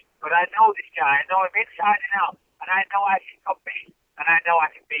against, but I know this guy. I know him inside and out, and I know I can compete, and I know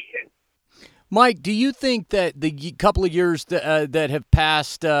I can beat him. Mike, do you think that the couple of years that have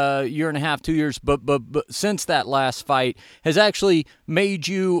passed, year and a half, 2 years, but since that last fight has actually made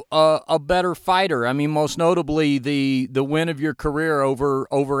you a better fighter? I mean, most notably the win of your career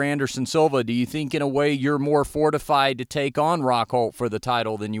over Anderson Silva. Do you think in a way you're more fortified to take on Rockhold for the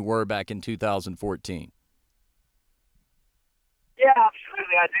title than you were back in 2014? Yeah,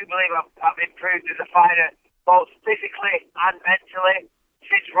 absolutely. I do believe I've improved as a fighter, both physically and mentally.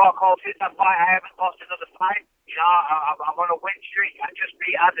 Since that fight, I haven't lost another fight. I'm on a win streak. I just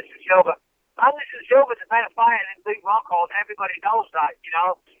beat Anderson Silva. Anderson Silva's a better fighter than Luke Rockhold. Everybody knows that,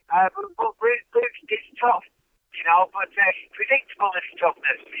 But Luke is tough, but predictable in his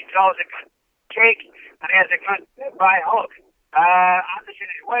toughness. He throws a good kick and he has a good right hook. Anderson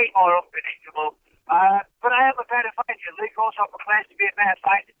is way more unpredictable. But I am a better fighter. Luke also proclaims to be a better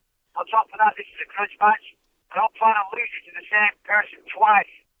fighter. On top of that, this is a grudge match. I don't plan on losing to the same person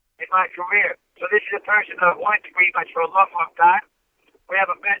twice in my career. So this is a person that I've wanted to rematch for a long, long time. We have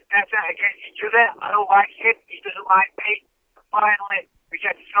a bet against each other. I don't like him. He doesn't like me. Finally, we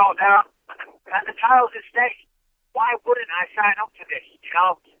get to throw down. And the title's at stake. Why wouldn't I sign up to this?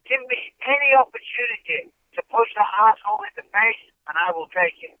 Give me any opportunity to push that asshole in the face, and I will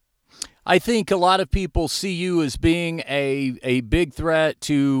take it. I think a lot of people see you as being a big threat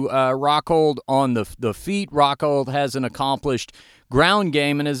to Rockhold on the feet. Rockhold has an accomplished ground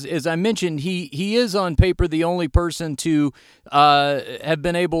game, and as I mentioned, he is on paper the only person to have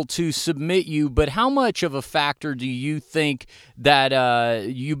been able to submit you. But how much of a factor do you think that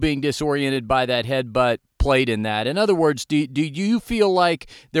you being disoriented by that headbutt played in that? In other words, do you feel like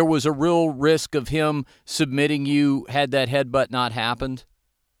there was a real risk of him submitting you had that headbutt not happened?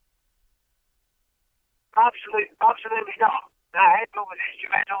 Absolutely not. That headbutt was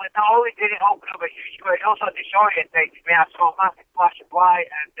instrumental. It not only did it open up a huge door, it also disorientated me. I saw a massive flash of light,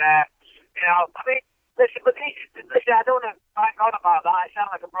 and listen, I don't want to find out about that. I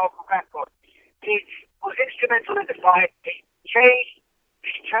sound like a broken record. It was instrumental in the fight. It changed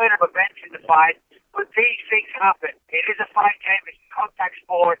the turn of events in the fight, but these things happen. It is a fight game. It's a contact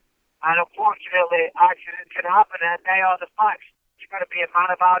sport, and unfortunately, accidents can happen, and they are the facts. You've got to be a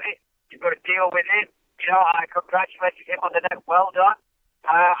man about it. You've got to deal with it. I congratulated him on the neck. Well done.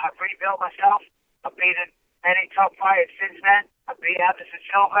 I've rebuilt myself. I've beaten any top fighters since then. I beat Anderson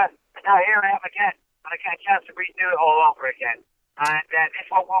Silva. And now here I am again. And I get a chance to redo it all over again. And this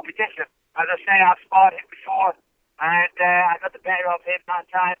one won't be different. As I say, I've sparred him before. And I got the better of him that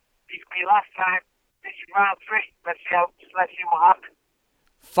time. He beat me last time. This is round 3. Let's see what happens.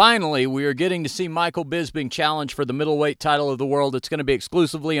 Finally, we are getting to see Michael Bisping challenge for the middleweight title of the world. It's going to be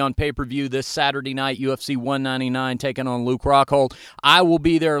exclusively on pay-per-view this Saturday night, UFC 199, taking on Luke Rockhold. I will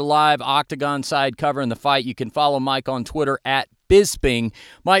be there live, Octagon side, covering the fight. You can follow Mike on Twitter at Bisping.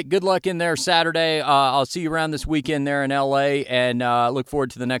 Mike, good luck in there Saturday. I'll see you around this weekend there in L.A., and look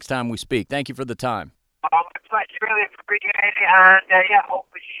forward to the next time we speak. Thank you for the time. My pleasure. Really appreciate it, and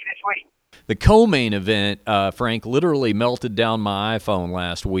hopefully this week. The co-main event, Frank, literally melted down my iPhone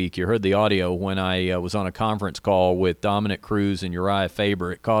last week. You heard the audio when I was on a conference call with Dominic Cruz and Uriah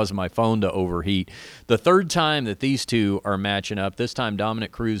Faber. It caused my phone to overheat. The third time that these two are matching up, this time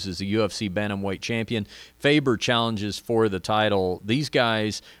Dominic Cruz is the UFC bantamweight champion. Faber challenges for the title. These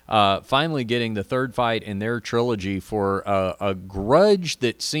guys finally getting the third fight in their trilogy for a grudge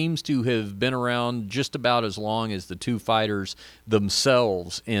that seems to have been around just about as long as the two fighters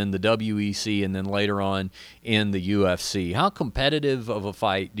themselves in the WEC and then later on in the UFC. How competitive of a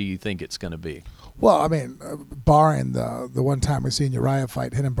fight do you think it's going to be? Well, I mean, barring the one time we seen Uriah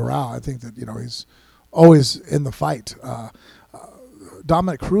fight Renan Barão, I think that he's always in the fight.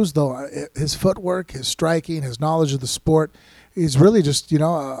 Dominic Cruz, though, his footwork, his striking, his knowledge of the sport, is really just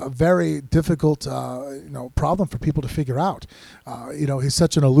a very difficult problem for people to figure out. He's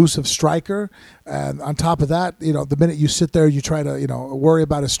such an elusive striker, and on top of that, the minute you sit there, you try to worry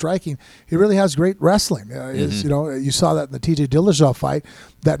about his striking. He really has great wrestling. You saw that in the T.J. Dillashaw fight.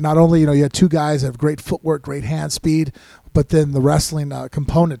 That not only you had two guys that have great footwork, great hand speed, but then the wrestling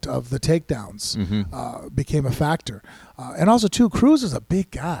component of the takedowns became a factor. And also, too, Cruz is a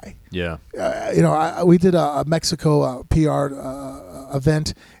big guy. Yeah. We did a Mexico PR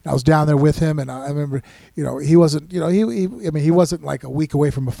event. And I was down there with him, and I remember, he wasn't, he wasn't like a week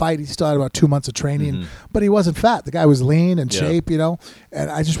away from a fight. He still had about 2 months of training, but he wasn't fat. The guy was lean and shape, And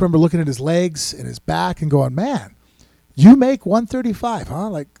I just remember looking at his legs and his back and going, man, you make 135, huh?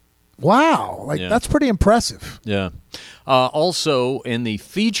 Like, wow. That's pretty impressive. Yeah. Also, in the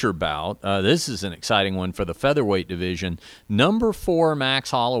feature bout, this is an exciting one for the featherweight division. Number 4,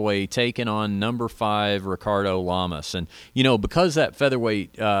 Max Holloway, taking on number 5, Ricardo Lamas. And, because that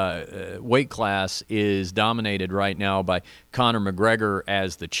featherweight weight class is dominated right now by Conor McGregor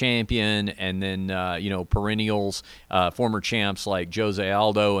as the champion, and then, perennials, former champs like Jose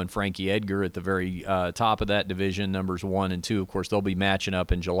Aldo and Frankie Edgar at the very top of that division, numbers 1 and 2. Of course, they'll be matching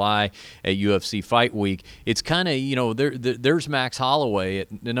up in July at UFC Fight Week. It's kind of, there's Max Holloway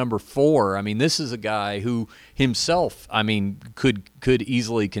at number 4. I mean, this is a guy who himself, could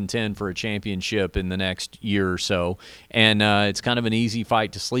easily contend for a championship in the next year or so. And it's kind of an easy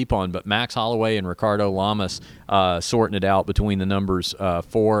fight to sleep on. But Max Holloway and Ricardo Lamas sorting it out between the numbers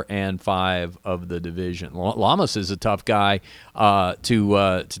 4 and 5 of the division. Lamas is a tough guy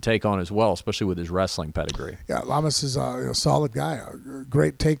to take on as well, especially with his wrestling pedigree. Yeah, Lamas is a solid guy.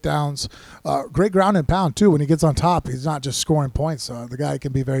 Great takedowns, great ground and pound too. When he gets on top, he's not just scoring points. The guy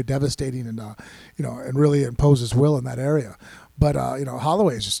can be very devastating and and really impose his will in that area. But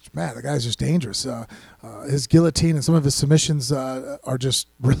Holloway is just, man, the guy's just dangerous. His guillotine and some of his submissions are just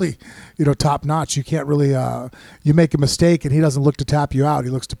really, top notch. You can't really, you make a mistake and he doesn't look to tap you out. He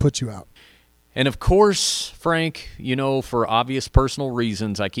looks to put you out. And of course, Frank, for obvious personal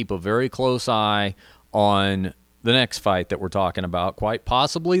reasons, I keep a very close eye on the next fight that we're talking about, quite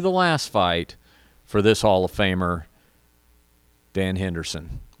possibly the last fight for this Hall of Famer. Dan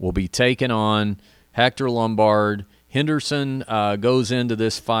Henderson will be taking on Hector Lombard. Henderson goes into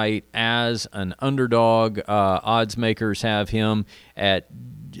this fight as an underdog. Odds makers have him at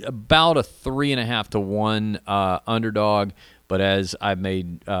about a 3.5 to 1 underdog. But as I've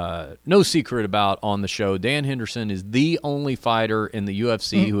made no secret about on the show, Dan Henderson is the only fighter in the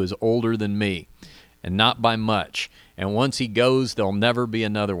UFC who is older than me, and not by much. And once he goes, there'll never be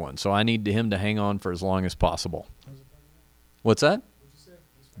another one. So I need him to hang on for as long as possible. What's that?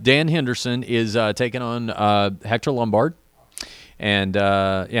 Dan Henderson is taking on Hector Lombard, and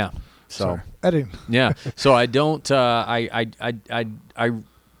so sorry. Editing. Yeah. So I don't.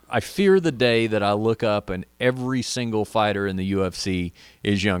 I fear the day that I look up and every single fighter in the UFC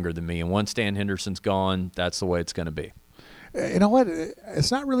is younger than me, and once Dan Henderson's gone, that's the way it's going to be. You know what?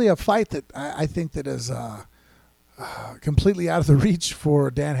 It's not really a fight that I think that is completely out of the reach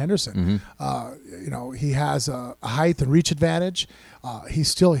for Dan Henderson. He has a height and reach advantage. He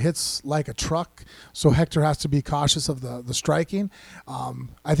still hits like a truck, so Hector has to be cautious of the striking.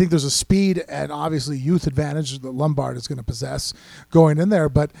 I think there's a speed and obviously youth advantage that Lombard is going to possess going in there,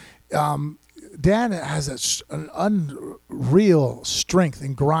 but Dan has an unreal strength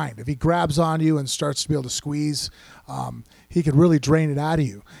and grind. If he grabs on you and starts to be able to squeeze, he could really drain it out of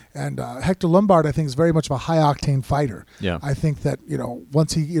you. And Hector Lombard, I think, is very much of a high-octane fighter. Yeah. I think that,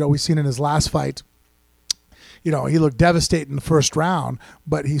 once he, we've seen in his last fight, he looked devastated in the first round,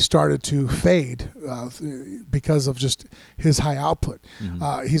 but he started to fade because of just his high output.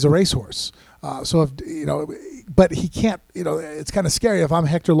 He's a racehorse. So if but he can't. It's kind of scary. If I'm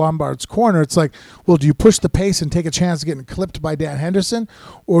Hector Lombard's corner, it's like, well, do you push the pace and take a chance of getting clipped by Dan Henderson,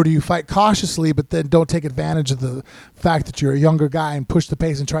 or do you fight cautiously but then don't take advantage of the fact that you're a younger guy and push the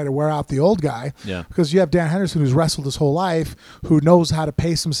pace and try to wear out the old guy? Yeah. Because you have Dan Henderson, who's wrestled his whole life, who knows how to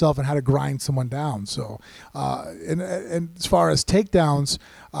pace himself and how to grind someone down. So, and as far as takedowns,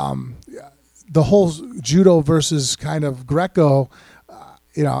 the whole judo versus kind of Greco,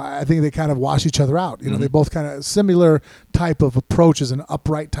 I think they kind of wash each other out. They both kind of similar type of approaches and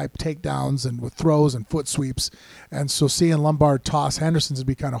upright type takedowns and with throws and foot sweeps. And so seeing Lombard toss Henderson would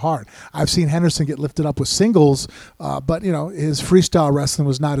be kind of hard. I've seen Henderson get lifted up with singles, but his freestyle wrestling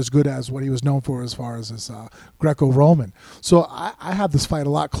was not as good as what he was known for as far as his Greco-Roman. So I have this fight a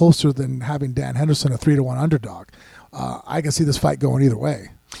lot closer than having Dan Henderson a 3-1 underdog. I can see this fight going either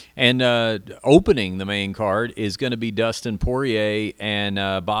way. And opening the main card is going to be Dustin Poirier and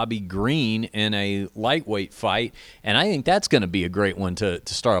Bobby Green in a lightweight fight, and I think that's going to be a great one to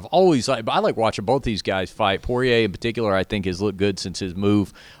start off. I like watching both these guys fight. Poirier in particular, I think, has looked good since his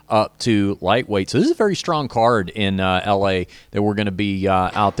move up to lightweight. So this is a very strong card in L.A. that we're going to be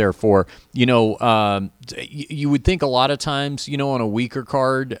out there for. You would think a lot of times, on a weaker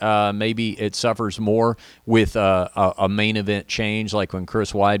card, maybe it suffers more with a main event change, like when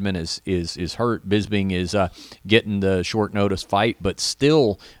Chris Weidman is hurt. Bisping is getting the short notice fight, but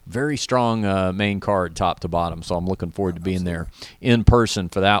still very strong main card top to bottom. So I'm looking forward to being there in person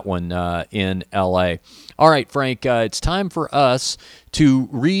for that one in L.A. All right, Frank, it's time for us to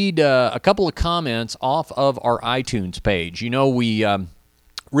read a couple of comments off of our iTunes page. We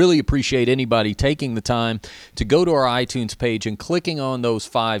really appreciate anybody taking the time to go to our iTunes page and clicking on those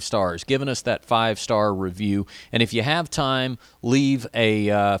 5 stars, giving us that 5-star review. And if you have time, leave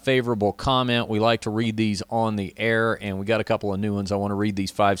a favorable comment. We like to read these on the air, and we got a couple of new ones. I want to read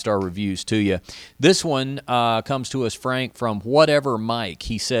these 5-star reviews to you. This one comes to us, Frank, from Whatever Mike.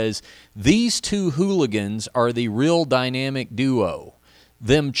 He says, "These two hooligans are the real dynamic duo.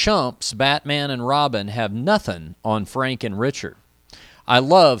 Them chumps, Batman and Robin, have nothing on Frank and Richard. I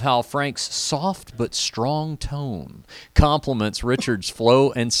love how Frank's soft but strong tone complements Richard's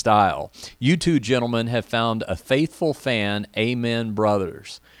flow and style. You two gentlemen have found a faithful fan. Amen,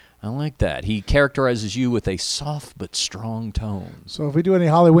 brothers." I like that. He characterizes you with a soft but strong tone. So if we do any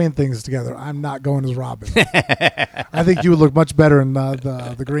Halloween things together, I'm not going as Robin. I think you would look much better in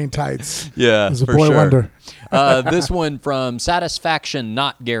the green tights. Yeah, as a for boy sure. wonder. This one from Satisfaction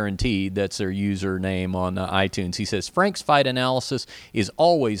Not Guaranteed. That's their username on iTunes. He says, "Frank's fight analysis is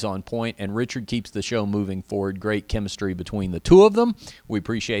always on point, and Richard keeps the show moving forward. Great chemistry between the two of them. We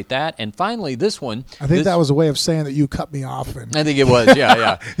appreciate that." And finally, this one. I think that was a way of saying that you cut me off. I think it was.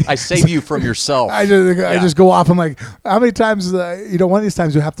 Yeah. I save you from yourself. I just go off. I'm like, how many times? One of these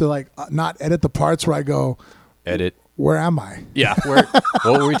times you have to not edit the parts where I go. Edit. Where am I? Yeah. What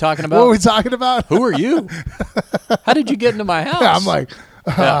were we talking about? What were we talking about? Who are you? How did you get into my house? Yeah, I'm like.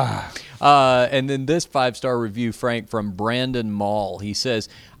 And then this 5-star review, Frank, from Brandon Mall. He says,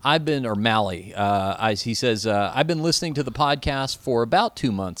 Malley. He says, "I've been listening to the podcast for about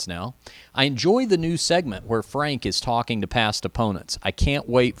 2 months now. I enjoy the new segment where Frank is talking to past opponents. I can't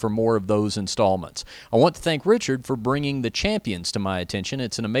wait for more of those installments. I want to thank Richard for bringing The Champions to my attention.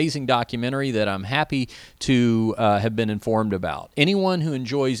 It's an amazing documentary that I'm happy to have been informed about. Anyone who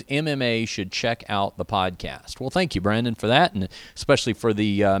enjoys MMA should check out the podcast." Well, thank you, Brandon, for that, and especially for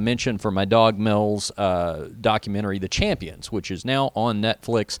the mention for my Dog Mills documentary, The Champions, which is now on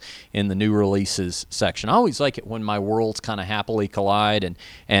Netflix in the new releases section. I always like it when my worlds kind of happily collide,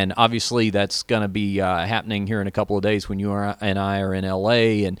 and obviously that's going to be happening here in a couple of days when you and I are in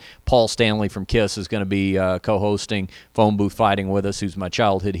L.A., and Paul Stanley from KISS is going to be co-hosting Phone Booth Fighting with us, who's my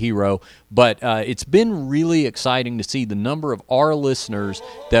childhood hero. But it's been really exciting to see the number of our listeners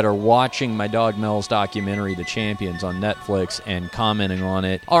that are watching my Dog Mills documentary, The Champions, on Netflix and commenting on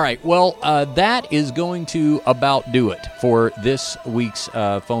it. All right, well, that is going to about do it for this week's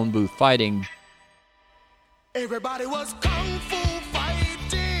Phone Booth Fighting. Everybody was kung fu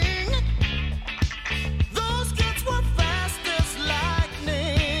fighting. Those kids were fast as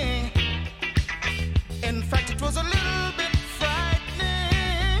lightning. In fact, it was a little bit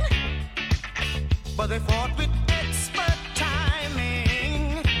frightening, but they fought with